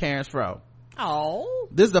compliment Karen's Fro. Oh,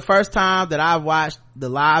 This is the first time that I've watched the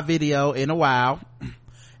live video in a while,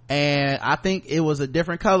 and I think it was a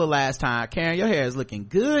different color last time. Karen, your hair is looking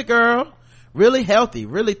good, girl. Really healthy,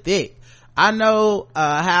 really thick. I know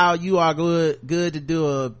how you are good to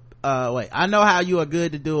do I know how you are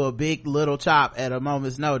good to do a big little chop at a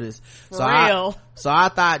moment's notice. So I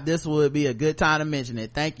thought this would be a good time to mention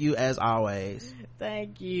it. Thank you as always.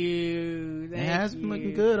 Thank you. It has been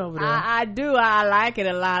looking good over there. I do. I like it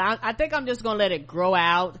a lot. I think I'm just gonna let it grow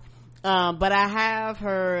out. But I have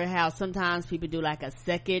heard how sometimes people do like a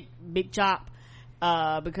second big chop.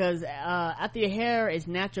 Because after your hair is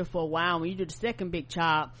natural for a while, when you do the second big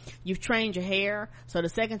chop, you've trained your hair, so the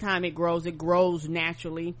second time it grows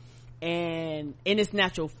naturally and in its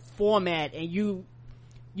natural format, and you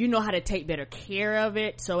know how to take better care of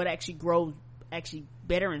it, so it actually grows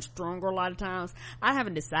better and stronger a lot of times. I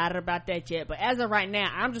haven't decided about that yet, but as of right now,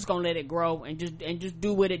 I'm just gonna let it grow and just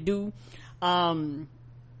do what it do. Not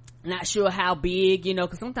sure how big, you know,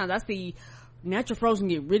 because sometimes I see natural frozen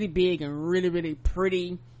get really big and really, really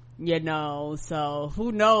pretty, you know, so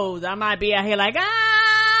who knows, I might be out here like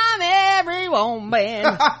I'm every woman.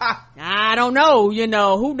 I don't know, you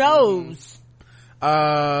know, who knows.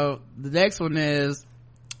 The next one is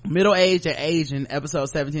Middle Aged and Asian, episode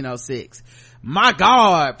 1706. My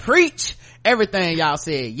God, preach everything y'all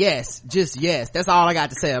said. Yes, just yes. That's all I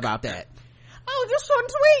got to say about that. Oh, just short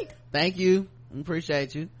and sweet. Thank you,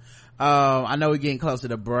 appreciate you. I know we're getting close to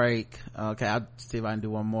the break. Okay, I'll see if I can do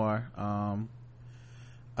one more.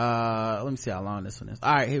 Let me see how long this one is.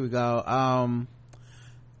 All right, here we go.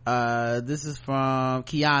 This is from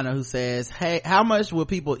Kiana, who says, hey, how much will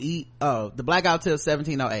people eat? Oh, the Blackout Tip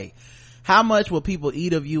 1708. How much will people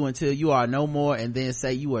eat of you until you are no more and then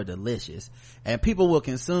say you are delicious? And people will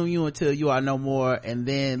consume you until you are no more and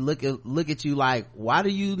then look at you like, why do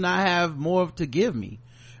you not have more to give me?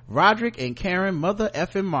 Roderick and Karen mother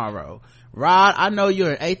effing Morrow. Rod, I know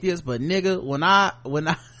you're an atheist, but nigga, when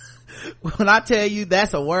I tell you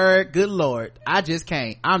that's a word, good lord, I just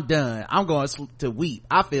can't. I'm done. I'm going to weep.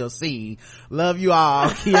 I feel seen. Love you all,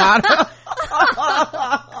 Kiana.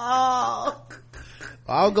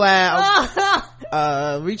 I'm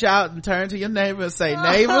glad. Reach out and turn to your neighbor and say,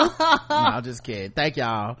 neighbor. No, I'm just kidding. Thank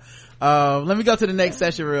y'all. Let me go to the next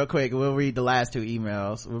session real quick, and we'll read the last two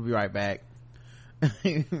emails. We'll be right back.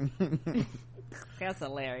 That's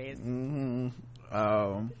hilarious. Mm-hmm.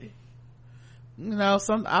 You know,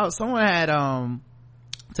 someone had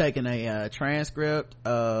taken a transcript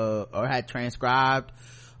or had transcribed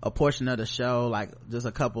a portion of the show, like just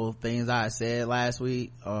a couple of things I had said last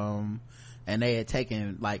week, and they had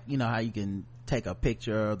taken, like, you know how you can take a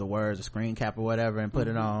picture of the words, a screen cap or whatever, and put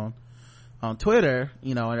it on Twitter,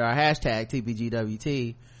 you know, under our hashtag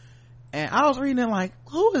TPGWT. And I was reading it like,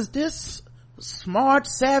 who is this smart,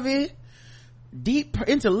 savvy, deep,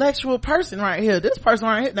 intellectual person right here? This person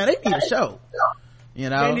right here, now they need a show,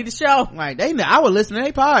 you know, they need a show. Like I would listen to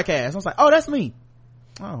their podcast. I was like, oh, that's me.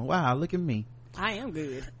 Oh wow, look at me. I am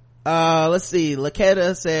good. Let's see.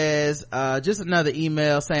 Laketa says, just another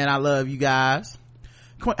email saying I love you guys.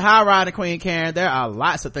 Hi Rod and Queen Karen, there are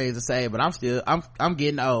lots of things to say, but I'm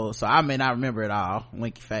getting old, so I may not remember it all.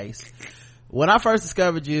 Winky face. When I first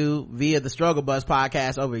discovered you via the Struggle Bus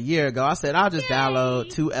podcast over a year ago, I said I'll just download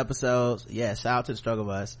 2 episodes. Yeah, shout out to the Struggle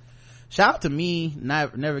Bus. Shout out to me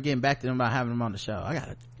never getting back to them about having them on the show. I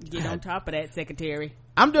gotta get on top of that, secretary.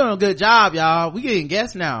 I'm doing a good job, y'all. We getting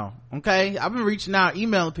guests now. Okay, I've been reaching out,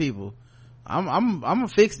 emailing people. I'm gonna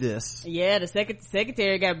fix this. Yeah, the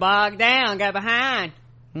secretary got bogged down, got behind.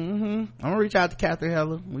 I'm gonna reach out to Catherine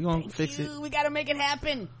Heller. We gonna fix it. We gotta make it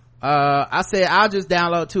happen. I said I'll just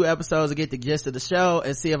download 2 episodes to get the gist of the show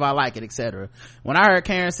and see if I like it, etc. When I heard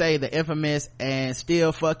Karen say the infamous and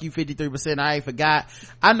still fuck you 53%, I ain't forgot,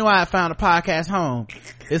 I knew I had found a podcast home.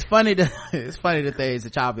 It's funny the things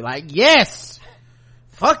that y'all be like, yes,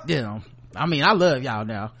 fuck them. I mean, I love y'all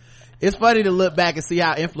now. It's funny to look back and see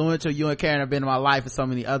how influential you and Karen have been in my life and so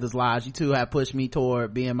many others' lives. You two have pushed me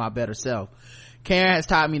toward being my better self. Karen has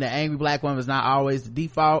taught me that angry black woman is not always the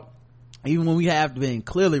default, even when we have been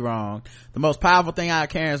clearly wrong. The most powerful thing out of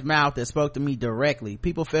Karen's mouth that spoke to me directly.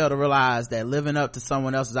 People fail to realize that living up to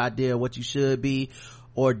someone else's idea of what you should be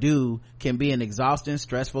or do can be an exhausting,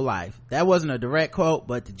 stressful life. That wasn't a direct quote,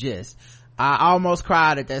 but the gist. I almost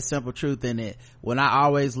cried at that simple truth in it, when I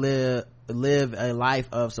always live a life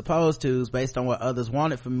of supposed tos based on what others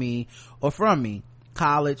wanted from me or from me.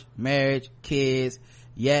 College, marriage, kids.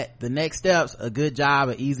 Yet the next steps, a good job,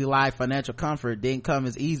 an easy life, financial comfort, didn't come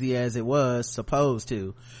as easy as it was supposed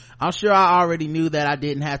to. I'm sure I already knew that I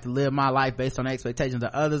didn't have to live my life based on expectations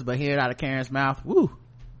of others, but hearing it out of Karen's mouth, woo.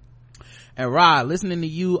 And Rod, listening to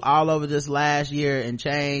you all over this last year and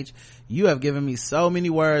change, you have given me so many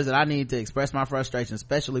words that I need to express my frustration,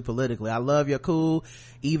 especially politically. I love your cool,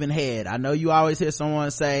 even head. I know you always hear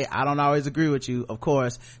someone say, I don't always agree with you. Of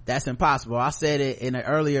course, that's impossible. I said it in an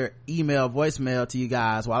earlier voicemail to you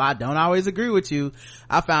guys. While I don't always agree with you,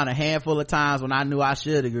 I found a handful of times when I knew I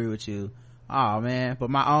should agree with you. Oh man, but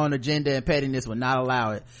my own agenda and pettiness would not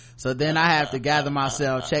allow it. So then I have to gather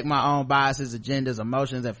myself, check my own biases, agendas,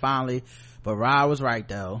 emotions, and finally, but Rod was right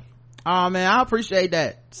though. Oh man, I appreciate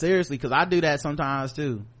that, seriously, because I do that sometimes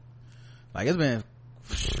too. Like, it's been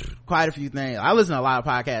quite a few things. I listen to a lot of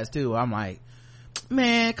podcasts too. I'm like,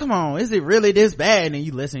 man, come on, is it really this bad? And then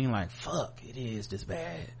you listen, you're like, fuck, it is this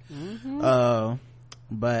bad.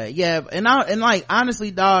 But yeah, and like,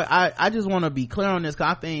 honestly, dog, I just want to be clear on this,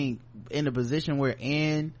 because I think in the position we're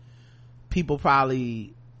in, people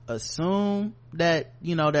probably assume that,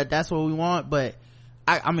 you know, that's what we want. But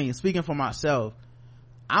I mean, speaking for myself,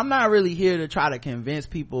 I'm not really here to try to convince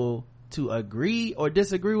people to agree or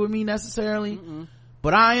disagree with me necessarily.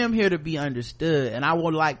 But I am here to be understood, and I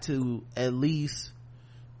would like to at least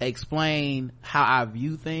explain how I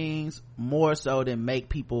view things, more so than make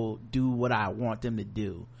people do what I want them to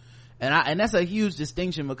do. And that's a huge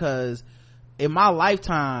distinction, because in my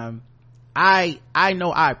lifetime, I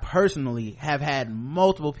know I personally have had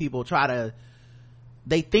multiple people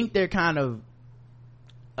they think they're kind of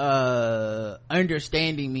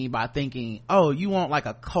understanding me by thinking, oh, you want like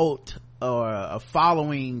a cult or a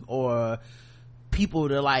following or people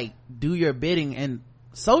to like do your bidding, and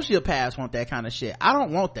sociopaths want that kind of shit. I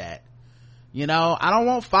don't want that, you know. I don't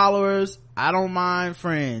want followers. I don't mind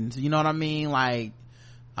friends, you know what I mean? Like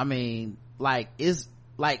it's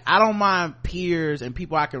like, I don't mind peers and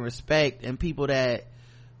people I can respect, and people that,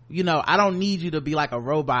 you know, I don't need you to be like a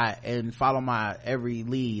robot and follow my every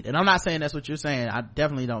lead. And I'm not saying that's what you're saying. I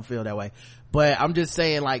definitely don't feel that way. But I'm just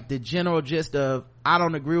saying, like, the general gist of, I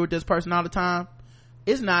don't agree with this person all the time,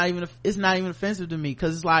 it's not even offensive to me,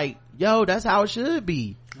 because it's like, yo, that's how it should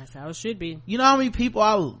be. That's how it should be. You know how many people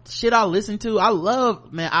I listen to? I love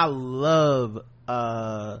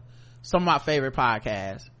some of my favorite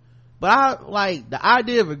podcasts. But I like the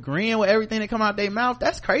idea of agreeing with everything that come out their mouth.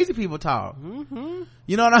 That's crazy people talk.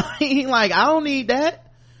 You know what I mean? Like, I don't need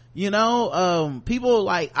that. You know, people,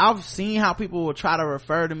 like, I've seen how people will try to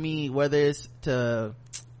refer to me, whether it's to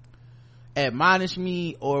admonish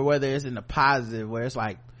me or whether it's in the positive, where it's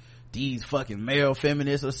like, these fucking male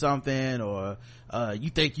feminists or something, or you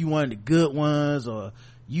think you one of the good ones, or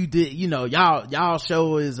you did, you know, y'all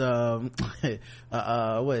show is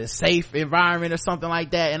what is safe environment or something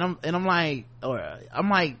like that. And I'm like,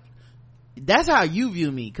 that's how you view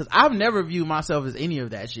me, because I've never viewed myself as any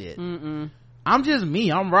of that shit. I'm just me.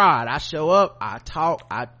 I'm Rod. I show up, I talk,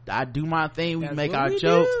 I do my thing, we make our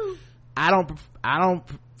jokes. I don't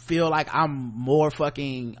feel like I'm more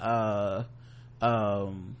fucking more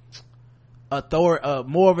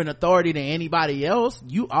of an authority than anybody else.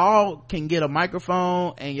 You all can get a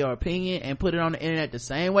microphone and your opinion and put it on the internet the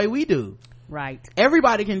same way we do. Right.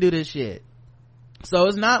 Everybody can do this shit. So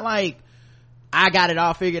it's not like I got it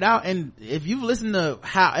all figured out. And if you've listened to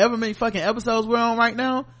however many fucking episodes we're on right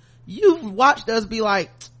now, you've watched us be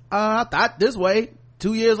like, I thought this way.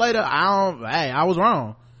 2 years later, I was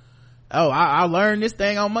wrong. Oh, I learned this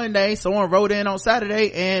thing on Monday. Someone wrote in on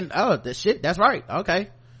Saturday, and that's right. Okay.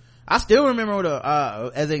 I still remember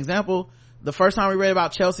as an example, the first time we read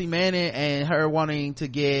about Chelsea Manning and her wanting to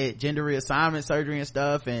get gender reassignment surgery and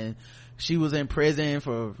stuff, and she was in prison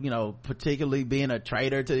for, you know, particularly being a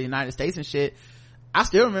traitor to the United States and shit. I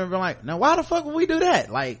still remember like, now why the fuck would we do that?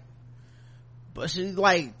 Like, but she's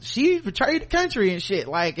like, she betrayed the country and shit,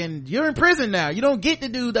 like, and you're in prison now, you don't get to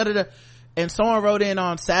do da da da. And someone wrote in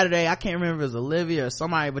on Saturday, I can't remember if it was Olivia or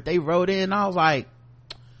somebody, but they wrote in and I was like,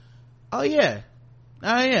 oh yeah,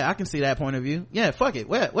 I can see that point of view. Yeah, fuck it.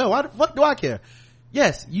 Well, why the fuck do I care?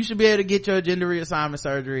 Yes, you should be able to get your gender reassignment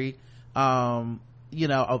surgery. You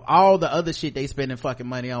know, of all the other shit they spending fucking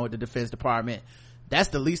money on with the Defense Department, that's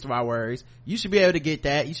the least of our worries. You should be able to get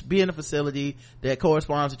that. You should be in a facility that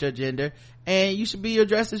corresponds with your gender, and you should be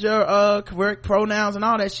addressed as your correct pronouns and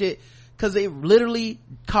all that shit, because it literally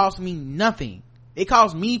cost me nothing. It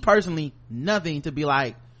cost me personally nothing to be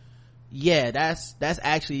like, yeah, that's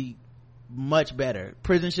actually much better.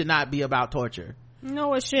 Prison should not be about torture.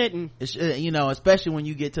 No, it shouldn't. It should, you know, especially when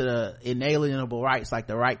you get to the inalienable rights, like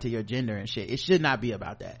the right to your gender and shit. It should not be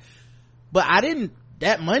about that. But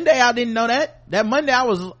that Monday I didn't know that. That Monday I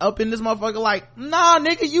was up in this motherfucker like, nah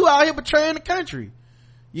nigga, you out here betraying the country,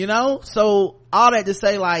 you know. So all that to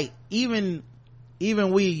say, like, even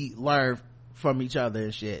we learn from each other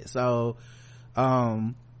and shit. So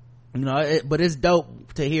you know, but it's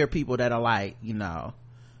dope to hear people that are like, you know,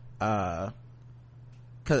 cause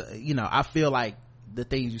you know, I feel like the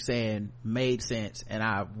things you saying made sense, and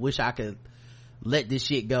I wish I could let this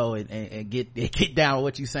shit go and get down with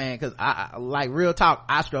what you saying, because I like, real talk,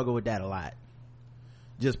 I struggle with that a lot,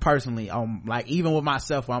 just personally. Like, even with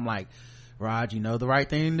myself, where I'm like, Rod, you know, the right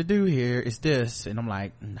thing to do here is this, and I'm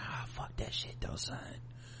like, nah, fuck that shit though, son.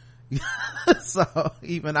 So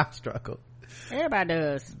even I struggle. Everybody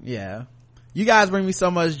does. Yeah. You guys bring me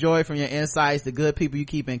so much joy from your insights, the good people you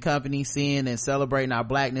keep in company, seeing and celebrating our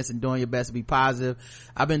blackness and doing your best to be positive.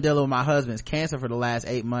 I've been dealing with my husband's cancer for the last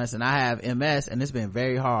 8 months, and I have MS, and it's been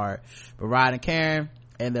very hard. But Rod and Karen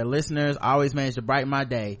and their listeners always manage to brighten my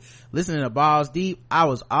day. Listening to Balls Deep, I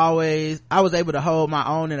was able to hold my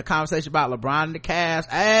own in a conversation about LeBron and the Cavs.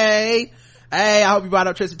 Hey, I hope you brought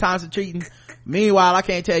up Tristan Thompson treating. Meanwhile, I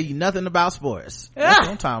can't tell you nothing about sports. That's what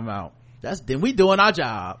I'm talking about. Then we doing our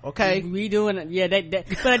job, okay? We doing it. Yeah,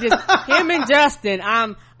 but just him and Justin,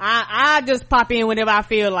 I just pop in whenever I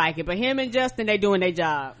feel like it, but him and Justin, they doing their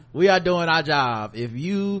job. We are doing our job. If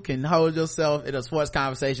you can hold yourself in a sports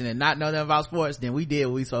conversation and not know nothing about sports, then we did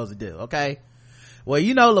what we supposed to do, okay? Well,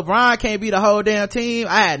 you know, LeBron can't be the whole damn team.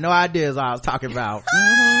 I had no idea what I was talking about.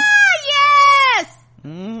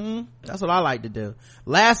 That's what I like to do.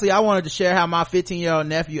 Lastly, I wanted to share how my 15-year-old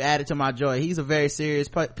nephew added to my joy. He's a very serious,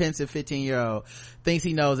 pensive 15-year-old, thinks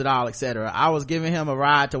he knows it all, etc. I was giving him a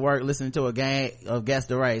ride to work, listening to a game of Guess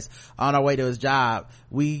the Race on our way to his job.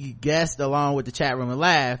 We guessed along with the chat room and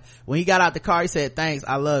laughed. When he got out the car, he said, "Thanks,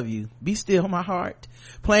 I love you. Be still, my heart."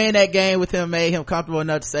 Playing that game with him made him comfortable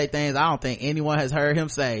enough to say things I don't think anyone has heard him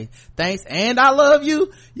say. Thanks and I love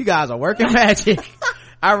you. You guys are working magic.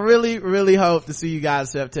 I really, really hope to see you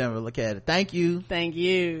guys in September. Look at it. Thank you.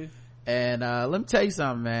 And let me tell you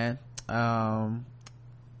something, man.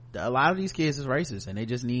 A lot of these kids is racist, and they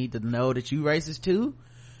just need to know that you racist too,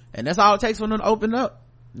 and that's all it takes for them to open up.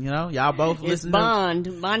 You know, y'all both listen.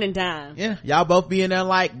 It's bonding time. Yeah, y'all both being there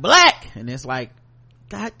like black, and it's like,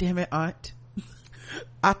 God damn it, aunt.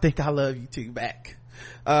 I think I love you too back.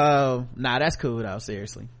 Nah, that's cool though,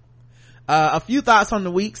 seriously. A few thoughts on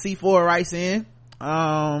the week. C4 writes in,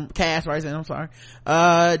 Cash writes in, I'm sorry.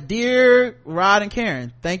 Dear Rod and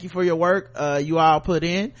Karen, thank you for your work you all put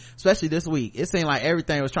in, especially this week. It seemed like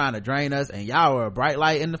everything was trying to drain us, and y'all were a bright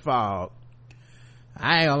light in the fog.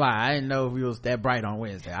 I ain't gonna lie, I didn't know if we was that bright on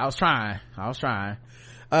Wednesday. I was trying.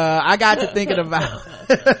 I got to thinking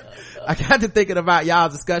about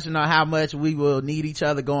y'all's discussion on how much we will need each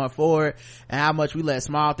other going forward, and how much we let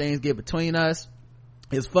small things get between us.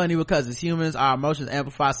 It's funny because as humans, our emotions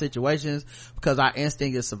amplify situations because our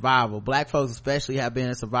instinct is survival. Black folks especially have been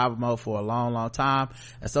in survival mode for a long, long time,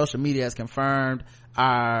 and social media has confirmed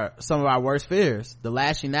some of our worst fears. The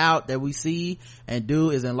lashing out that we see and do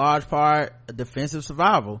is in large part a defensive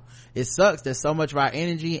survival. It sucks that so much of our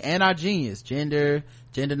energy and our genius, gender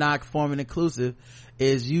non-conforming, inclusive,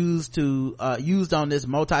 is used on this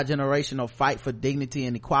multi-generational fight for dignity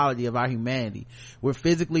and equality of our humanity. We're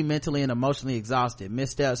physically, mentally, and emotionally exhausted.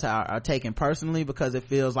 Missteps are taken personally because it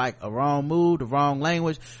feels like a wrong move, the wrong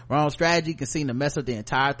language, wrong strategy can seem to mess up the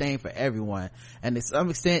entire thing for everyone, and to some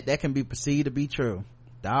extent that can be perceived to be true.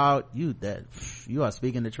 Dog, you are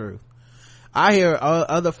speaking the truth. I hear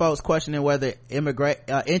other folks questioning whether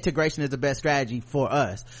integration is the best strategy for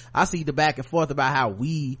us. I see the back and forth about how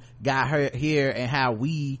we got here and how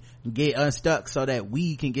we get unstuck so that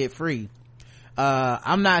we can get free.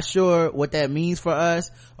 I'm not sure what that means for us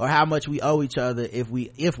or how much we owe each other if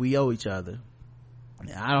we owe each other.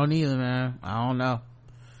 I don't either, man. I don't know.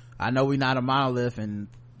 I know we're not a monolith,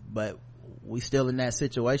 but we still in that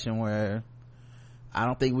situation where I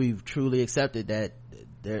don't think we've truly accepted that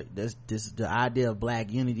the idea of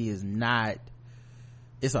black unity is not,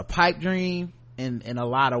 it's a pipe dream in a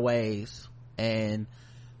lot of ways, and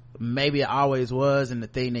maybe it always was, and the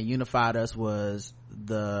thing that unified us was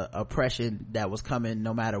the oppression that was coming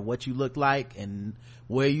no matter what you looked like and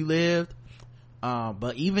where you lived.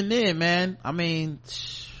 But even then, man, I mean,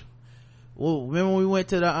 well, remember when we went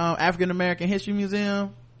to the African American History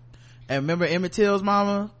Museum, and remember Emmett Till's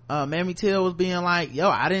mama, Mammy Till, was being like, yo,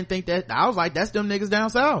 I didn't think that, I was like, that's them niggas down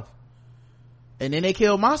south, and then they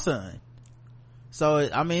killed my son. So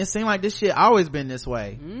I mean, it seemed like this shit always been this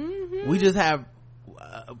way. We just have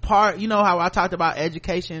part, you know how I talked about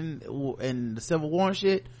education and the Civil War and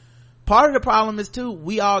shit. Part of the problem is too,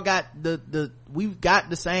 we all got we've got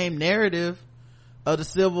the same narrative of the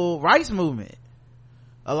civil rights movement.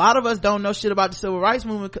 A lot of us don't know shit about the civil rights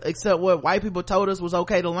movement except what white people told us was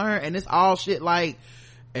okay to learn, and it's all shit like,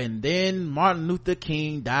 and then Martin Luther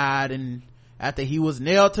King died, and after he was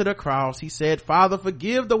nailed to the cross, he said, Father,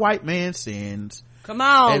 forgive the white man's sins. Come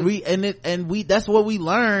on. And we that's what we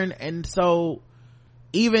learned. And so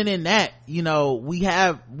even in that, you know, we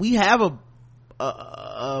have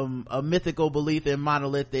a mythical belief in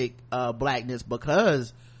monolithic blackness,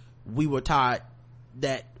 because we were taught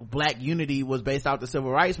that black unity was based off the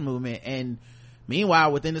civil rights movement. And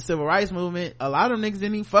meanwhile, within the civil rights movement, a lot of niggas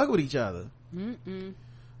didn't even fuck with each other. There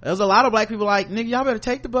was a lot of black people like, nigga, y'all better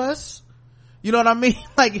take the bus. You know what I mean?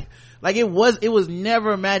 like it was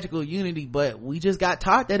never magical unity, but we just got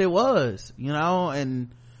taught that it was, you know.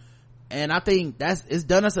 And I think it's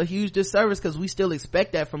done us a huge disservice, because we still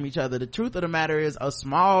expect that from each other. The truth of the matter is, a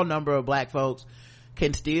small number of black folks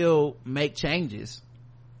can still make changes,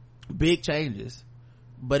 big changes,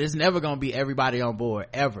 but it's never gonna be everybody on board,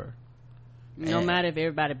 ever. No matter if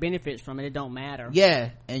everybody benefits from it, it don't matter.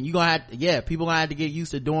 Yeah, and people gonna have to get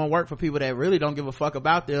used to doing work for people that really don't give a fuck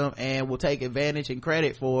about them, and will take advantage and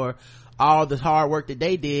credit for all the hard work that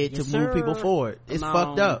they did to move people forward. It's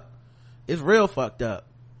fucked up. It's real fucked up.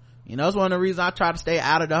 You know, it's one of the reasons I try to stay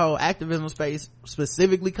out of the whole activism space,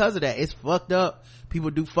 specifically because of that. It's fucked up.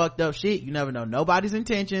 People do fucked up shit. You never know nobody's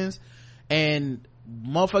intentions, and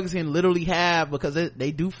motherfuckers can literally have, because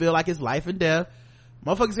they do feel like it's life and death,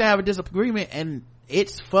 motherfuckers can have a disagreement, and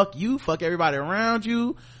it's fuck you, fuck everybody around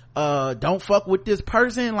you, don't fuck with this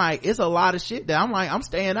person. Like, it's a lot of shit that I'm like, I'm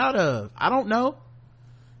staying out of. I don't know,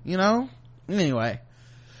 you know. Anyway,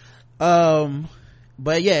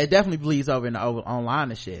 but yeah, it definitely bleeds over into online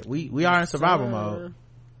and shit. We are in survival mode.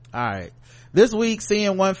 All right, this week,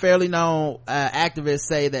 seeing one fairly known activist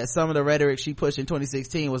say that some of the rhetoric she pushed in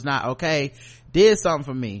 2016 was not okay did something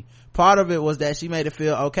for me. Part of it was that she made it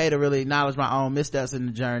feel okay to really acknowledge my own missteps in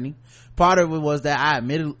the journey. Part of it was that I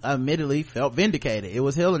admittedly felt vindicated. It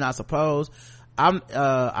was healing, I suppose. I'm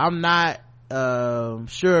not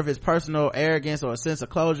sure if it's personal arrogance or a sense of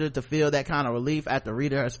closure to feel that kind of relief after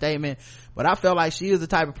reading her statement, but I felt like she is the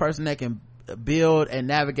type of person that can build and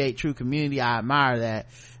navigate true community. I admire that,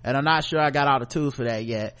 and I'm not sure I got all the tools for that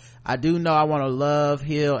yet. I do know I want to love,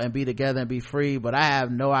 heal, and be together and be free, but I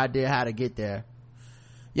have no idea how to get there.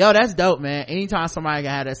 Yo, that's dope, man. Anytime somebody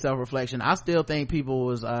can have that self-reflection. I still think people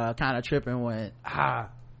was kind of tripping when I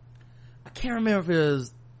can't remember if it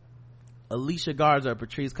was Alicia Garza or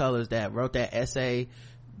Patrice Cullors that wrote that essay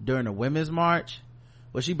during the Women's March,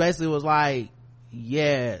 where she basically was like,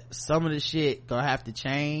 yeah, some of the shit gonna have to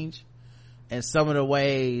change, and some of the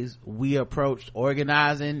ways we approached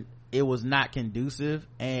organizing, it was not conducive,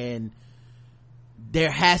 and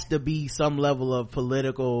there has to be some level of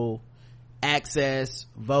political access,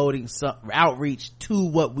 voting, outreach to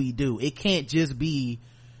what we do. It can't just be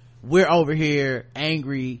we're over here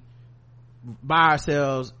angry by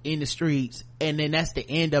ourselves in the streets, and then that's the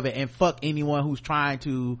end of it, and fuck anyone who's trying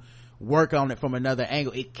to work on it from another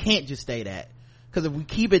angle. It can't just stay that, because if we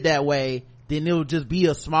keep it that way, then it'll just be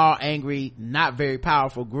a small, angry, not very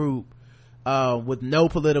powerful group with no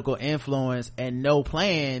political influence and no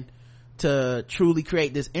plan to truly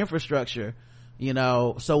create this infrastructure, you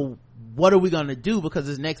know. So what are we going to do, because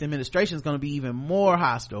this next administration is going to be even more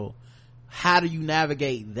hostile? How do you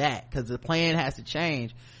navigate that? Because the plan has to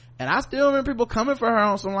change. And I still remember people coming for her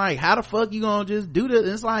on some like, how the fuck you gonna just do this? And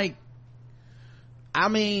it's like, I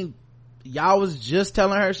mean, y'all was just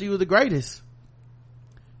telling her she was the greatest.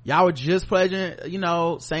 Y'all were just pledging, you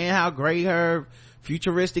know, saying how great her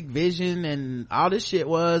futuristic vision and all this shit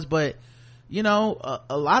was, but you know,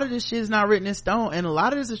 a lot of this shit is not written in stone, and a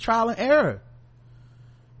lot of this is trial and error.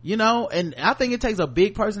 you know, and I think it takes a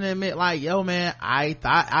big person to admit, like, yo man, I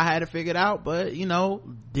thought I had it figured out, but you know,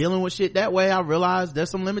 dealing with shit that way, I realized there's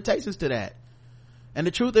some limitations to that. And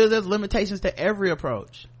the truth is, there's limitations to every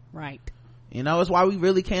approach. Right. You know, it's why we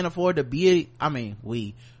really can't afford to be,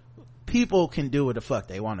 people can do what the fuck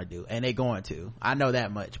they want to do, and they going to. I know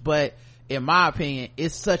that much. But in my opinion,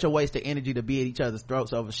 it's such a waste of energy to be at each other's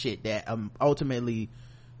throats over shit that ultimately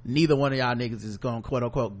neither one of y'all niggas is gonna quote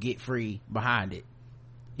unquote get free behind it.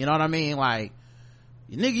 You know what I mean? Like,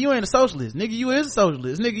 nigga, you ain't a socialist. Nigga, you is a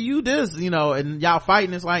socialist. Nigga, you this, you know, and y'all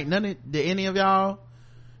fighting. It's like, did any of y'all,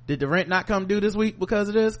 did the rent not come due this week because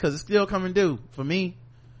of this? Because it's still coming due for me.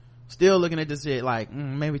 Still looking at this shit like,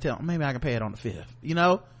 maybe I can pay it on the 5th, you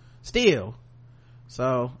know, still.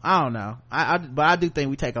 So I don't know. But I do think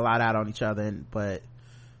we take a lot out on each other, but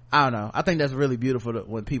I don't know. I think that's really beautiful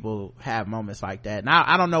when people have moments like that. Now,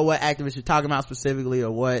 I don't know what activist you're talking about specifically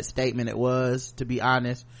or what statement it was, to be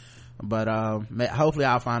honest, but hopefully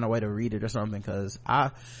I'll find a way to read it or something, because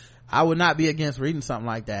I would not be against reading something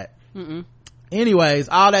like that. Mm-mm. Anyways,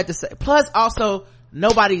 all that to say, plus also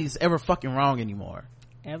nobody's ever fucking wrong anymore.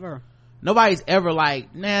 Ever. Nobody's ever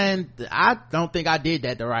like, man, I don't think I did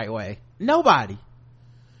that the right way. Nobody.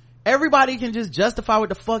 Everybody can just justify what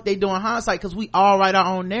the fuck they do in hindsight, because we all write our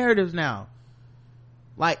own narratives now.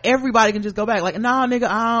 Like, everybody can just go back like, nah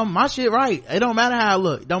nigga, my shit right. It don't matter how I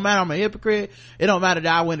look. It don't matter I'm a hypocrite. It don't matter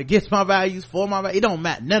that I went against my values, for my values. It don't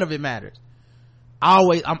matter. None of it matters.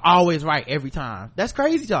 I'm always right every time. That's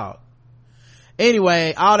crazy talk.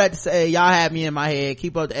 Anyway, all that to say, y'all had me in my head.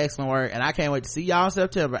 Keep up the excellent work, and I can't wait to see y'all in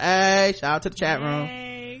September. Hey, shout out to the chat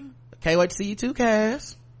room. Can't wait to see you too,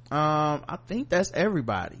 Cass. I think that's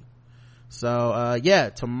everybody. So yeah,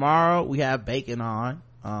 tomorrow we have Bacon on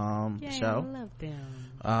show. I love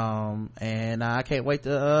them. And I can't wait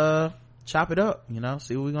to chop it up, you know,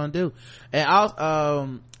 see what we're gonna do. And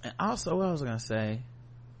also what was I gonna say?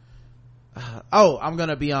 I'm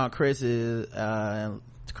gonna be on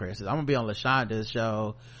I'm gonna be on LaShonda's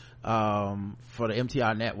show for the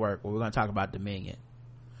MTR network, where we're gonna talk about Dominion,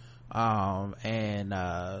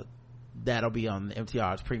 and that'll be on the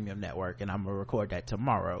MTR's premium network, and I'm gonna record that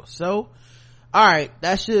tomorrow. So all right,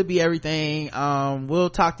 that should be everything. We'll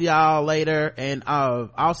talk to y'all later. And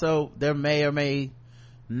also there may or may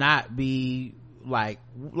not be, like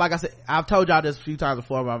I said, I've told y'all this a few times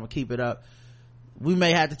before, but I'm gonna keep it up. We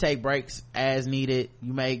may have to take breaks as needed.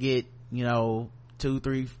 You may get,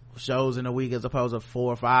 2-3 shows in a week as opposed to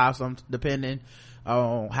 4 or 5, some depending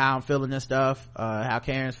on how I'm feeling and stuff, how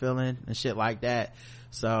Karen's feeling and shit like that.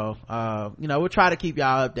 So we'll try to keep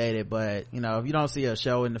y'all updated, but if you don't see a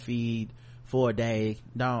show in the feed for a day,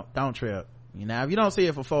 don't trip. If you don't see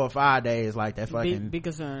it for 4 or 5 days, like that fucking be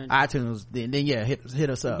concerned. iTunes, then yeah,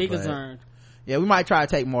 hit us up. Be concerned. Yeah, we might try to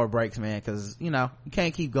take more breaks, man, because you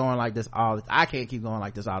can't keep going like this I can't keep going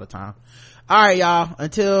like this all the time. All right, y'all,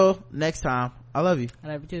 until next time, I love you. I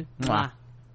love you too. Mwah.